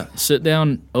keyboard. Yeah, sit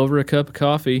down over a cup of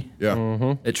coffee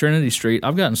Yeah. at Trinity Street.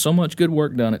 I've gotten so much good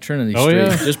work done at Trinity Oh, Street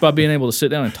yeah. just by being able to sit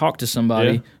down and talk to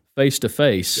somebody Yeah. face to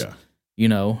face, Yeah. you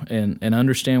know, and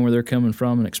understand where they're coming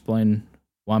from and explain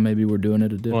why maybe we're doing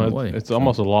it a different Well, way. it's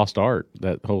almost a lost art,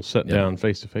 that whole sit Yeah. down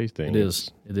face to face thing. It is.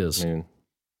 It is. I mean,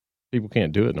 people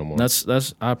can't do it no more. That's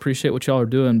I appreciate what y'all are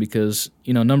doing because,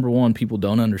 you know, number one, people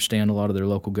don't understand a lot of their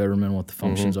local government and what the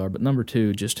functions are. But number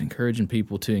two, just encouraging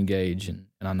people to engage, and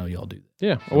I know y'all do that.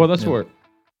 yeah. Well, that's Yeah. where.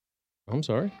 I'm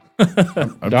sorry.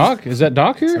 Doc, is that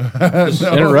Doc here? Just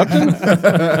No. interrupting?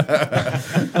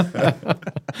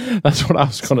 That's what I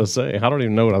was going to say. I don't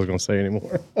even know what I was going to say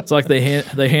anymore. It's like they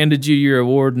handed you your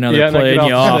award, and now they're now playing get you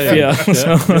the off. stage.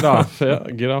 Yeah. So- Get off.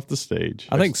 Yeah, get off the stage.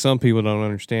 I think some people don't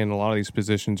understand a lot of these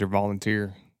positions are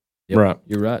volunteer. Yep, Right.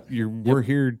 You're right. We're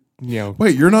here, you know.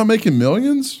 Wait, you're not making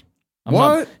millions? I'm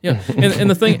What? not- yeah. And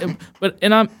the thing,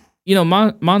 and I'm, you know,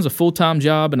 mine's a full-time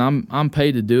job and I'm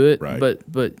paid to do it. Right.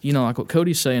 But you know, like what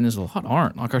Cody's saying is a lot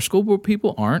aren't. Like our school board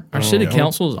people aren't. Our city yeah.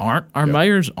 councils aren't. Our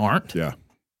mayors aren't. Yeah.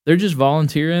 They're just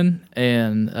volunteering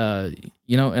and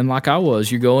you know, and like I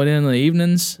was, you're going in the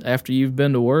evenings after you've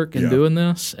been to work and Yeah. doing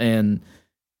this, and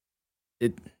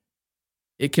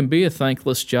it can be a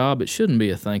thankless job. It shouldn't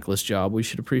be a thankless job. We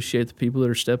should appreciate the people that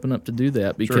are stepping up to do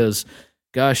that because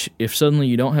gosh, if suddenly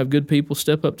you don't have good people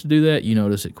step up to do that, you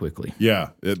notice it quickly. Yeah.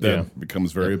 That Yeah.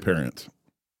 becomes very apparent.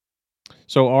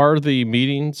 So, are the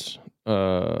meetings?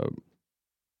 We'll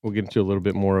get into a little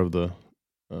bit more of the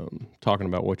talking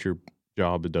about what your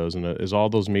job does, and is all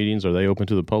those meetings, are they open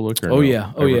to the public? Or Oh no?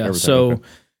 yeah, Everything, So, okay.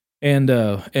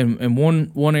 and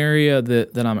one area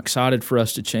that I'm excited for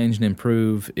us to change and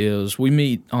improve is we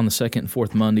meet on the second and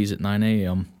fourth Mondays at 9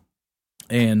 a.m.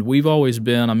 And we've always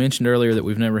been. I mentioned earlier that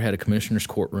we've never had a commissioner's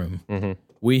courtroom. Mhm.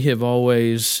 We have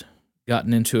always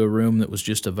gotten into a room that was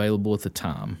just available at the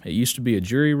time. It used to be a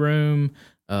jury room.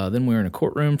 Then we were in a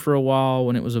courtroom for a while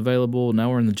when it was available. Now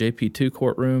we're in the JP2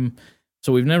 courtroom.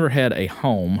 So we've never had a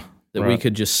home that we Right.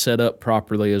 could just set up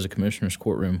properly as a commissioner's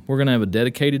courtroom. We're going to have a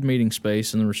dedicated meeting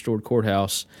space in the restored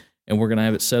courthouse, and we're going to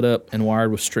have it set up and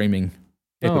wired with streaming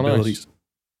Oh, nice. capabilities.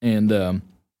 And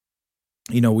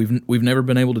we've never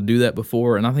been able to do that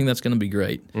before, and I think that's going to be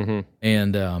great. Mm-hmm.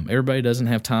 And everybody doesn't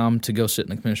have time to go sit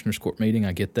in a commissioner's court meeting.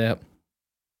 I get that,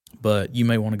 but you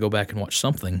may want to go back and watch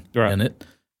something in it,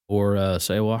 or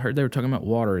say, "Well, I heard they were talking about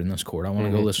water in this court. I want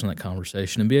to go listen to that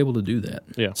conversation," and be able to do that.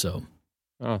 Yeah. So,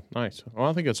 nice. Well,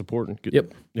 I think that's important.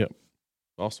 Good. Yep.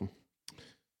 Awesome.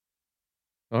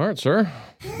 All right, sir.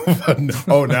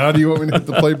 Oh, now do you want me to hit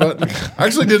the play button? I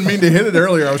actually didn't mean to hit it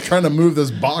earlier. I was trying to move this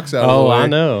box out of the way. I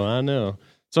know.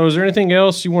 So is there anything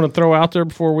else you want to throw out there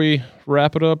before we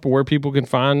wrap it up, or where people can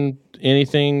find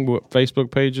anything, Facebook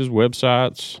pages,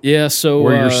 websites? Yeah, so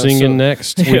where you're singing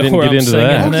next. We didn't where get I'm into singing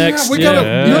that. next. We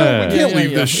can't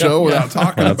leave this show without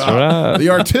talking about the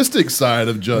artistic side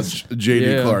of Judge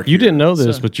J.D. Clark. You didn't know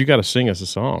this, but you got to sing us a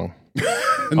song.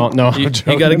 No, you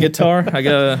got a guitar? We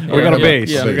got a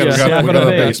bass. We got a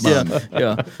bass.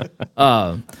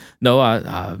 Yeah. No,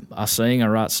 I sing. I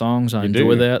write songs. I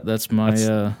enjoy that. That's my.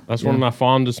 That's one of my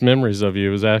fondest memories of you.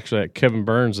 It was actually at Kevin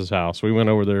Burns' house. We went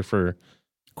over there for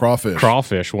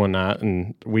crawfish one night,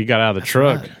 and we got out of the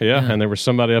truck. Right. Yeah, and there was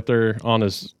somebody up there on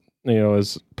his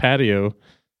patio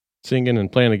singing and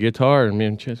playing a guitar, and me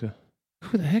and Chase go,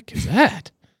 "Who the heck is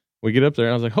that?" We get up there,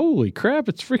 and I was like, "Holy crap!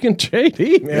 It's freaking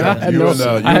JD, man!" Yeah,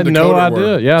 I had no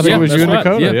idea. Yeah, I think it was you in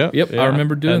Dakota. Yep. I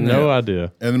remember doing that. No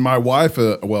idea. And my wife,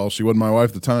 she wasn't my wife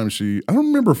at the time. I don't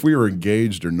remember if we were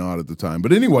engaged or not at the time.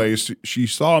 But anyways, she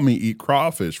saw me eat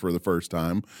crawfish for the first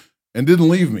time and didn't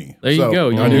leave me. There you go.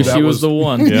 You knew she was the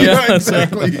one. Yeah,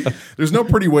 exactly. There's no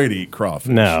pretty way to eat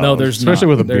crawfish. No, there's especially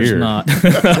not. with a There's beard. not.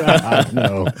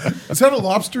 No, Is that a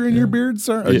lobster in your beard,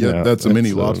 sir? Yeah, that's a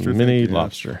mini lobster. Mini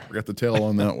lobster. I got the tail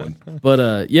on that one.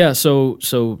 But so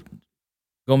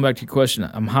going back to your question,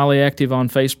 I'm highly active on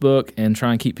Facebook and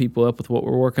try and keep people up with what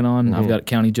we're working on. I've got a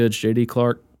County Judge J.D.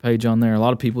 Clark page on there. A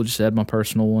lot of people just add my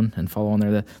personal one and follow on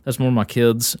there. That's more of my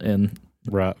kids and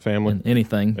family and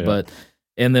anything. Yeah.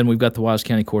 And then we've got the Wise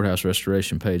County Courthouse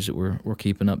Restoration page that we're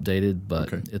keeping updated.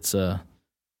 But it's a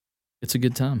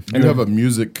good time. You have a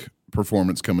music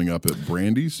performance coming up at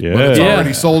Brandy's. Yeah. But it's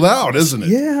already sold out, isn't it?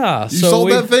 Yeah. You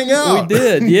sold that thing out. We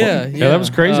did, yeah. Yeah, that was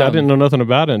crazy. I didn't know nothing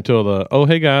about it until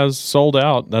hey guys, sold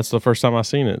out. That's the first time I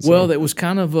seen it. So. Well, that was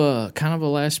kind of a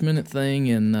last minute thing,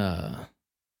 and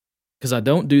because I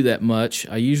don't do that much.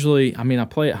 I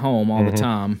play at home all the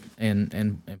time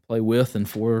and play with and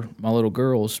for my little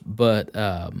girls, but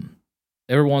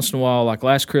every once in a while, like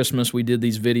last Christmas, we did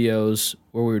these videos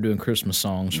where we were doing Christmas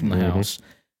songs from the house.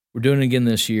 We're doing it again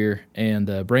this year,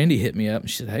 and Brandy hit me up and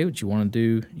she said, "Hey, would you want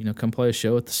to do, come play a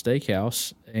show at the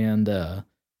steakhouse?" And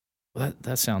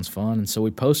that sounds fun. And so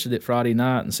we posted it Friday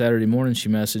night, and Saturday morning she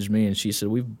messaged me and she said,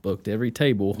 "We've booked every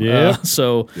table." Yeah.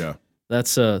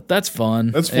 That's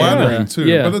fun. That's flattering too.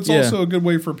 Yeah, but it's also a good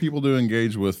way for people to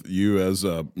engage with you as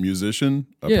a musician,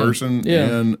 a person,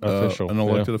 and an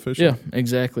elected official. Yeah,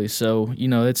 exactly. So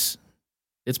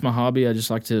it's my hobby. I just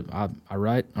like to I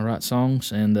write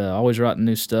songs and always writing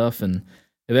new stuff. And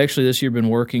I've actually this year been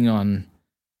working on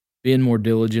being more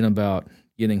diligent about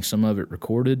getting some of it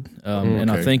recorded. And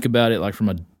I think about it like from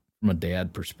a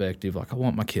dad perspective. Like I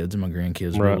want my kids and my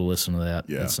grandkids to be able to listen to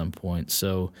that at some point.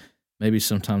 So maybe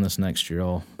sometime this next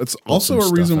year That's also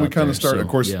a reason we kind of started. So, of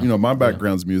course, my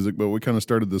background's music, but we kind of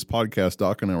started this podcast.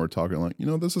 Doc and I were talking like,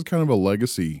 this is kind of a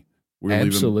legacy we're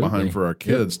leaving behind for our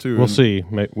kids too. We'll see.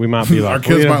 We might be like our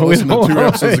kids might listen to 2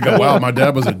 episodes and go, "Wow, my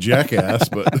dad was a jackass."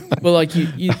 But well, like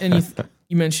you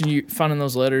mentioned you finding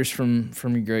those letters from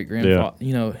your great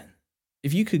grandfather.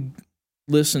 If you could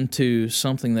listen to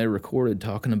something they recorded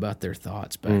talking about their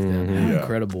thoughts back then, how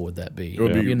incredible would that be? It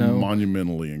would be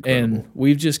monumentally incredible. And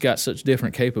we've just got such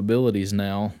different capabilities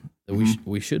now that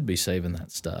we should be saving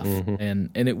that stuff, and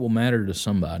it will matter to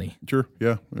somebody. Sure,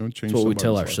 yeah, that's what we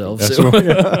tell ourselves.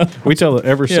 We tell it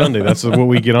every Sunday. That's what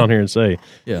we get on here and say.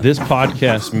 Yeah. This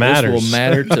podcast matters. This will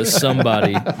matter to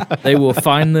somebody. They will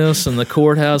find this in the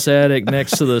courthouse attic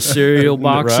next to the cereal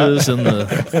boxes and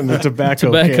the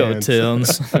tobacco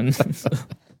tins.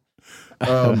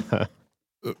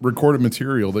 Recorded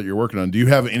material that you're working on. Do you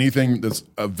have anything that's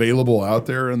available out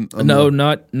there? No,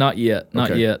 not yet.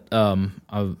 Not yet.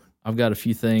 I've got a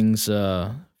few things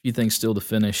still to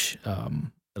finish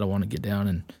that I want to get down,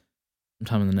 and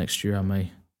sometime in the next year I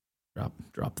may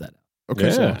drop that.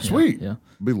 Okay, sweet. Yeah, I'll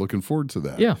be looking forward to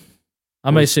that. Yeah,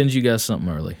 I may send you guys something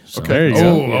early. So. Okay, there you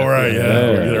go. All right,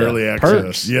 early access.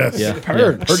 Perks. Yes, yeah.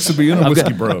 Perks of being a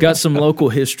whiskey bro. Got some local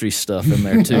history stuff in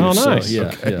there too. Oh, nice.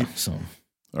 So, yeah. So.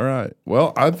 All right.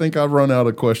 Well, I think I've run out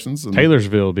of questions.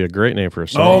 Taylorsville would be a great name for a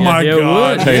song. Oh my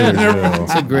God, Taylorsville.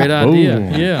 That's a great idea.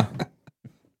 Ooh. Yeah.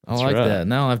 I That's like right. that.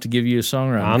 Now I'll have to give you a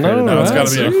songwriting. I know. credit. Now it's got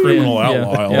to be a criminal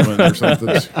outlaw element or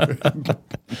something.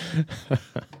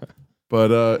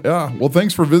 But yeah, well,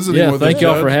 thanks for visiting Yeah, with us. thank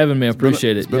y'all for Judge. having me. I It's been a-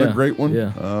 appreciate It's it. been Yeah. a great one.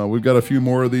 Yeah. We've got a few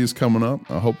more of these coming up.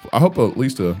 I hope at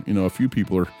least a few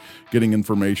people are getting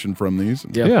information from these.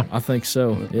 Yeah, I think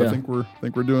so. Yeah. I think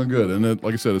we're doing good. And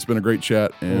like I said, it's been a great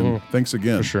chat. And thanks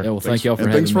again. For sure. Yeah, well, thank y'all for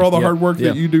And having thanks me. for all the Yeah. hard work Yeah.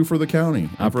 that you do for the county.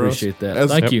 I and for us appreciate that.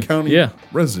 as Thank you. county Yeah.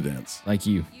 residents. Thank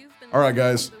you. All right,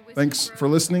 guys. Thanks for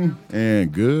listening,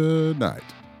 and good night.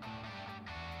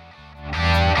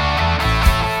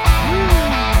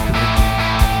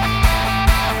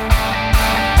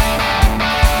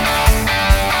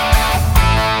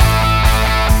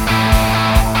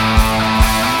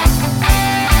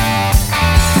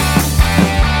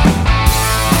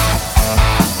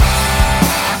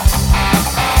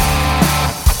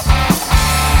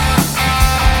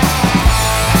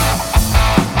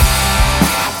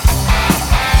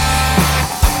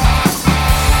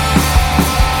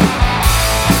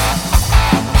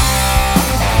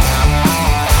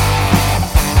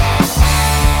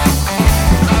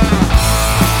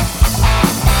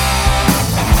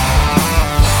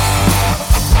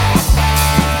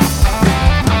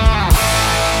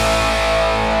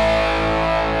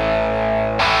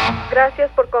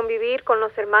 Gracias por convivir con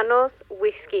los hermanos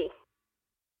Whisky.